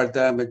another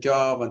part-time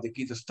job, and the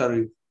kids are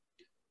starting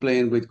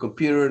playing with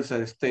computers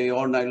and stay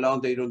all night long.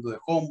 They don't do the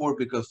homework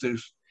because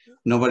there's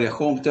nobody at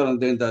home telling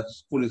them that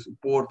school is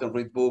important,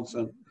 read books,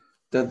 and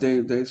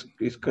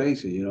it's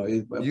crazy,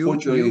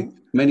 unfortunately,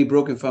 many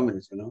broken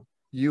families,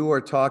 You are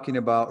talking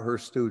about her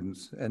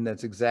students, and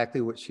that's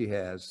exactly what she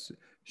has.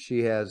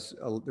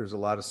 There's a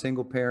lot of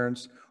single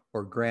parents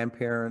or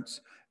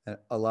grandparents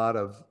a lot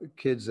of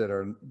kids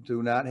that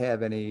do not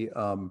have any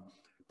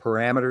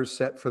parameters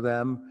set for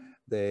them.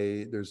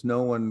 There's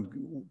no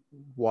one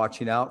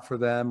watching out for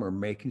them or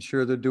making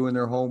sure they're doing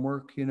their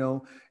homework.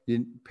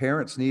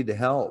 Parents need to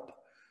help.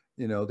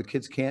 The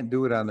kids can't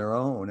do it on their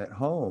own at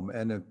home,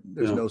 and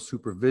there's no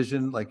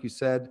supervision. Like you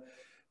said,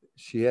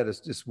 she had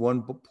this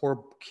one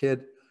poor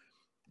kid.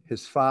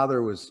 His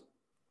father was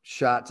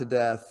shot to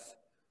death,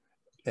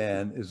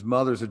 and his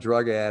mother's a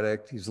drug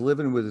addict. He's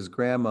living with his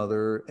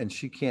grandmother, and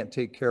she can't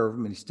take care of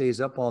him. And he stays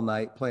up all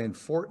night playing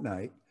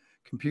Fortnite,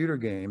 computer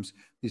games.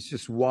 These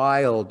just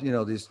wild,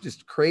 these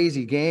just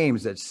crazy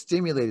games that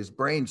stimulate his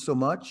brain so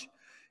much.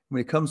 When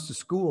he comes to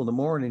school in the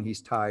morning,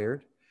 he's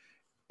tired.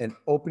 And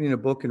opening a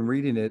book and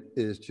reading it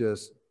is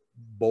just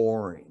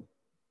boring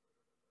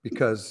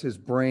because his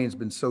brain's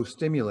been so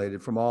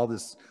stimulated from all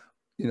this,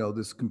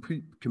 this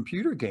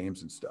computer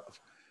games and stuff.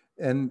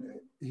 And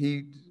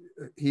he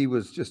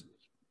was just,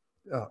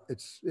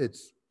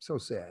 it's so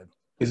sad.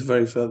 It's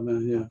very sad,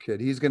 man. Yeah.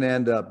 Kid, he's going to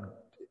end up,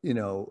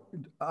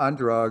 on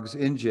drugs,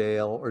 in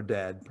jail, or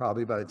dead,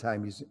 probably by the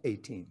time he's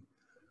 18.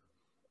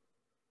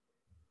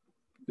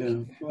 Yeah.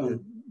 Well,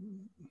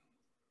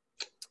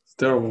 it's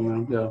terrible,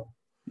 man. Yeah.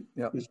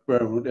 Yeah, it's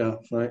terrible. Yeah.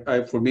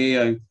 So for me,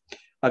 I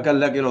got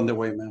lucky on the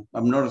way, man.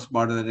 I'm not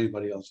smarter than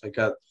anybody else. I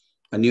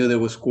knew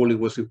that schooling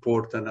was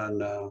important,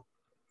 and I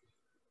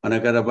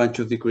got a bunch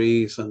of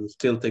degrees and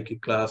still taking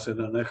classes,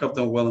 and I have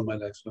done well in my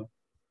life. So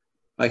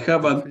I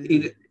have I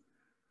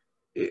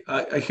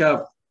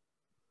have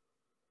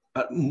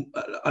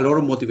a lot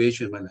of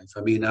motivation in my life.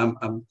 I mean,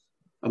 I'm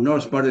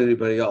not smarter than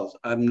anybody else.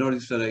 I'm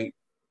noticed that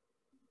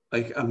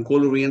I'm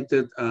goal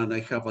oriented, and I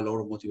have a lot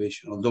of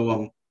motivation.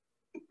 Although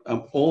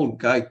I'm old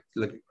guy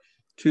like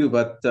too,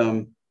 but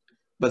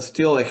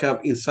still I have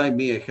inside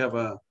me, I have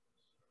a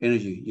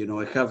energy.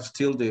 I have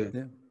still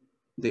the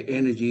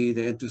energy,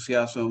 the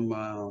enthusiasm.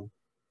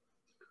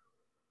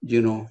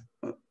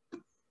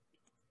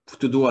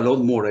 To do a lot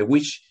more. I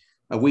wish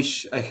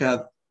I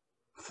had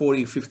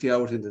 40, 50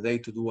 hours in the day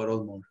to do a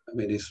lot more. I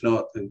mean, it's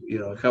not, I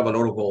have a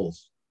lot of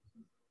goals.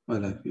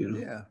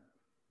 Yeah.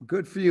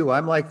 Good for you.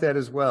 I'm like that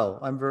as well.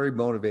 I'm very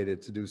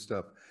motivated to do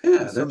stuff.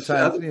 Yeah.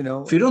 Sometimes,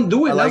 if you don't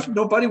do it,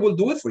 nobody will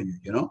do it for you,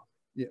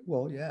 Yeah.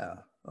 Well, yeah.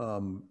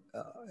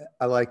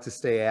 I like to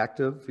stay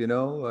active,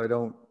 I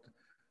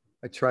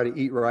try to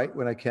eat right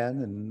when I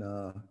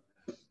can.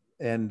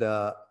 And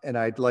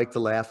I'd like to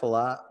laugh a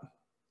lot,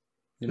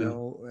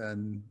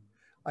 and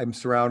I'm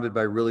surrounded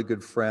by really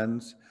good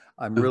friends.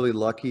 I'm really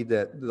lucky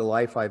that the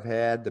life I've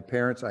had,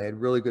 I had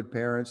really good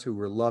parents who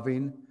were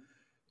loving,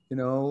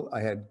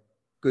 I had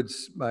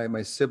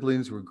my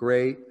siblings were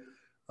great.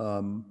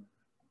 And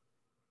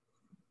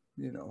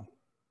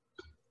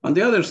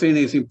the other thing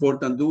is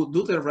important, do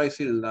the right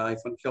thing in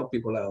life and help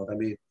people out. I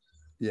mean,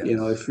 yes.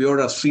 If you're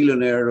a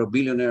zillionaire or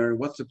billionaire,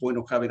 what's the point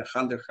of having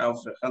 100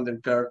 houses,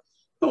 100 cars?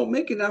 No,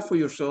 make enough for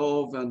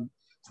yourself and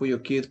for your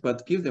kids,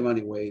 but give the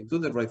money away. Do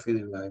the right thing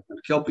in life and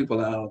help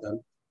people out. And,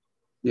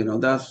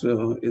 that's,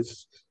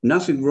 it's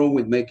nothing wrong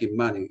with making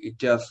money. It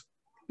just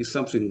is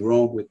something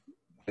wrong with,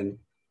 and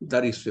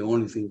that is the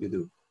only thing you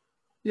do.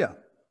 Yeah.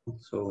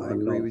 So I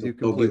agree with you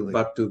completely. Don't give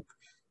back to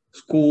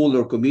school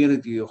or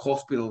community or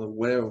hospital or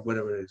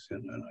whatever it is.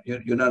 And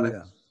you're not,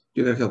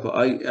 you can help.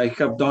 I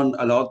have done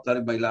a lot that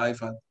in my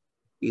life, and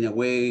in a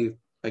way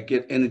I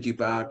get energy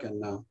back,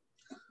 and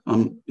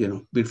I'm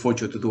been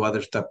fortunate to do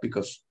other stuff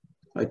because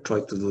I try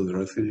to do the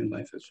right thing in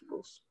life, I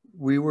suppose.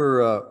 We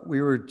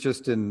were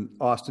just in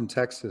Austin,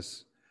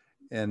 Texas,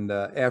 and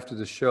after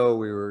the show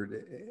we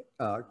were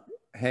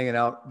hanging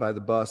out by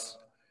the bus,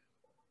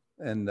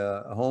 and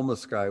a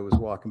homeless guy was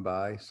walking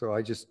by, so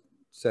I just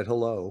said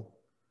hello,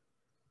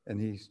 and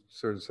he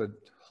sort of said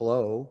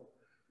hello,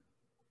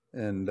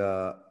 and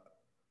I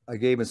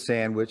gave him a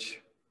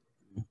sandwich,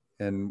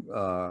 and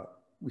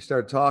we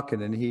started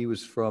talking, and he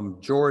was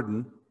from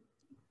Jordan,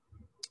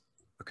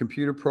 a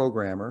computer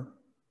programmer.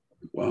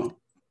 Wow.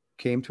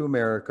 Came to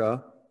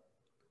America,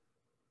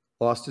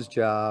 lost his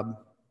job.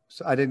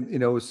 So I didn't,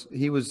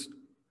 he was,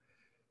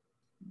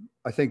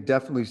 I think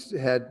definitely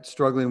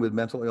struggling with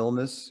mental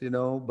illness,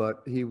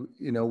 but he,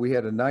 we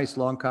had a nice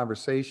long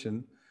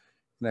conversation,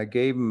 and I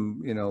gave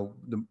him,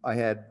 I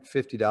had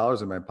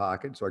 $50 in my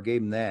pocket. So I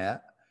gave him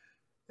that.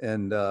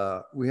 And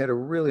we had a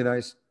really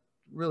nice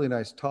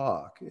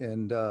talk.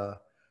 And, I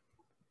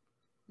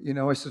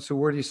said, so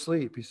where do you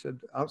sleep? He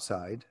said,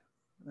 outside.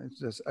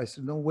 I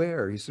said, no,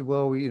 where? He said,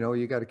 well,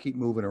 you got to keep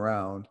moving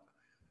around.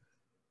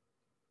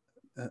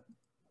 And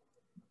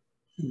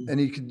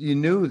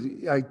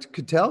I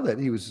could tell that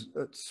he was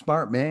a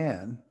smart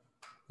man.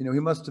 He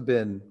must have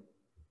been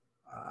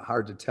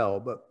hard to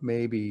tell, but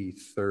maybe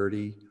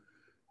 30.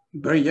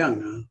 Very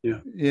young, huh?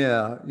 Yeah.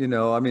 Yeah.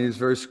 I mean, he's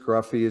very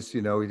scruffy. It's, he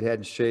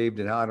hadn't shaved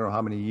in I don't know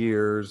how many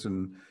years,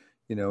 and,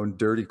 in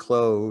dirty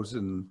clothes.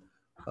 And,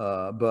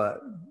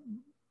 but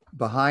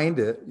behind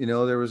it,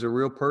 there was a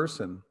real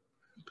person.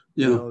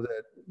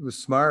 That was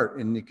smart,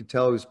 and you could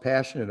tell he was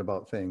passionate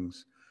about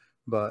things,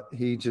 but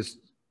he just,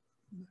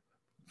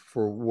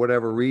 for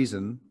whatever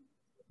reason,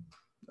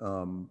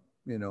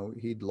 you know,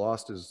 he'd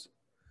lost his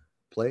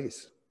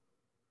place.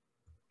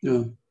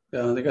 Yeah,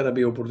 yeah, there gotta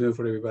be opportunity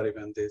for everybody,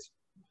 man. This,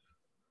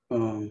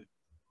 you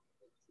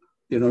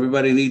know,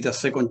 everybody needs a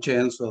second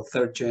chance or a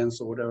third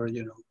chance or whatever,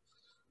 you know,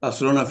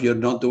 as long as you're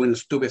not doing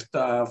stupid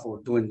stuff or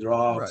doing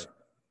drugs, Right.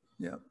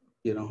 Yeah.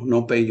 you know,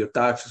 not paying your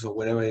taxes or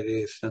whatever it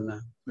is. And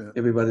Yeah.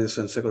 everybody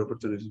deserves second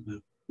opportunities,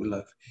 man, in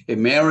life.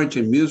 In marriage,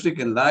 in music,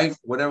 in life,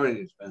 whatever it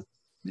is, man.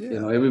 Yeah. You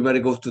know, everybody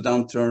goes to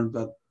downturn,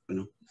 but, you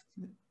know,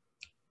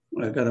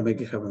 I gotta make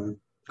it happen, man.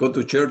 Go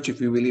to church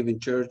if you believe in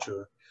church,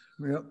 or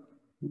Yep.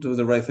 do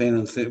the right thing,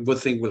 and good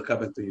thing will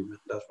happen to you, man.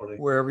 That's what I,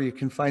 Wherever you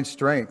can find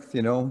strength,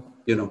 you know.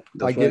 you know,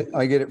 I that's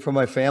right. get it from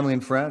my family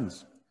and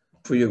friends.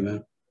 For you,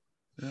 man.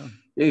 Yeah.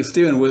 Hey,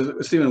 Steven,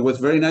 was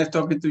very nice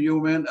talking to you,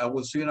 man. I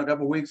will see you in a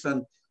couple of weeks,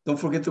 and don't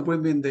forget to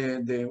put me in the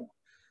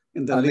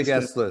On the list.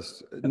 guest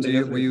list. In Do the you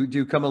guest list. do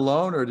you come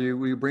alone, or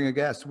will you bring a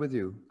guest with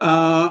you?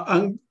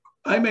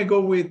 I may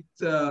go with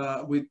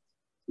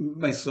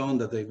my son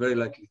that day, very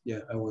likely.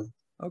 Yeah, I will.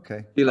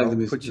 Okay. He likes the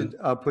music.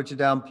 I'll put you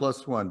down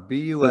 +1.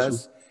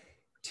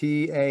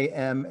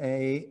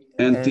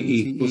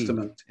 NTE, BUSTAMANTE.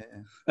 Bustamante.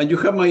 And you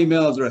have my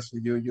email address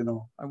with you, you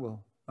know. I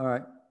will. All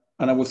right.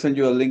 And I will send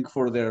you a link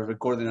for the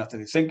recording after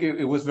this. Thank you.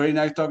 It was very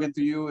nice talking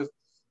to you,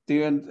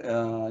 Steven.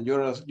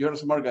 You're a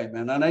smart guy,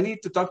 man. And I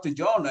need to talk to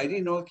John. I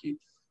didn't know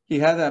he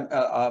had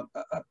a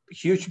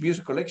huge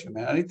music collection,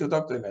 man. I need to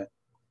talk to him.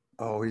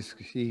 Oh,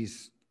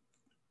 he's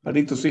I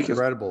need to see his.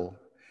 Incredible.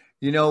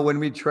 You know, when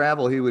we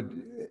travel, he would,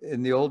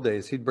 in the old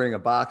days, he'd bring a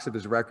box of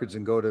his records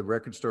and go to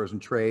record stores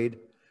and trade,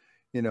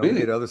 you know, Really?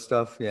 get other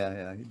stuff.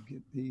 Yeah,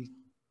 yeah.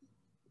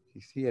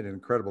 He had an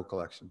incredible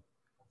collection.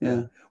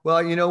 Yeah.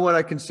 Well, you know what?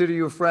 I consider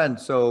you a friend.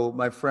 So,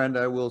 my friend,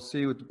 I will see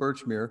you at the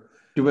Birchmere.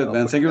 You bet,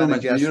 man. Thank you very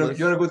much.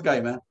 You're a good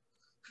guy, man.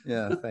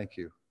 Yeah, thank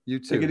you. You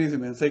too. Take it easy,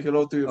 man. Say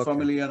hello to your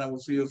family, and I will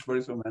see you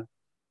very soon, man.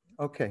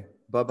 Okay.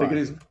 Bye-bye. Take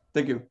it easy.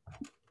 Thank you.